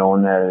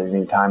 Knowing that at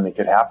any time it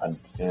could happen,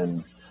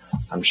 and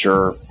I'm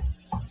sure,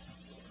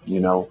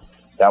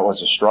 that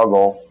was a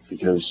struggle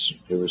because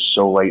it was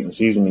so late in the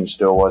season. He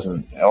still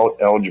wasn't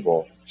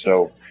eligible,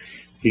 so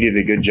he did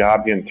a good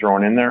job getting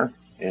thrown in there,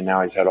 and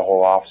now he's had a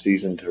whole off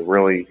season to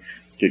really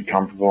get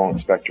comfortable and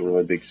expect a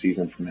really big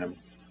season from him.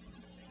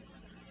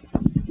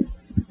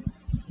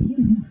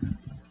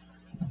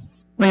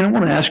 Lane, I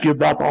want to ask you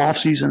about the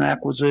offseason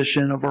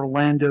acquisition of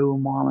Orlando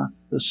Umana,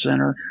 the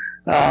center.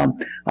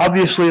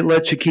 Obviously, it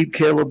lets you keep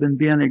Caleb and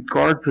Ben at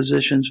guard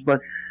positions,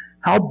 but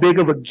how big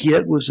of a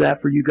get was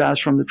that for you guys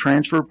from the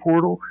transfer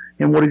portal,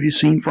 and what have you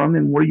seen from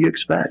him? What do you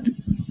expect?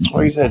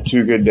 Well, he's had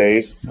 2 good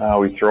days.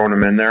 We've thrown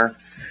him in there.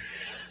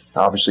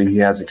 Obviously, he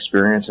has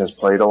experience, has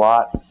played a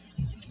lot,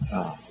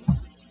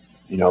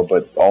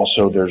 but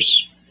also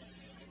there's,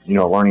 a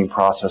learning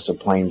process of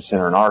playing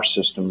center in our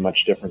system,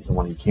 much different than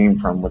when he came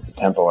from with the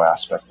tempo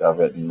aspect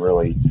of it. And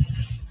really,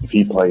 if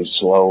he plays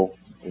slow,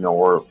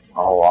 our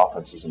whole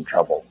offense is in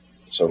trouble.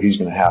 So he's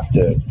going to have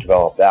to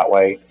develop that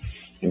way,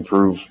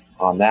 improve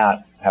on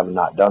that, having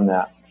not done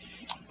that.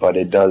 But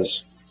it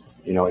does,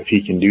 if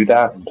he can do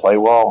that and play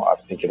well,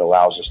 I think it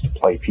allows us to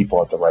play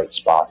people at the right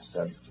spots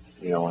then,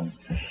 and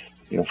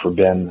for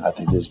Ben, I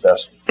think his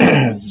best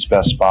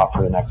spot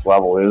for the next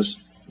level is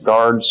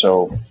guard,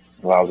 so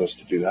it allows us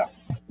to do that.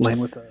 Lane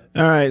with that.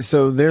 All right,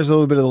 so there's a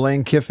little bit of the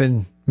Lane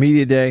Kiffin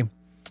media day.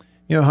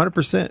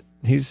 100%.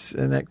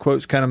 And that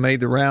quote's kind of made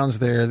the rounds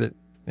there that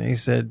he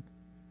said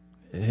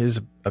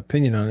his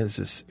opinion on it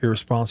is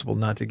irresponsible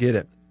not to get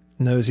it.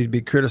 Knows he'd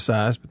be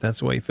criticized, but that's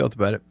the way he felt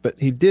about it. But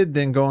he did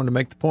then go on to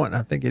make the point, and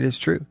I think it is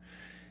true.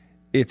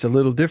 It's a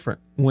little different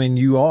when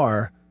you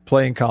are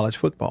playing college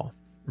football,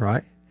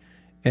 right?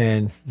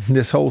 And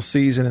this whole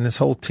season and this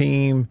whole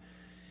team,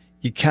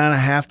 you kind of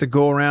have to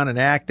go around and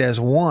act as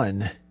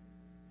one.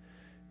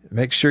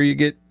 Make sure you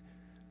get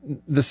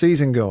the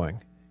season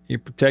going. You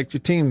protect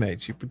your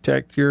teammates. You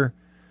protect your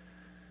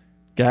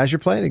guys you're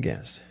playing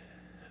against.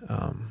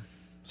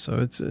 So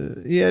it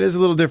is a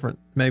little different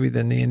maybe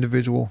than the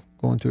individual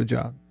going to a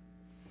job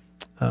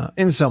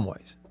in some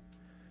ways.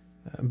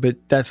 But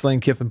that's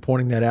Lane Kiffin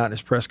pointing that out in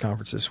his press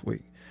conference this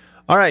week.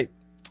 All right.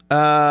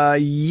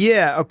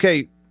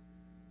 Okay.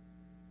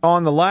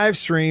 On the live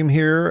stream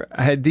here,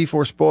 I had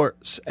D4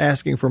 Sports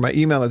asking for my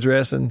email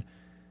address, and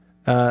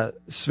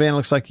Sven,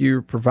 looks like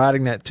you're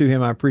providing that to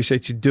him. I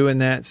appreciate you doing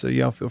that, so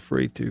y'all feel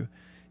free to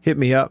hit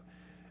me up.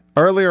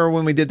 Earlier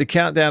when we did the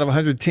countdown of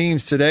 100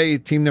 teams today,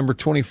 team number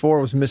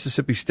 24 was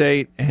Mississippi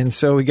State, and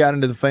so we got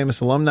into the famous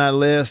alumni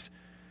list.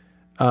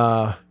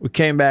 We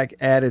came back,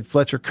 added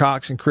Fletcher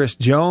Cox and Chris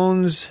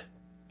Jones.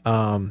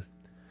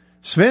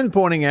 Sven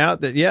pointing out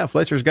that,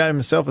 Fletcher's got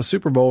himself a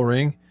Super Bowl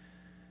ring.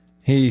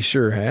 He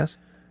sure has.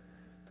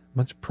 A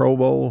bunch of Pro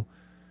Bowl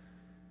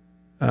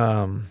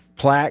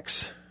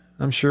plaques,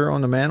 I'm sure,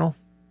 on the mantle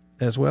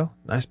as well.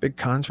 Nice big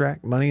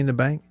contract, money in the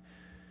bank.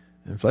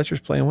 And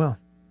Fletcher's playing well.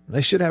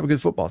 They should have a good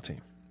football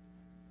team.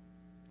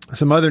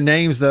 Some other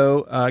names,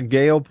 though.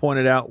 Gail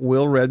pointed out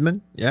Will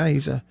Redmond. Yeah,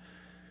 he's a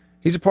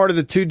part of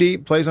the 2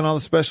 deep, plays on all the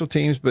special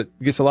teams, but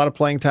gets a lot of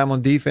playing time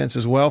on defense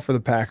as well for the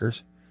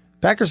Packers.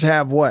 Packers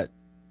have what?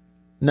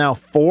 Now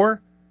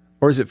 4?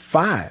 Or is it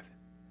 5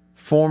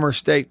 former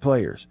state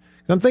players?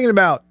 I'm thinking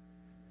about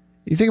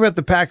You think about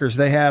the Packers.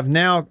 They have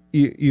now,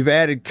 you've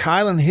added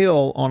Kylan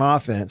Hill on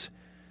offense,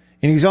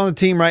 and he's on the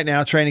team right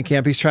now, training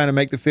camp. He's trying to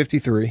make the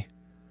 53.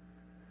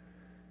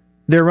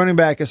 Their running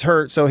back is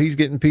hurt, so he's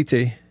getting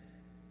PT.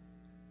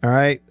 All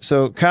right,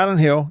 so Kylan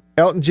Hill,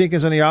 Elton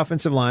Jenkins on the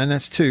offensive line,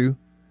 that's 2.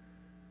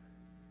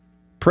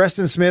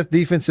 Preston Smith,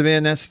 defensive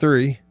end, that's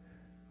 3.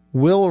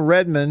 Will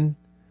Redmond,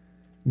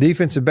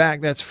 defensive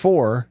back, that's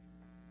 4.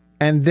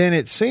 And then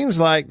it seems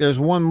like there's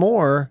one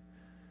more,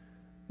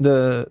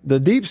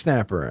 the deep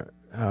snapper.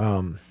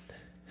 And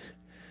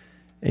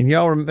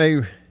y'all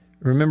may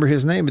remember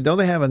his name, but don't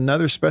they have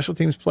another special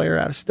teams player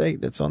out of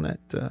state that's on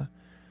that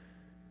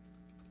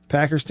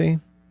Packers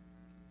team?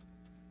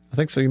 I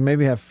think so. You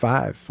maybe have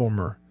 5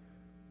 former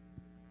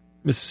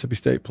Mississippi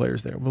State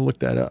players there. We'll look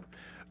that up.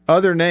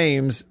 Other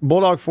names,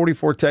 Bulldog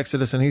 44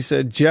 texted us and he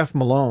said Jeff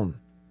Malone.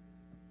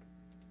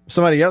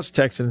 Somebody else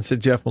texted and said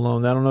Jeff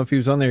Malone. I don't know if he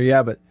was on there.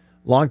 Yeah, but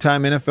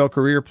longtime NFL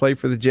career, played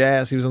for the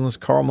Jazz. He was on those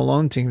Karl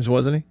Malone teams,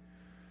 wasn't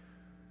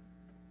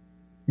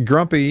he?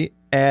 Grumpy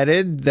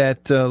added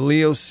that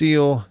Leo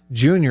Seal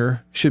Jr.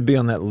 should be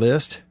on that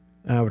list.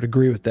 I would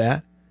agree with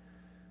that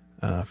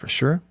for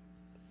sure.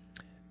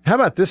 How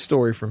about this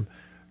story from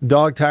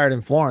Dog Tired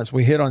in Florence?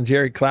 We hit on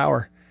Jerry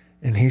Clower,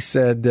 and he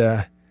said,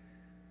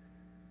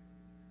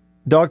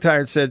 Dog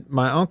Tired said,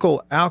 my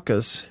uncle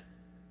Alcus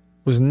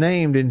was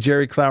named in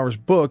Jerry Clower's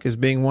book as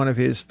being one of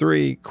his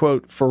 3,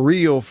 quote, for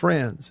real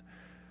friends.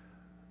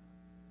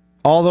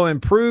 Although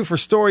improved for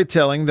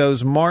storytelling,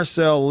 those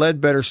Marcel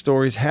Ledbetter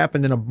stories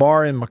happened in a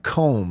bar in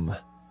Macomb,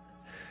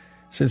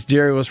 since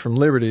Jerry was from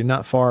Liberty,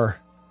 not far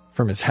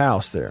from his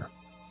house there.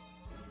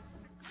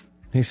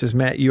 He says,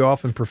 Matt, you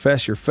often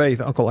profess your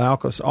faith. Uncle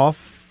Alcus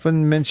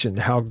often mentioned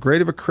how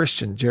great of a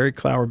Christian Jerry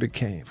Clower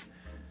became.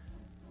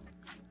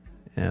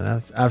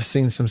 And I've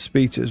seen some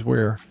speeches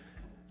where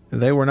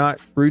they were not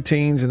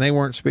routines and they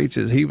weren't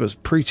speeches. He was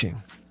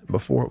preaching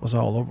before it was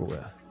all over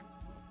with.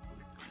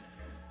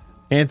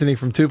 Anthony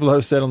from Tupelo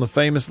said on the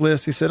famous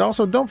list, he said,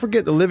 also, don't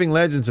forget the living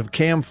legends of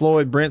Cam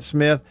Floyd, Brent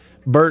Smith,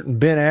 Burt, and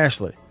Ben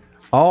Ashley,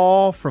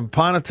 all from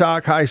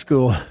Pontotoc High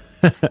School.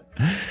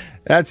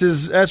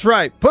 That's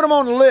right. Put them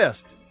on the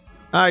list.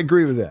 I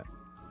agree with that.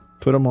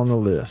 Put them on the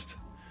list.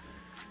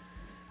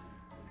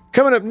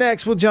 Coming up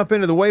next, we'll jump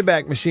into the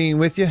Wayback Machine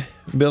with you.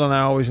 Bill and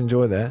I always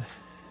enjoy that.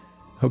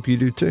 Hope you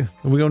do too.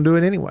 And we're going to do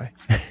it anyway.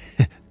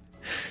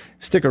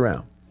 Stick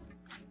around.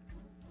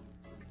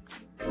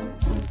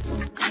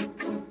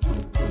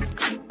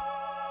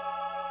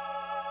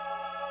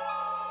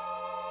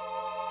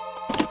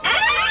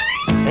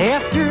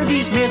 After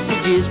these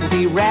messages, we'll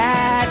be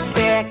right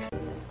back.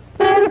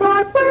 Better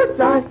buy Bird's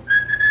Eye.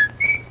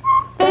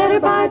 Better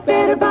buy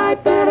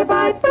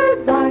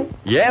Bird's Eye.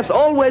 Yes,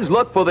 always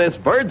look for this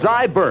Bird's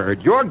Eye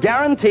Bird, your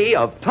guarantee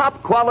of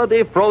top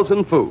quality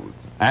frozen food.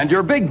 And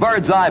your big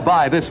Bird's Eye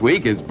buy this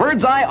week is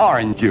Bird's Eye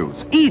Orange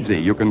Juice. Easy,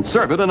 you can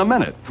serve it in a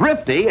minute.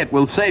 Thrifty, it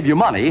will save you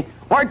money.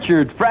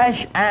 Orchard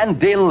fresh and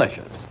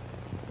delicious.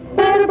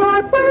 Better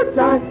buy Bird's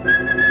Eye.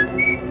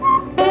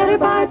 Better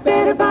buy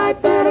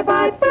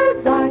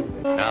Bird's Eye.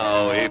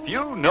 Now, if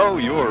you know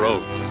your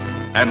oats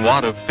and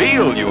want to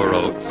feel your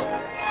oats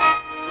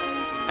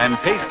and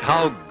taste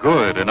how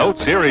good an oat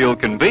cereal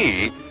can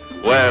be,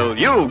 well,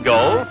 you'll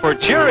go for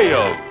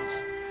Cheerios.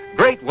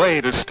 Great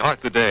way to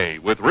start the day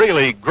with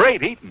really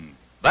great eating.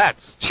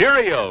 That's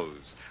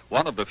Cheerios,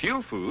 one of the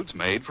few foods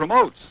made from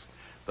oats.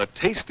 The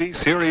tasty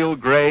cereal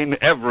grain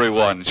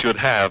everyone should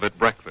have at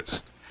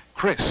breakfast.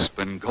 Crisp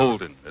and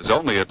golden as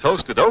only a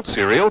toasted oat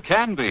cereal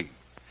can be.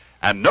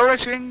 And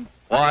nourishing?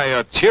 Why,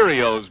 a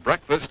Cheerios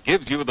breakfast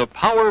gives you the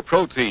power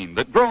protein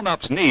that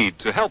grown-ups need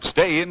to help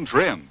stay in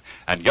trim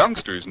and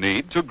youngsters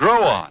need to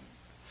grow on.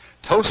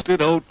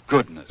 Toasted oat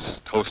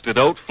goodness, toasted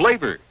oat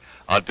flavor,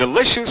 a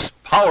delicious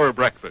power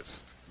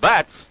breakfast.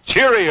 That's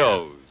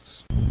Cheerios.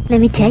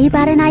 Let me tell you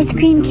about an ice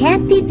cream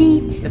can't be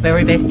beat. The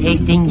very best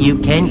tasting you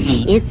can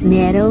eat. It's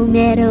Meadow,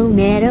 Meadow,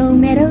 Meadow,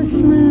 Meadow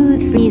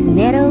Smooth Freeze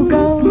Meadow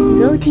Gold.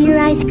 Go to your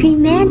ice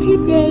cream man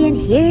today and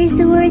here's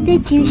the word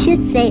that you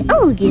should say.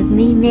 Oh, give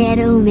me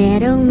Meadow,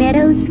 Meadow,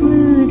 Meadow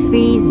Smooth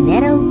Freeze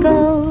Meadow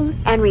Gold.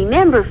 And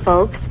remember,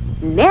 folks,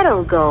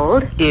 Meadow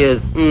Gold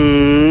is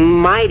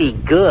mighty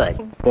good.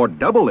 For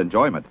double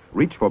enjoyment,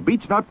 reach for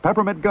Beech Nut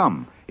Peppermint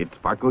Gum. It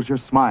sparkles your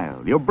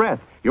smile, your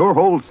breath, your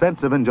whole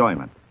sense of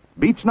enjoyment.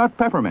 Beech Nut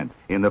Peppermint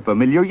in the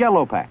familiar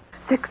yellow pack.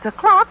 6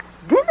 o'clock,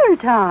 dinner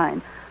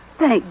time.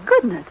 Thank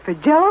goodness for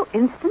Jell-O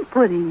Instant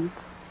Pudding.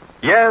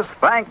 Yes,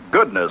 thank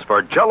goodness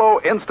for Jell-O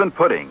Instant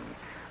Pudding.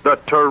 The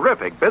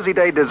terrific busy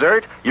day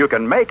dessert you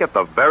can make at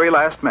the very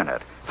last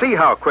minute. See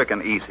how quick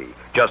and easy.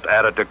 Just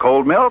add it to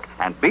cold milk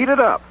and beat it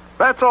up.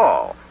 That's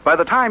all. By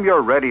the time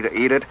you're ready to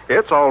eat it,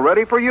 it's all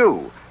ready for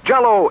you.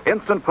 Jell-O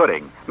Instant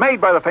Pudding, made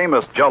by the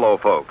famous Jell-O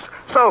folks.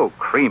 So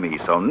creamy,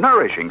 so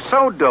nourishing,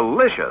 so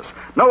delicious.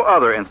 No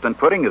other instant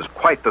pudding is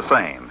quite the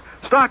same.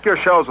 Stock your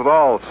shelves with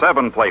all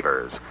 7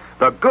 flavors.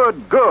 The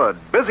good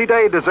busy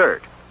day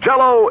dessert.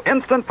 Jell-O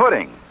Instant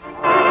Pudding.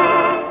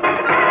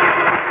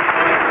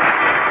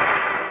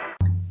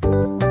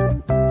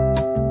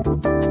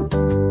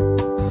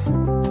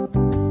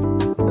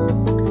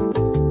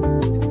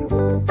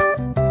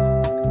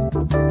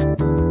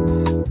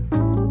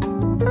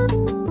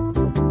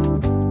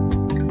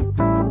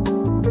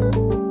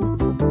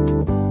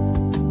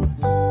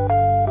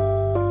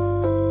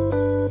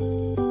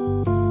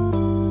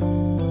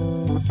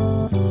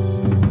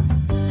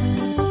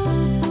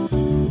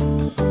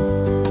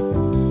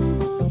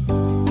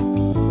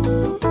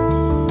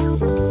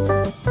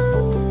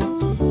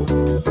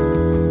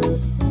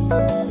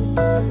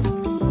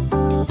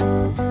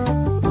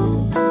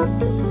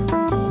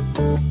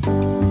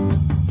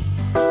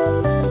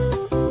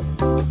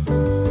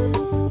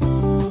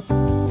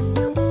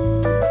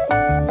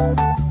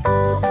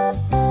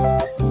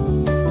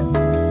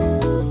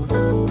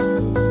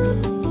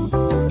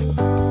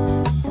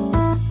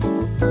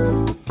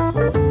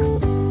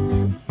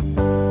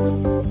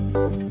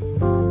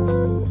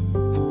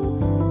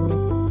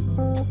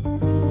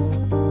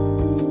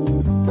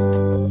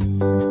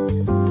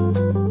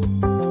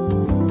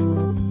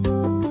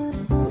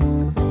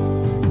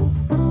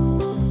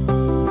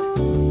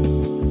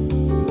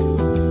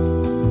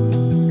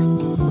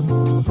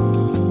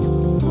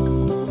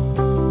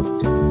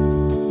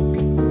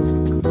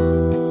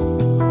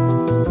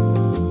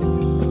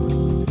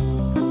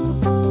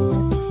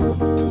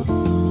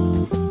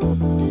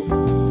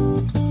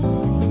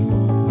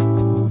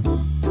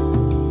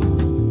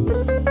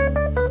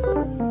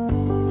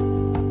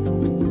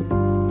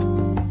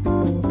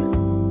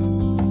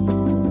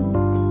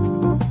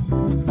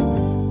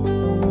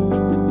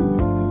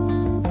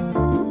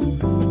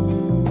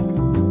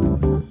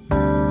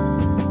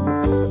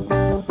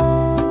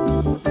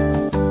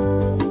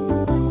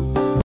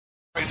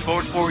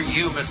 sports for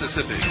you,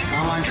 Mississippi.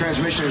 Online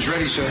transmission is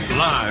ready, sir.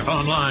 Live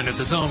online at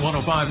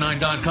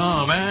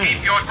thezone1059.com and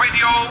keep your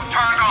radio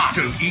turned on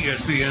to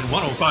ESPN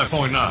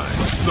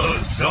 105.9,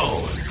 The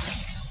Zone.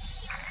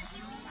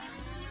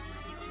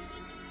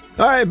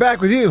 All right, back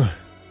with you.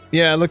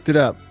 Yeah, I looked it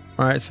up.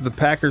 All right, so the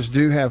Packers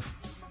do have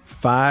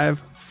 5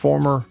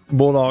 former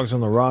Bulldogs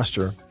on the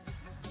roster,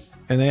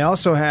 and they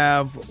also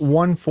have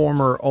 1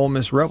 former Ole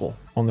Miss Rebel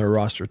on their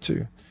roster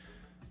too.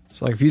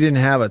 So, like, if you didn't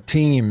have a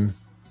team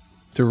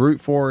to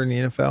root for in the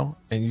NFL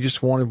and you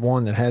just wanted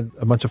one that had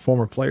a bunch of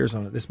former players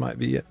on it, this might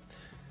be it,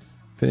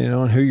 depending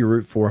on who you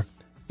root for.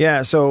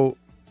 Yeah, so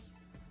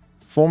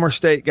former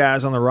state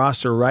guys on the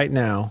roster right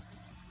now: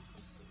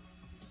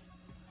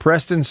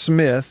 Preston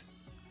Smith,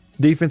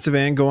 defensive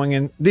end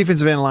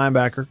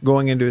linebacker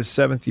going into his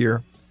 7th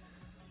year.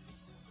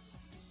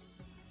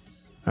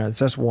 All right,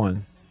 so that's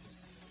 1.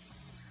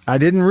 I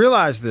didn't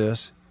realize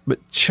this, but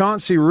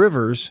Chauncey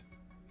Rivers,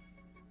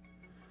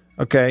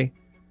 okay,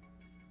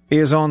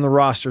 is on the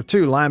roster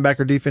too,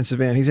 linebacker, defensive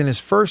end. He's in his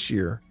 1st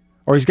year,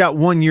 or he's got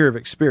 1 year of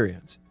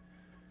experience.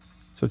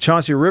 So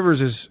Chauncey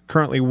Rivers is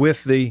currently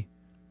with the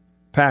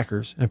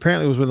Packers, and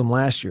apparently was with them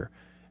last year.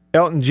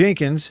 Elton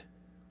Jenkins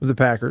with the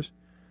Packers.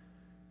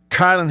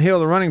 Kylan Hill,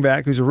 the running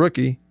back, who's a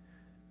rookie,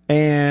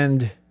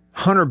 and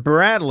Hunter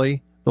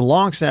Bradley, the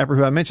long snapper,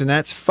 who I mentioned,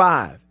 that's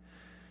 5.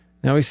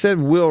 Now, he said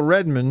Will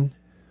Redmond,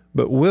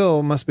 but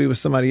Will must be with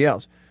somebody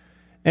else.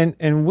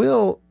 And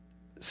Will,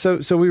 so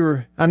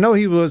I know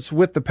he was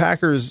with the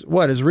Packers,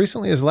 as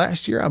recently as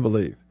last year, I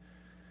believe.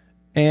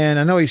 And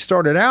I know he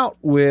started out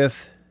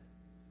with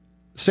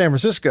San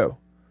Francisco,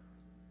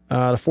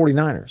 the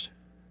 49ers.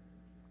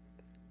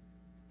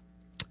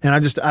 And I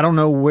don't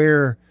know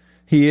where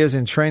he is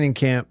in training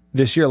camp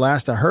this year.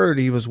 Last I heard,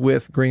 he was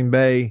with Green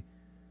Bay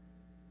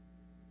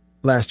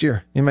last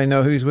year. Anybody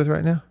know who he's with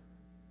right now?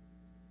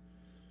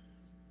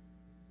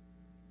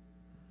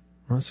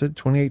 Well, it said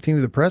 2018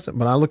 to the present,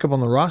 but I look up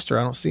on the roster,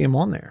 I don't see him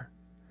on there.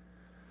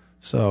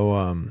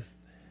 So,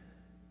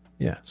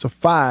 so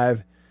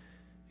 5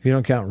 if you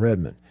don't count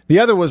Redmond. The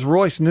other was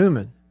Royce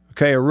Newman,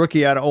 okay, a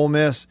rookie out of Ole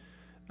Miss,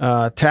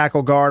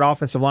 tackle guard,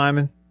 offensive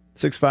lineman,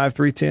 6'5",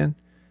 310.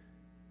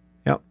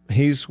 Yep,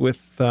 he's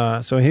with.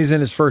 So he's in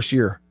his 1st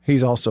year.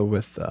 He's also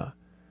with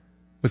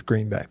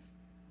Green Bay.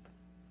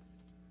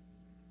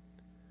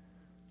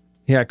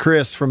 Yeah,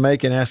 Chris from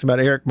Macon asked about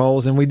Eric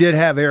Moles, and we did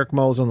have Eric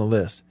Moles on the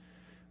list.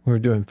 We were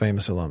doing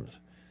famous alums.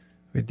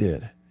 We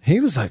did.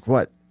 He was like,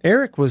 what?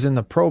 Eric was in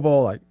the Pro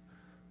Bowl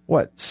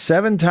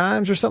 7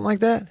 times or something like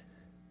that?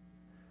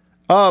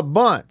 A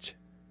bunch.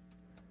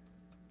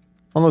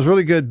 On those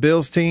really good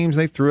Bills teams,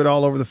 they threw it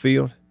all over the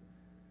field.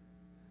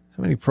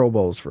 How many Pro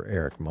Bowls for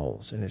Eric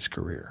Moles in his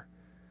career?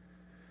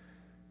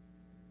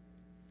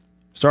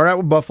 Started out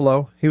with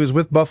Buffalo. He was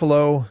with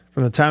Buffalo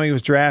from the time he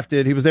was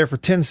drafted. He was there for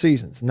 10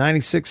 seasons,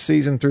 96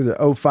 season through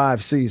the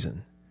 05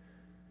 season.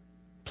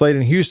 Played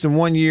in Houston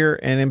 1 year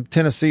and in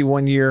Tennessee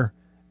 1 year,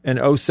 and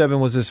 07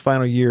 was his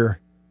final year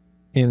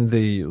in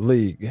the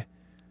league.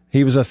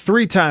 He was a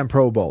 3-time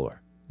Pro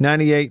Bowler,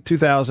 98,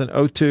 2000,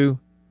 02,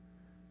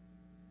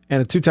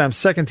 and a 2-time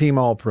second-team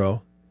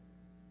All-Pro.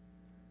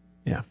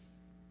 Yeah.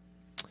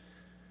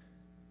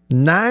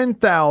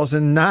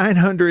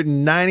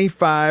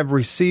 9,995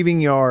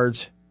 receiving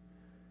yards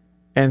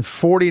and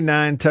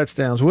 49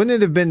 touchdowns. Wouldn't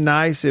it have been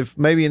nice if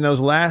maybe in those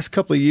last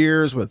couple of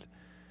years with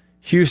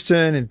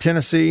Houston and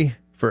Tennessee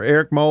for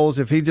Eric Moles,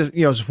 if he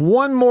just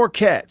one more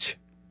catch,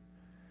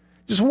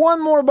 just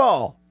one more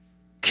ball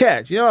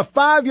catch, a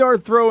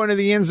 5-yard throw into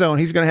the end zone,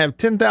 he's going to have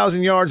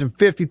 10,000 yards and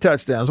 50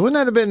 touchdowns. Wouldn't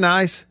that have been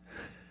nice?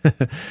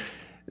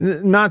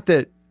 Not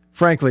that,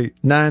 frankly,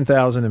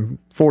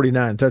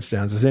 9,049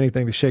 touchdowns is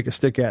anything to shake a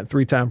stick at.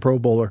 3-time Pro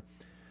Bowler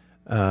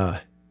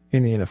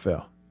in the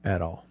NFL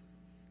at all.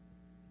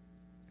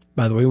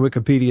 By the way,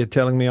 Wikipedia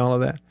telling me all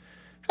of that.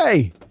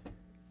 Hey,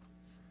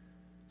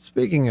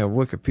 speaking of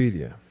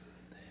Wikipedia,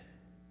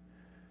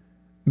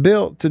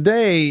 Bill,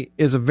 today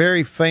is a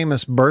very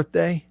famous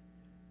birthday.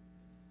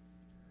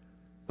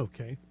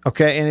 Okay.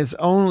 Okay, and it's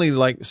only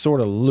sort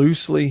of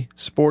loosely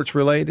sports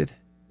related.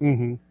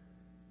 Mm-hmm.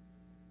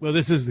 Well,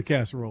 this is the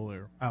casserole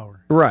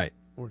hour. Right.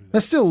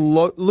 That's still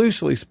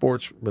loosely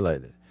sports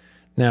related.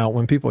 Now,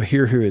 when people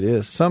hear who it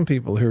is, some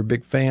people who are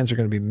big fans are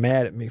going to be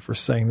mad at me for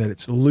saying that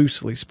it's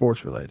loosely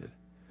sports related.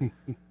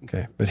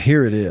 Okay, but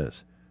here it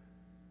is.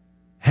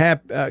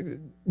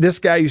 This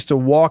guy used to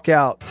walk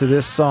out to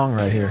this song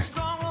right here.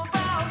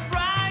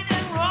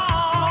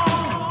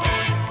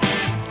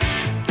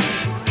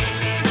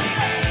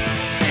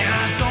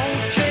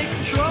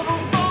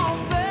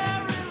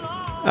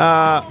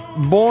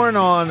 Born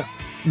on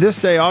this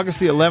day, August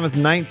the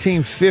 11th,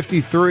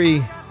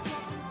 1953,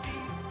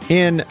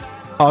 in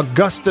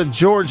Augusta,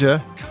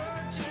 Georgia,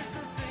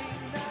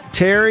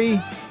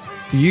 Terry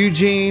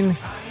Eugene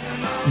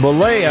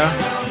Bollea,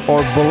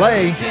 or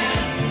Bollea,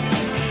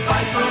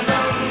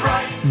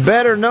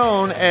 better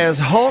known as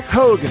Hulk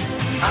Hogan.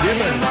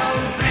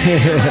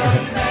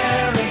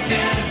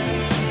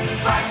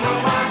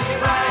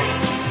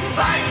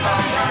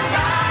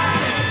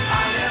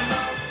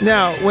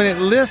 Now, when it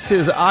lists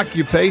his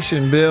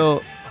occupation,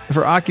 Bill,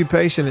 for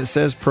occupation, it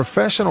says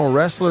professional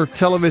wrestler,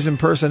 television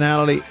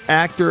personality,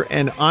 actor,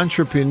 and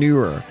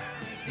entrepreneur.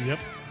 Yep.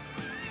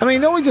 I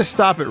mean, don't we just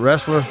stop at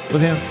wrestler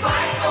with him?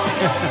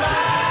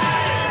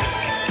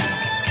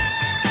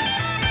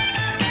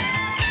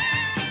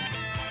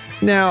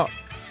 Now,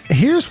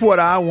 here's what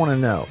I want to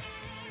know.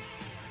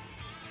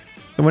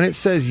 And when it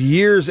says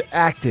years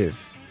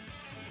active,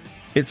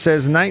 it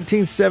says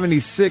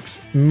 1976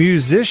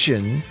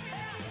 musician,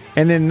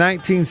 and then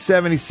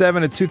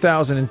 1977 to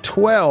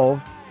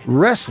 2012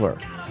 wrestler.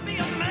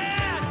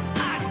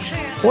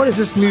 What is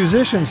this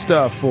musician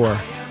stuff for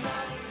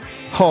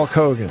Hulk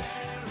Hogan?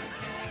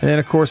 And then,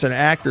 of course, an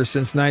actor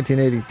since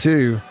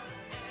 1982.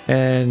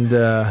 And,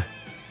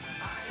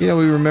 we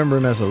remember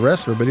him as a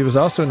wrestler, but he was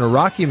also in the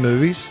Rocky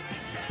movies.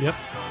 Yep.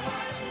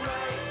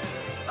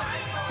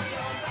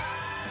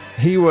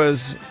 He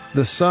was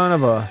the son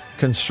of a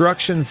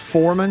construction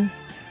foreman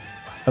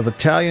of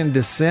Italian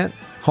descent,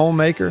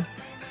 homemaker.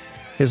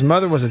 His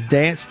mother was a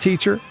dance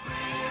teacher.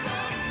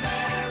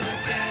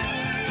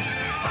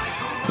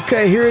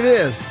 Okay, here it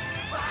is.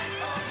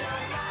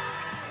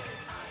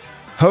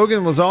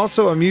 Hogan was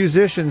also a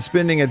musician,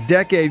 spending a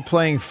decade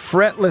playing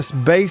fretless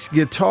bass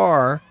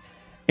guitar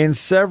in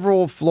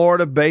several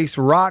Florida-based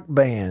rock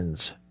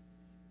bands.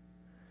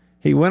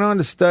 He went on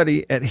to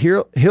study at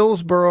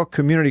Hillsborough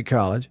Community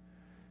College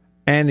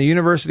and the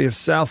University of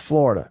South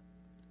Florida.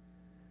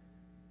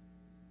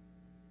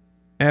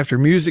 After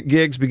music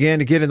gigs began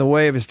to get in the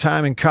way of his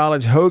time in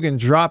college, Hogan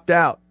dropped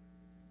out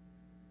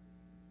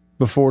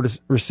before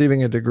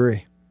receiving a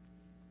degree.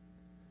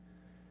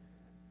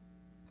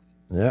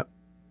 Yep.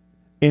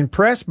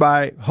 Impressed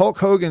by Hulk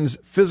Hogan's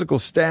physical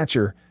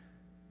stature,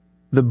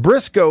 the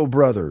Briscoe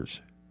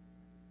brothers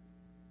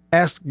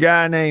asked a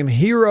guy named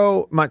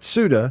Hiro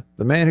Matsuda,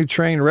 the man who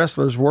trained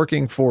wrestlers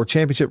working for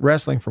Championship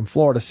Wrestling from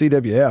Florida,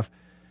 CWF,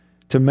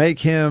 to make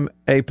him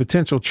a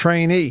potential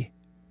trainee.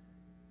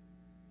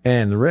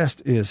 And the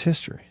rest is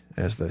history,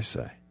 as they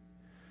say.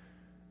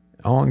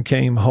 On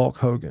came Hulk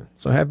Hogan.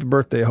 So happy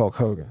birthday, Hulk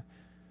Hogan.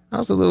 I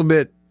was a little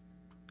bit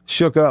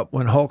shook up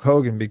when Hulk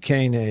Hogan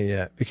became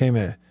a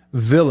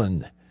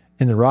villain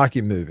in the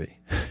Rocky movie.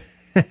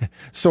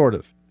 Sort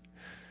of.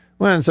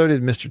 Well, and so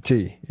did Mr.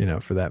 T,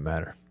 for that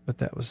matter. But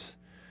that was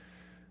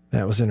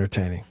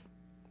entertaining.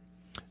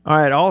 All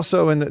right,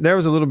 also, there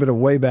was a little bit of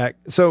way back.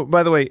 So,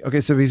 by the way,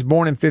 okay, so he's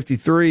born in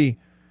 53.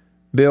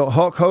 Bill,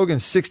 Hulk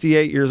Hogan's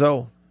 68 years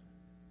old.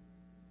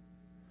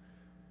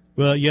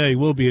 Well, yeah, he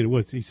will be.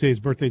 What, he say his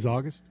birthday's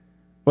August?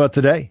 Well,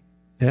 today.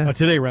 Yeah.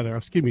 Today, rather.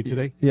 Excuse me,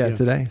 today. Yeah,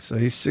 today. So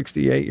he's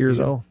 68 years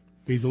old.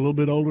 He's a little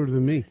bit older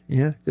than me.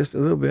 Yeah, just a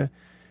little bit.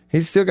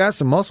 He's still got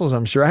some muscles,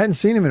 I'm sure. I hadn't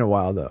seen him in a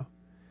while, though.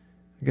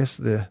 I guess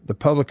the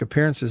public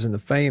appearances and the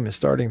fame is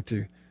starting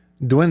to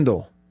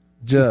dwindle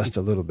just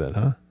a little bit,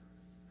 huh?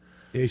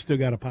 Yeah, he's still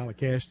got a pile of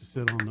cash to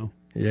sit on, though.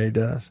 Yeah, he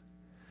does.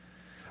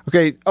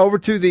 Okay, over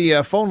to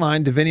the phone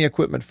line, Davini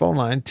Equipment phone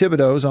line.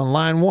 Thibodeau's on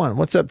line 1.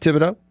 What's up,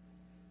 Thibodeau?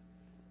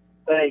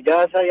 Hey,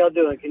 guys, how y'all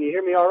doing? Can you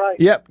hear me all right?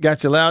 Yep,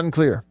 got you loud and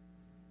clear.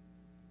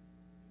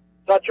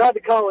 So I tried to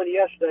call in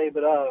yesterday,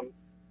 but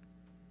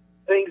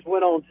things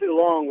went on too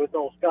long with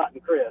old Scott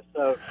and Chris.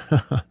 So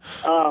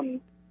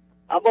I'm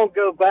going to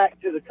go back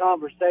to the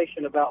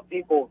conversation about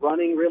people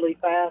running really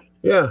fast.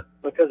 Yeah.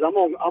 Because I'm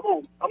going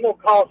to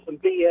call some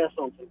BS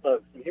on some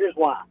folks, and here's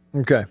why.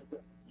 Okay.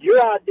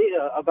 Your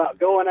idea about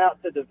going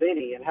out to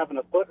Davini and having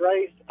a foot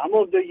race, I'm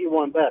going to do you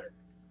one better.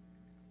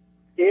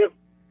 If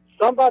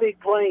somebody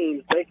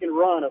claims they can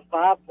run a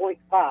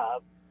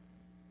 5.5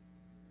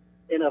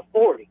 in a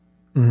 40,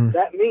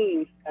 that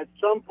means at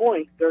some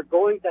point they're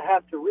going to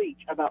have to reach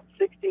about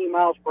 16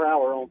 miles per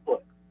hour on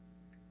foot.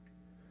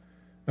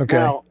 Okay,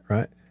 now,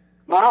 right.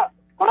 My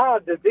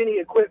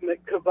Davini Equipment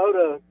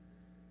Kubota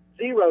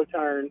zero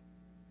turn,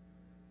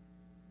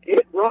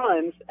 it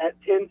runs at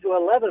 10 to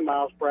 11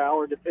 miles per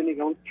hour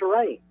depending on the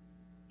terrain.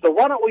 So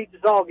why don't we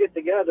just all get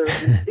together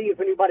and see if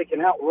anybody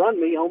can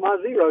outrun me on my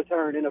zero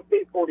turn in a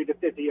 40 to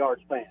 50 yard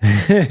span?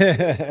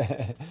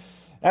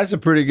 That's a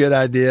pretty good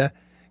idea.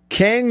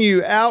 Can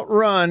you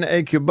outrun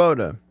a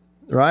Kubota?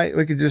 Right?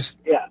 We could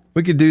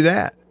do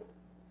that.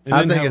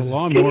 And then have a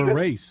lawnmower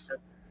race.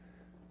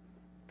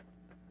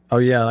 Oh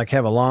yeah, like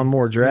have a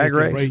lawnmower drag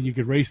race. You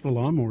could race the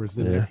lawnmowers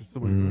then.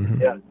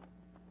 Mm-hmm. Yeah.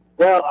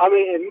 Well, I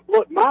mean,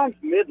 look, mine's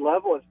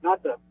mid-level. It's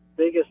not the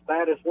biggest,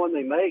 baddest one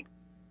they make,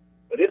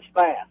 but it's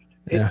fast.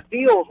 Yeah. It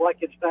feels like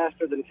it's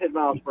faster than 10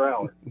 miles per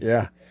hour.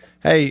 Yeah.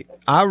 Hey,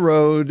 I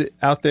rode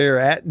out there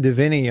at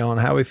Davini on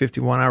Highway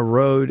 51. I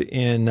rode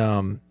in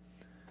the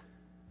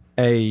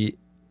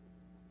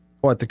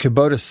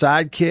Kubota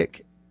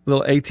Sidekick,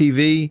 little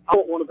ATV. I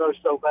want one of those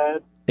so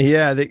bad.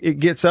 Yeah, it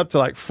gets up to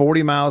like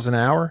 40 miles an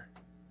hour.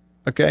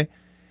 Okay.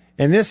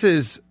 And this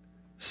is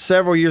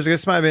several years ago.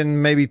 This might have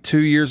been maybe 2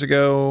 years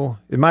ago.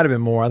 It might have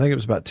been more. I think it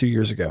was about 2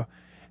 years ago.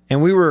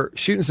 And we were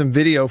shooting some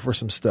video for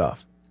some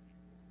stuff.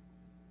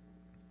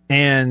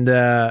 And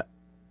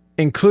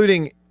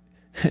including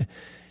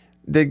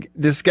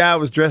this guy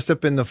was dressed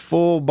up in the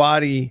full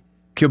body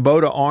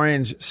Kubota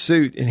orange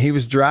suit, and he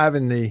was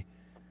driving the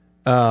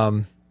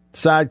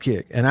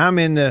Sidekick, and I'm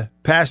in the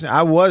passenger.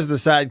 I was the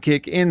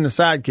sidekick in the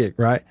Sidekick,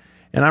 right?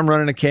 And I'm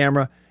running a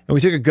camera, and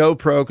we took a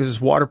GoPro because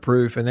it's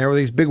waterproof, and there were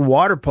these big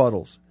water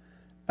puddles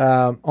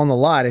on the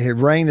lot. It had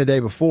rained the day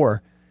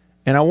before,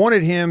 and I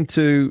wanted him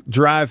to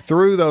drive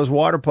through those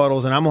water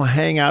puddles, and I'm going to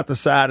hang out the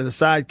side of the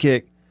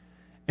Sidekick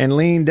and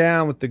lean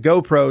down with the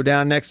GoPro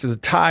down next to the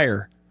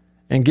tire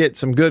and get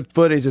some good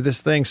footage of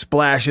this thing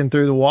splashing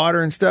through the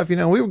water and stuff. You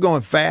know, we were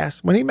going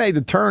fast. When he made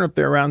the turn up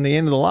there around the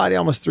end of the lot, he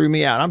almost threw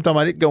me out. I'm talking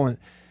about it going,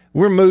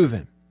 we're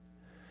moving.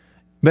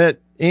 But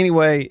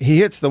anyway, he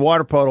hits the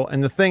water puddle,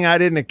 and the thing I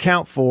didn't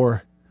account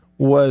for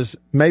was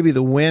maybe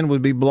the wind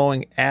would be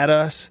blowing at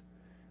us.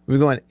 We were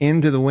going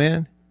into the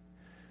wind.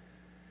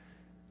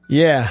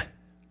 Yeah.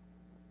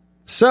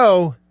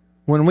 So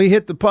when we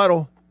hit the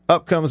puddle,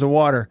 up comes the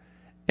water,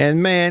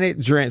 and man, it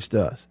drenched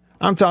us.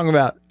 I'm talking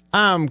about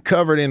I'm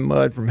covered in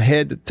mud from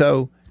head to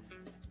toe.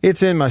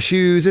 It's in my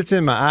shoes. It's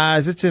in my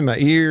eyes. It's in my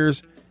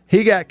ears.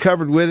 He got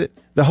covered with it.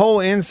 The whole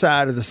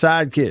inside of the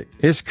Sidekick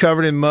is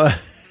covered in mud.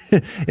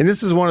 And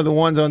this is one of the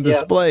ones on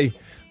display.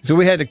 So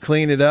we had to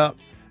clean it up.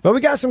 But we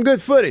got some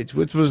good footage,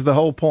 which was the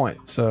whole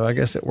point. So I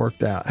guess it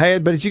worked out. Hey,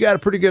 but you got a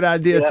pretty good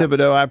idea,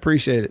 Thibodeau. I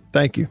appreciate it.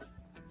 Thank you.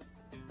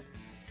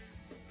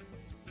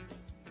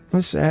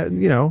 Let's, have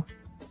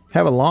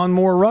a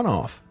lawnmower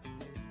runoff.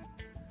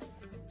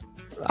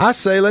 I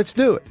say let's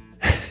do it.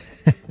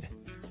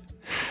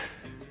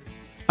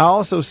 I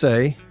also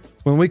say,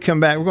 when we come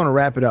back, we're going to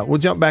wrap it up. We'll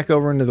jump back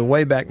over into the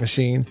Wayback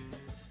Machine,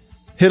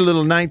 hit a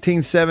little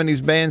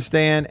 1970s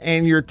bandstand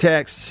and your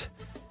texts,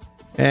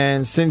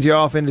 and send you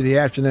off into the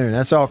afternoon.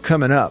 That's all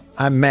coming up.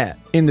 I'm Matt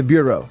in the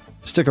Bureau.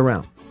 Stick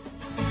around.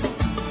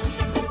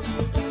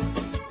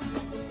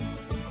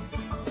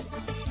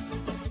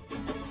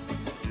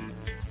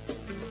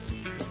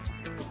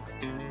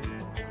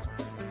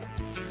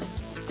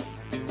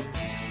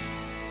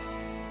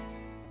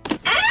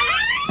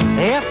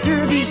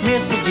 After these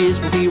messages,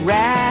 we'll be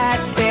right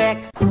back.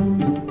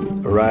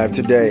 Arrived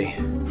today.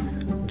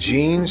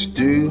 Jeans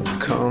do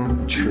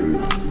come true.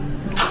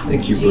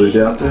 Thank you, Blue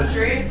Delta.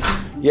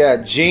 Yeah,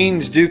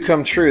 jeans do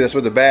come true. That's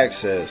what the bag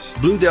says.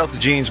 Blue Delta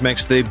Jeans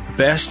makes the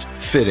best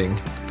fitting,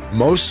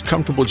 most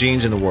comfortable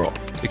jeans in the world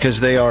because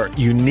they are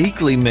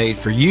uniquely made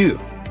for you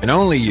and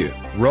only you.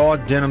 Raw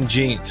denim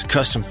jeans,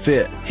 custom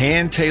fit,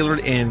 hand tailored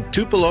in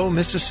Tupelo,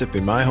 Mississippi,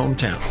 my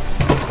hometown.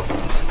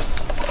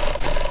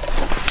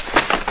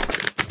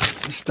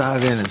 Let's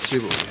dive in and see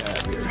what we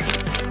have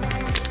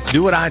here.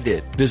 Do what I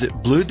did. Visit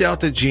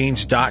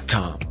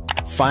BlueDeltaJeans.com.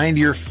 Find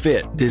your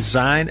fit,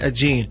 design a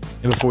jean,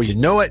 and before you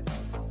know it,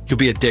 you'll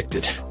be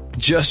addicted.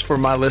 Just for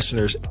my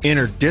listeners,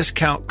 enter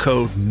discount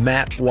code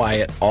Matt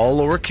Wyatt, all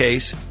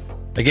lowercase.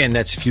 Again,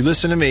 that's if you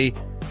listen to me,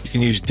 you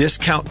can use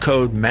discount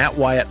code Matt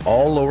Wyatt,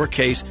 all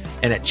lowercase,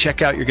 and at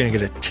checkout, you're going to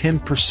get a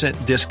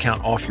 10%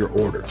 discount off your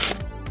order.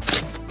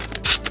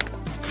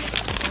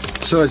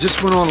 So I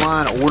just went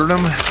online, ordered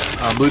them,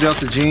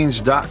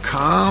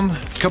 BlueDeltaJeans.com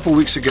a couple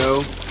weeks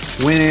ago.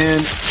 Went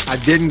in, I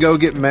didn't go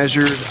get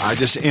measured. I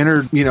just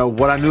entered,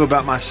 what I knew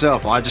about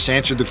myself. I just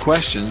answered the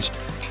questions,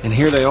 and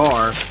here they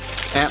are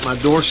at my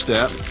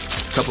doorstep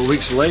a couple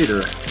weeks later.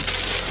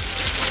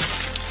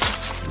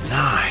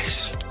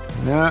 Nice.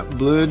 Yeah,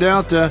 Blue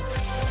Delta.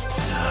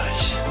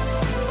 Nice.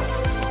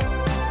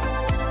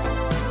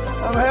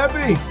 I'm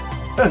happy.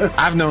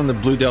 I've known the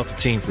Blue Delta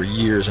team for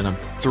years, and I'm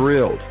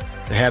thrilled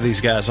to have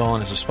these guys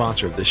on as a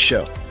sponsor of this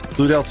show.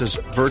 Blue Delta's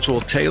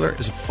Virtual Tailor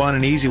is a fun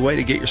and easy way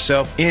to get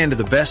yourself into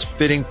the best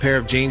fitting pair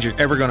of jeans you're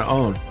ever going to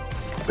own.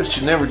 Bet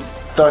you never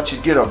thought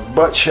you'd get a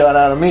butt shot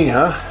out of me,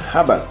 huh?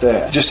 How about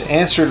that? Just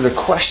answer the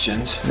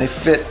questions, and they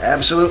fit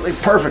absolutely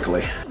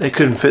perfectly. They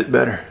couldn't fit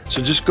better.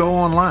 So just go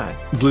online,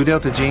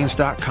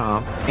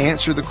 BlueDeltaJeans.com,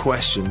 answer the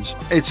questions.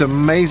 It's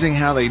amazing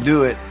how they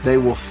do it. They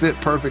will fit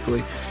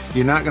perfectly.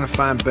 You're not going to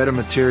find better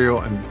material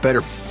and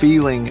better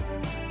feeling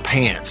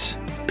pants,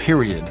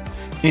 period,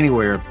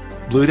 anywhere.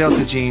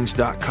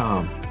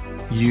 BlueDeltaJeans.com.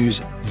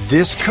 Use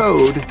this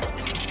code.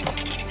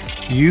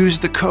 Use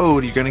the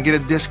code. You're going to get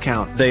a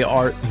discount. They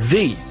are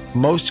the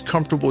most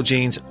comfortable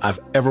jeans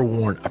I've ever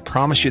worn. I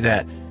promise you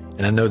that.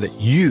 And I know that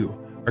you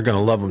are going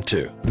to love them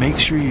too. Make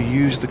sure you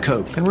use the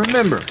code. And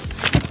remember,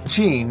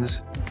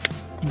 jeans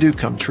do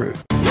come true.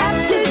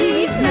 After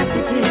these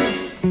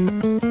messages,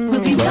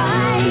 we'll be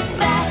right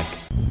back.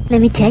 Let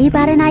me tell you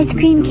about an ice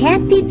cream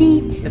can't be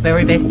beat. The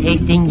very best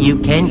tasting you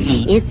can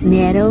eat. It's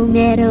Meadow,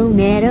 Meadow,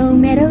 Meadow,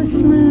 Meadow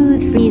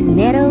Smooth Freeze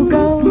Meadow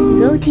Gold.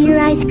 Go to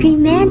your ice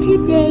cream man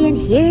today, and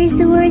here's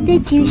the word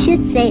that you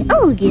should say.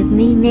 Oh, give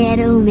me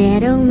Meadow,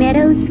 Meadow,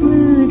 Meadow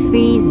Smooth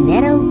Freeze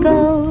Meadow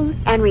Gold.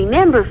 And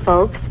remember,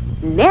 folks,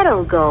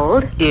 Meadow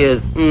Gold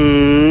is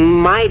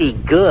mighty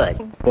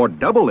good. For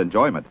double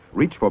enjoyment,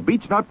 reach for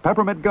Beech Nut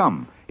Peppermint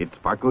Gum. It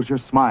sparkles your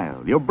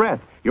smile, your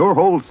breath, your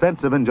whole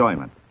sense of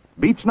enjoyment.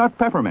 Beech Nut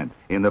Peppermint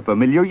in the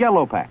familiar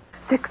yellow pack.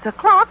 6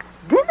 o'clock,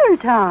 dinner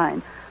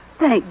time.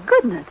 Thank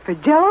goodness for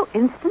Jell-O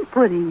instant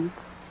pudding.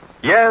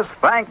 Yes,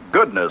 thank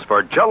goodness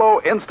for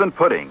Jell-O Instant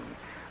Pudding.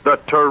 The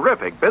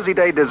terrific busy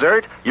day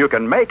dessert you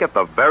can make at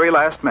the very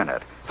last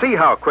minute. See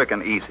how quick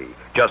and easy.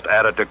 Just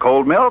add it to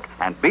cold milk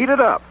and beat it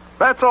up.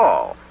 That's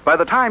all. By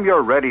the time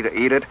you're ready to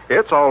eat it,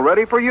 it's all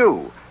ready for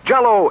you.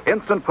 Jell-O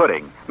Instant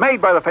Pudding,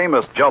 made by the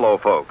famous Jell-O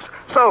folks.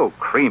 So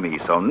creamy,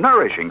 so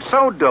nourishing,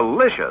 so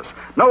delicious.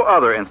 No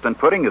other instant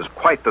pudding is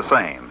quite the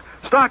same.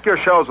 Stock your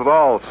shelves with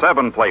all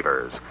 7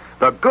 flavors.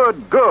 The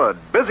good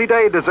busy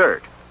day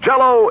dessert.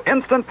 Jell-O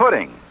Instant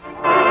Pudding.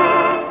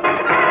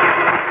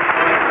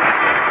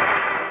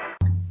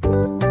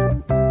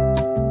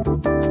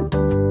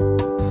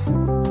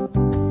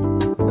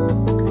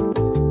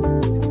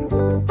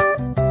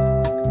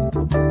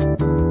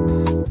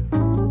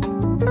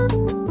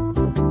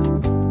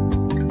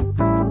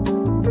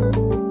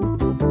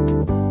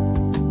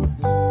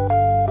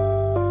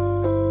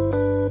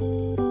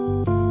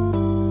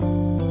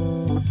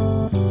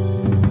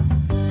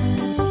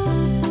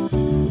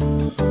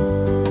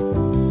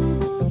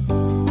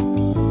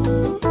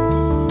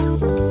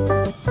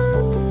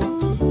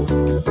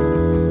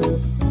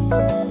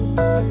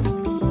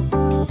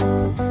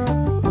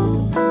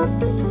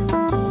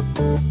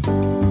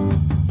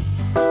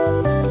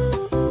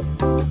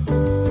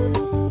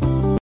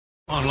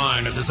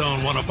 Online at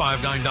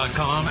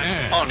thezone1059.com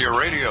and on your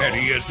radio at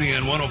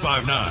ESPN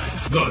 1059.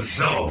 The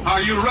Zone.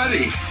 Are you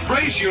ready?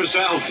 Brace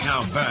yourself.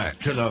 Now back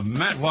to the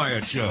Matt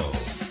Wyatt Show.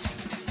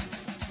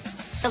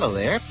 Hello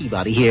there,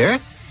 Peabody here.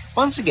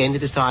 Once again,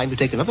 it is time to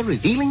take another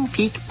revealing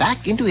peek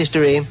back into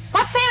history.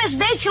 What famous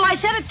date shall I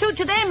set it to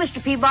today,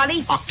 Mr.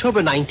 Peabody?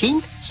 October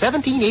 19th,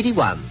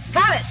 1781.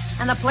 Got it.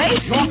 And the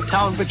place?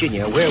 Yorktown,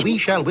 Virginia, where we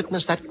shall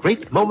witness that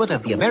great moment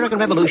of the American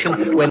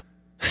Revolution when...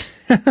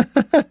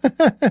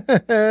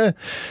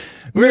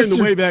 We're in the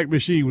Wayback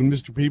Machine with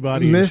Mr.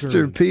 Peabody.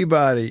 Mr.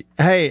 Peabody.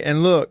 Hey,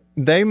 and look,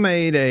 they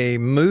made a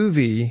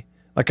movie,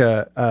 like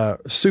a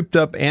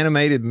souped-up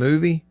animated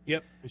movie.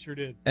 Yep, they sure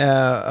did.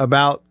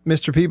 About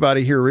Mr.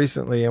 Peabody here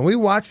recently, and we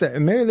watched that,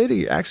 and Mary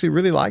Liddy actually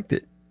really liked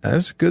it. It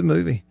was a good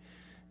movie.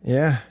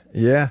 Yeah.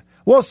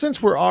 Well,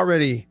 since we're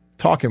already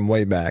talking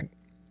way back,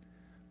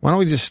 why don't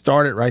we just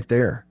start it right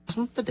there?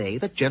 Wasn't the day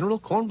that General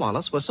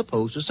Cornwallis was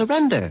supposed to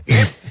surrender.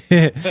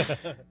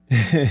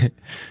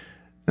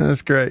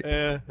 That's great.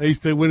 Yeah, they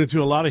used to went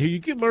into a lot of.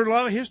 You can learn a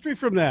lot of history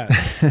from that.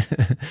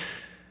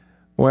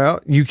 Well,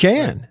 you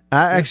can.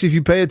 Actually, if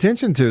you pay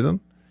attention to them.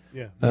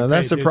 Yeah.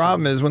 That's the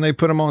problem is when they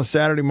put them on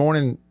Saturday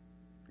morning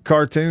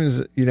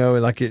cartoons,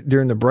 like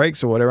during the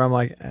breaks or whatever, I'm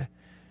like,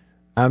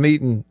 I'm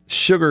eating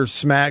sugar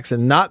smacks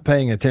and not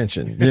paying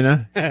attention,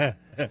 that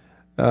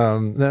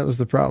was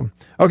the problem.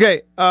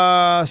 Okay,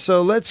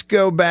 so let's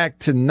go back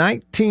to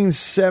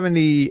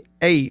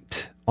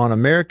 1978 on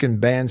American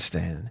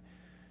Bandstand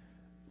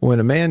when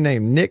a man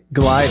named Nick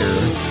Glider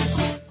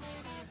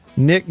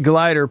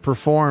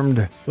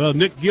performed. Well,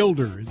 Nick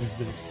Gilder is his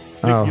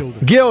name.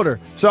 Gilder.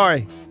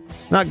 Sorry,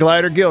 not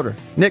Glider, Gilder.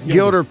 Nick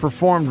Gilder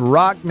performed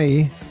Rock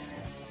Me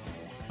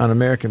on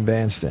American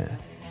Bandstand.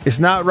 It's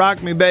not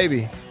Rock Me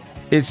Baby.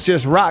 It's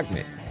just Rock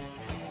Me.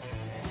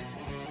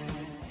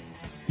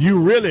 You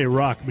really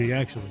rock me,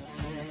 actually.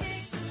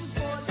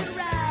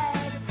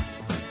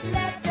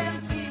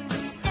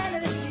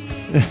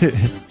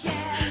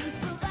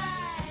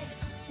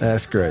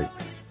 That's great.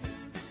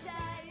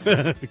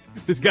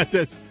 It's got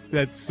that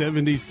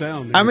 70s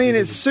sound. I mean,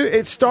 it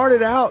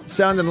started out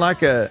sounding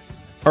like a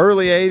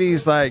early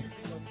 80s, like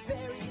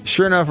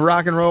sure enough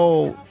rock and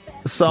roll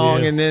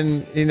song, and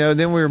then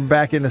then we were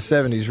back in the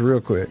 70s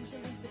real quick.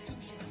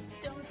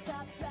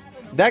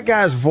 That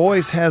guy's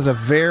voice has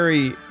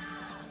sounds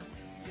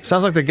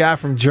like the guy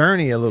from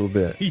Journey a little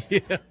bit.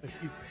 Yeah,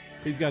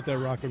 he's got that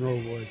rock and roll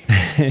voice.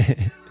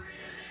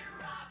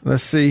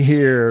 Let's see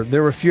here.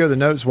 There were a few other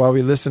notes while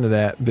we listened to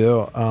that,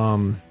 Bill. How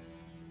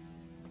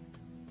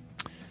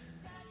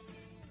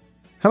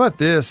about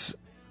this?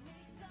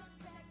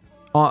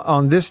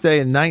 On this day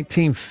in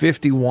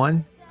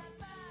 1951,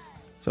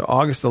 so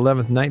August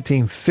 11th,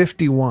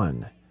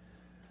 1951,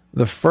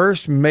 the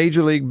first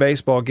Major League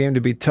Baseball game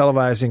to be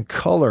televised in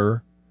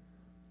color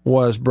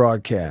was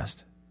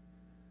broadcast.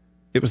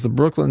 It was the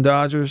Brooklyn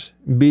Dodgers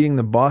beating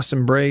the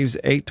Boston Braves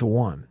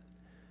 8-1.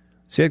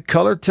 So you had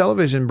color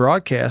television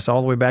broadcasts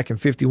all the way back in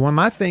 51.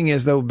 My thing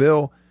is, though,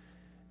 Bill,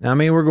 now, I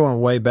mean, we're going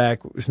way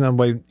back. There's no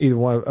way either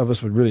one of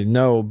us would really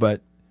know,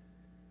 but,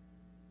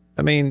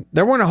 I mean,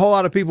 there weren't a whole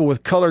lot of people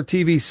with color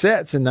TV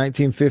sets in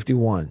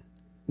 1951.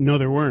 No,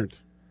 there weren't.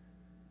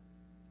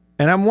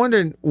 And I'm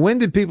wondering, when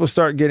did people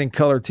start getting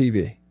color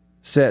TV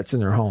sets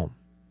in their home?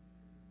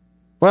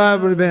 Well,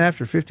 it would have been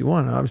after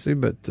 51, obviously,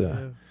 but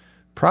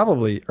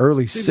probably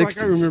early 60s.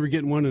 Like I remember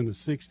getting one in the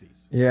 60s.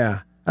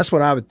 Yeah, that's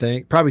what I would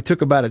think. Probably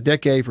took about a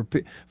decade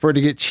for it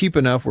to get cheap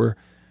enough where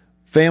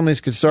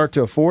families could start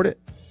to afford it.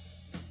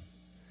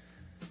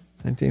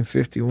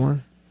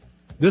 1951.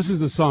 This is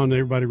the song that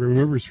everybody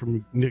remembers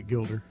from Nick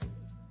Gilder.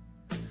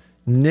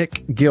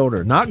 Nick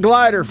Gilder. Not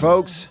Glider,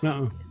 folks.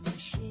 Uh-uh.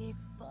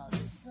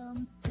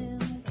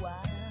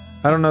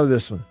 I don't know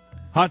this one.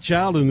 Hot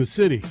Child in the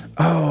City.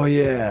 Oh,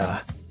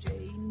 yeah.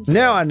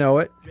 Now I know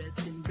it.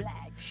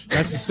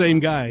 That's the same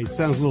guy. He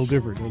sounds a little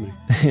different, doesn't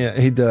he? Yeah,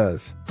 he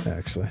does,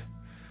 actually.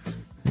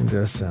 He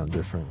does sound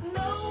different.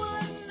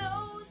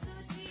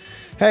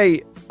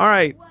 Hey, all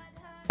right.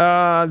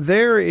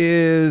 There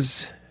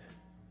is,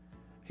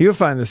 you'll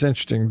find this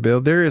interesting, Bill.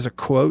 There is a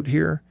quote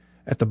here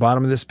at the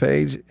bottom of this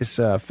page. It's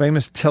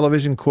famous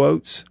television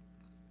quotes.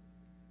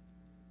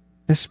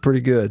 This is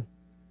pretty good.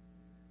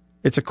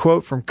 It's a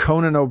quote from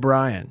Conan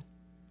O'Brien.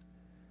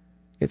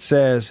 It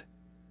says,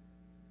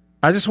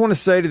 I just want to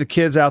say to the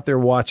kids out there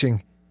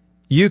watching,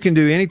 you can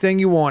do anything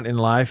you want in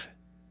life,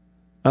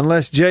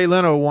 unless Jay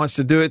Leno wants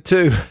to do it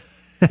too.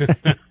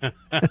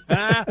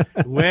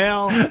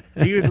 Well,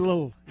 he was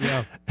a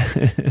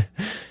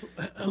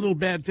little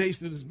bad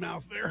taste in his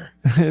mouth there.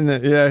 And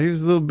yeah, he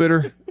was a little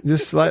bitter,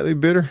 just slightly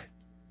bitter.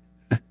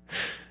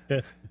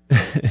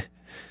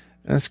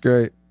 That's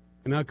great.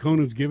 And now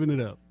Conan's giving it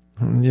up.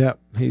 Yep,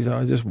 he's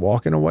just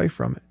walking away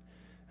from it.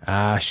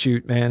 Ah,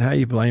 shoot, man, how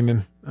you blame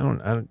him? I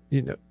don't,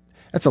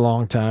 that's a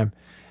long time.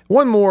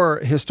 One more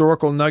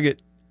historical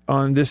nugget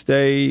on this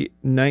day,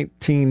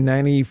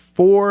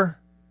 1994,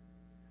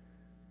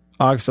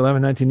 August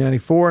 11,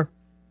 1994.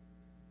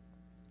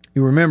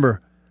 You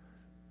remember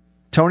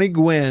Tony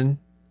Gwynn,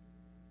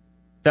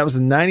 that was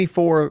the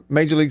 94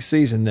 Major League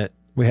season that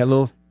we had a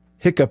little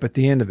hiccup at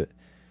the end of it.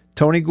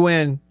 Tony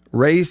Gwynn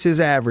raised his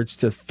average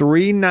to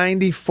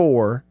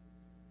 394.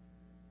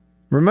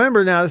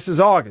 Remember now, this is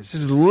August.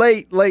 This is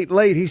late.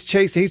 He's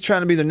chasing. He's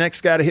trying to be the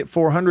next guy to hit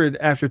 400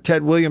 after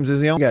Ted Williams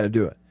is the only guy to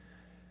do it.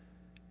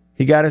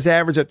 He got his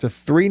average up to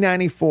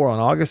 394 on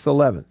August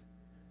 11th.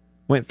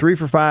 Went 3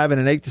 for 5 and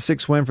an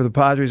 8-6 win for the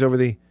Padres over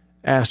the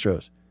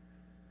Astros.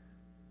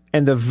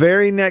 And the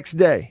very next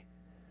day,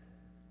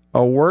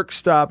 a work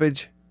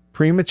stoppage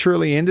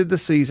prematurely ended the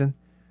season,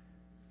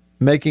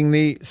 making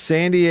the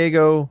San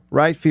Diego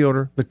right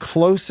fielder the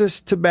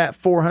closest to bat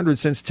 400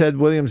 since Ted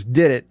Williams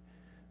did it,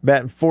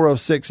 batting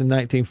 406 in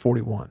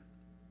 1941.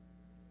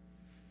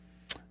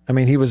 I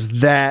mean, he was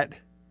that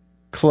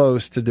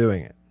close to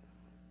doing it.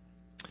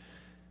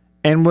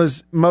 And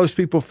most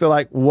people feel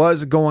like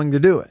was going to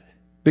do it.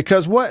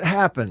 Because what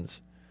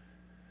happens?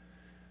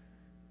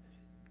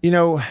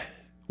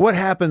 What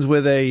happens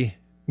with a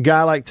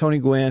guy like Tony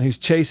Gwynn who's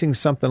chasing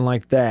something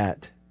like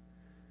that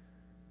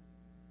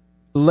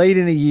late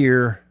in a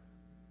year?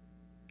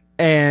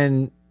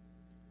 And,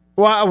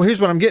 well, here's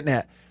what I'm getting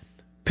at.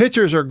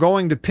 Pitchers are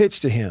going to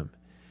pitch to him.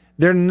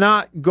 They're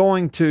not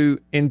going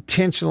to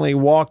intentionally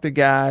walk the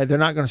guy. They're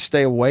not going to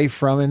stay away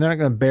from him. They're not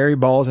going to bury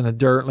balls in the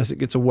dirt unless it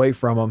gets away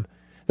from them.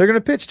 They're going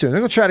to pitch to him.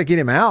 They're going to try to get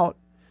him out.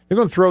 They're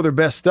going to throw their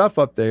best stuff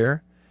up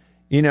there.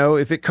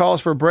 If it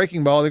calls for a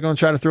breaking ball, they're going to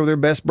try to throw their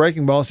best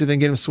breaking ball, see if they can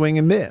get him swing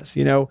and miss,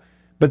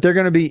 But they're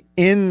going to be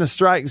in the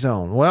strike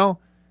zone. Well,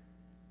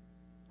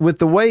 with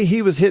the way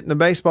he was hitting the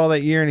baseball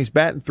that year and he's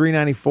batting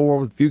 394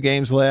 with a few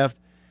games left,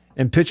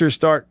 and pitchers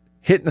start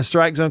hitting the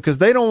strike zone because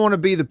they don't want to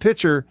be the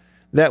pitcher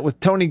that with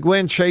Tony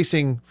Gwynn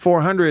chasing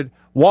 400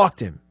 walked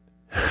him,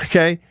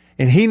 okay?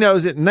 And he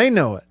knows it and they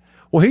know it.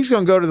 Well, he's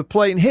going to go to the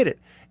plate and hit it.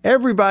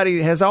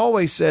 Everybody has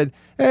always said,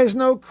 there's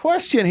no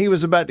question he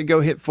was about to go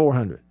hit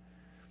 400.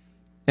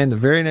 And the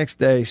very next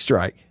day,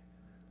 strike.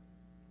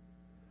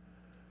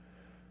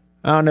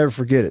 I'll never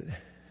forget it.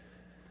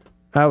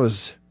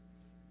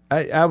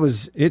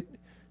 It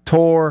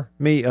tore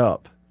me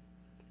up.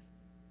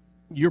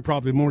 You're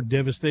probably more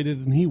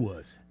devastated than he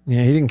was.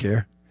 Yeah, he didn't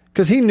care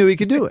because he knew he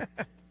could do it.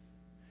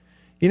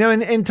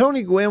 And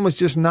Tony Gwynn was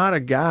just not a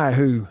guy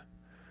who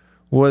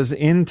was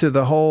into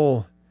the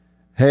whole,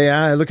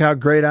 hey, look how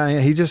great I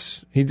am. He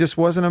just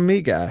wasn't a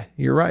me guy.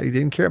 You're right. He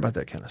didn't care about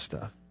that kind of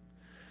stuff.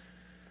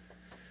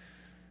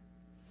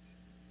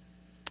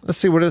 Let's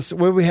see, what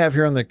do we have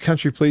here on the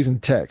country pleasing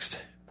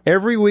text?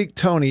 Every week,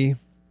 Tony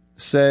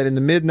said in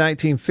the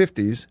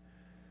mid-1950s,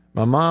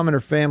 my mom and her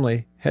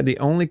family had the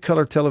only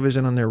color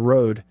television on their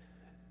road.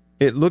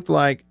 It looked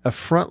like a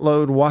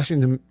front-load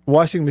washing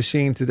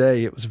machine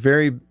today. It was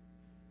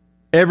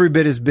every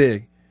bit as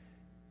big.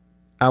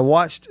 I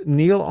watched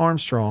Neil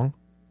Armstrong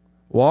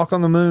walk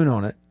on the moon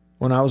on it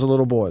when I was a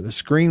little boy. The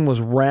screen was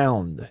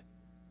round.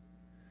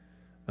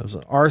 It was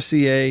an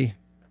RCA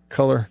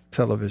color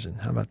television.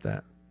 How about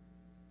that?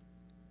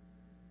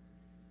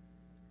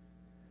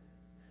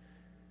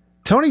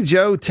 Tony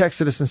Joe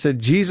texted us and said,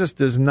 Jesus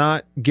does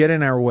not get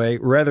in our way.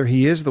 Rather,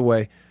 he is the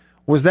way.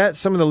 Was that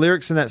some of the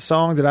lyrics in that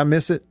song? Did I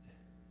miss it?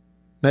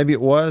 Maybe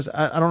it was.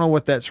 I don't know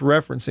what that's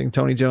referencing,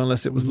 Tony Joe,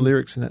 unless it was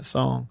lyrics in that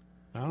song.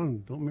 I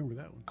don't remember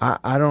that one.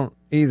 I don't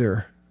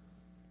either.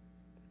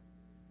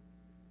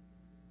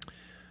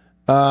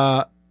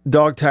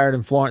 Dog Tired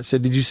in Florence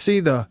said, did you see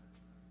the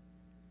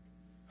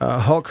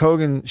Hulk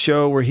Hogan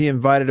show where he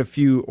invited a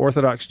few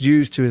Orthodox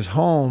Jews to his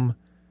home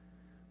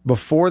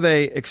before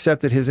they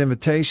accepted his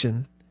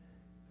invitation?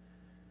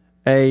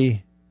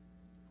 A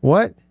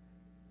what?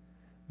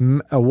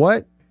 A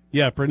what?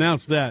 Yeah,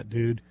 pronounce that,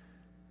 dude.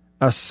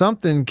 A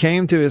something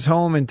came to his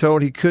home and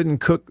told he couldn't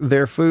cook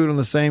their food on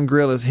the same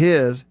grill as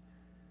his.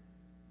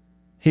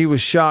 He was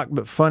shocked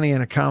but funny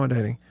and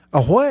accommodating.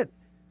 A what?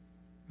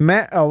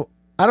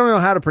 I I don't know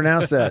how to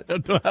pronounce that. I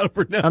don't know how to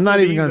pronounce I'm not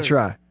it even going to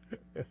try.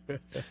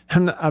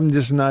 I'm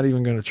just not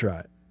even going to try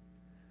it.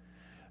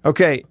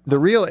 Okay, the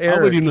real Eric.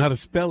 I wouldn't even know how to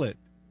spell it.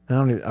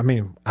 I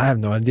have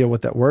no idea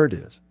what that word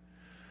is.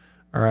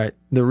 All right,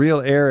 the real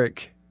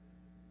Eric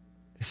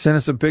sent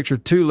us a picture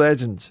of two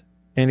legends,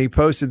 and he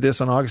posted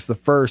this on August the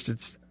 1st.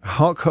 It's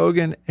Hulk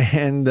Hogan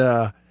and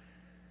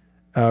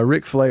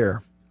Ric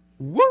Flair.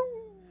 Woo!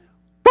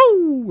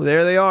 Woo!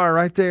 There they are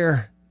right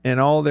there in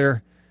all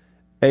their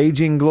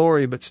aging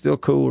glory, but still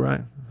cool,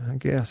 right? I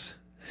guess.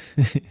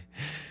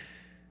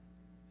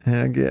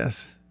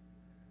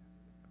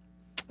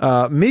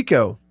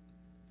 Miko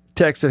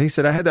texted. He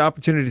said, I had the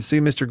opportunity to see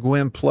Mr.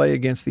 Gwynn play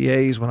against the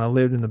A's when I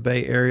lived in the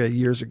Bay Area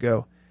years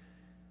ago.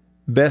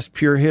 Best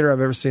pure hitter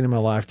I've ever seen in my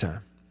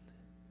lifetime.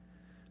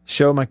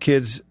 Show my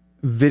kids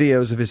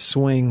videos of his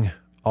swing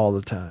all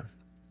the time.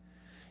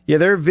 Yeah,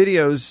 there are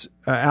videos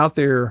out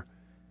there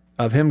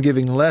of him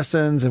giving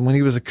lessons, and when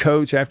he was a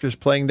coach after his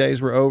playing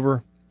days were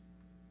over,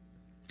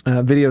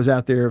 videos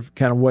out there of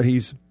kind of what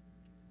he's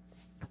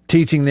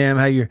teaching them,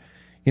 how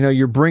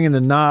you're bringing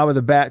the knob of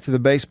the bat to the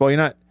baseball. You're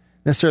not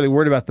necessarily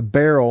worried about the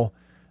barrel,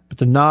 but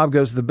the knob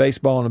goes to the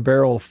baseball and the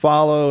barrel will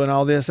follow and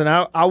all this. And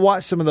I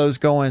watched some of those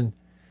going,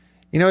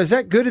 is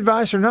that good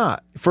advice or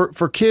not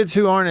for kids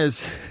who aren't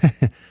as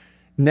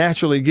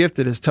naturally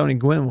gifted as Tony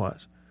Gwynn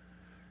was?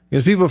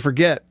 Because people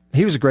forget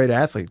he was a great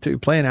athlete too,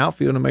 playing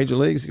outfield in the major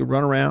leagues. He could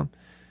run around,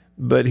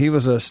 but he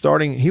was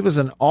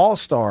an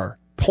all-star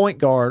point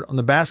guard on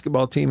the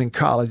basketball team in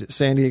college at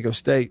San Diego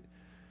State.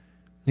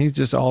 He's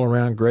just all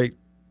around great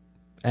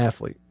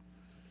athlete.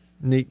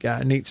 Neat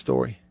guy, neat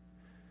story.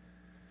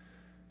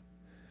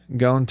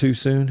 Gone too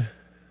soon,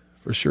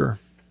 for sure.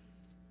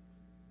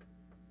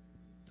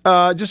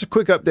 Just a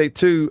quick update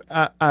too.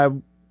 I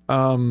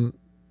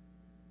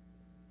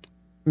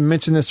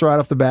mentioned this right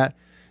off the bat.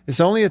 It's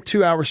only a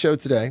 2-hour show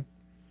today.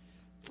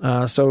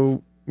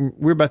 So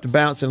we're about to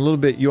bounce in a little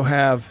bit. You'll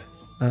have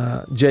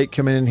Jake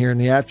coming in here in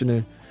the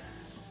afternoon.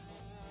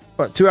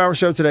 But 2-hour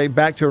show today,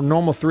 back to a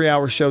normal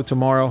 3-hour show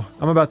tomorrow.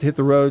 I'm about to hit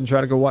the road and try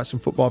to go watch some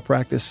football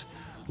practice,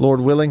 Lord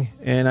willing,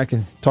 and I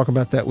can talk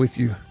about that with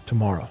you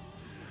tomorrow.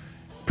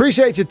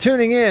 Appreciate you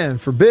tuning in.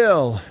 For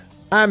Bill,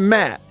 I'm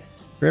Matt.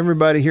 For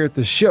everybody here at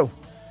the show,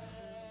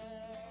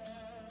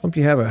 hope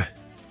you have a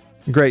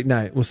great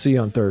night. We'll see you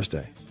on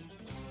Thursday.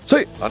 See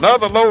you.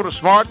 Another load of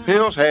Smart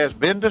Pills has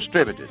been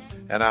distributed,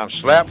 and I'm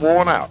slap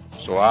worn out.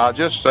 So I'll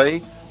just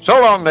say,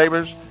 so long,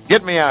 neighbors.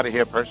 Get me out of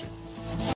here, Percy.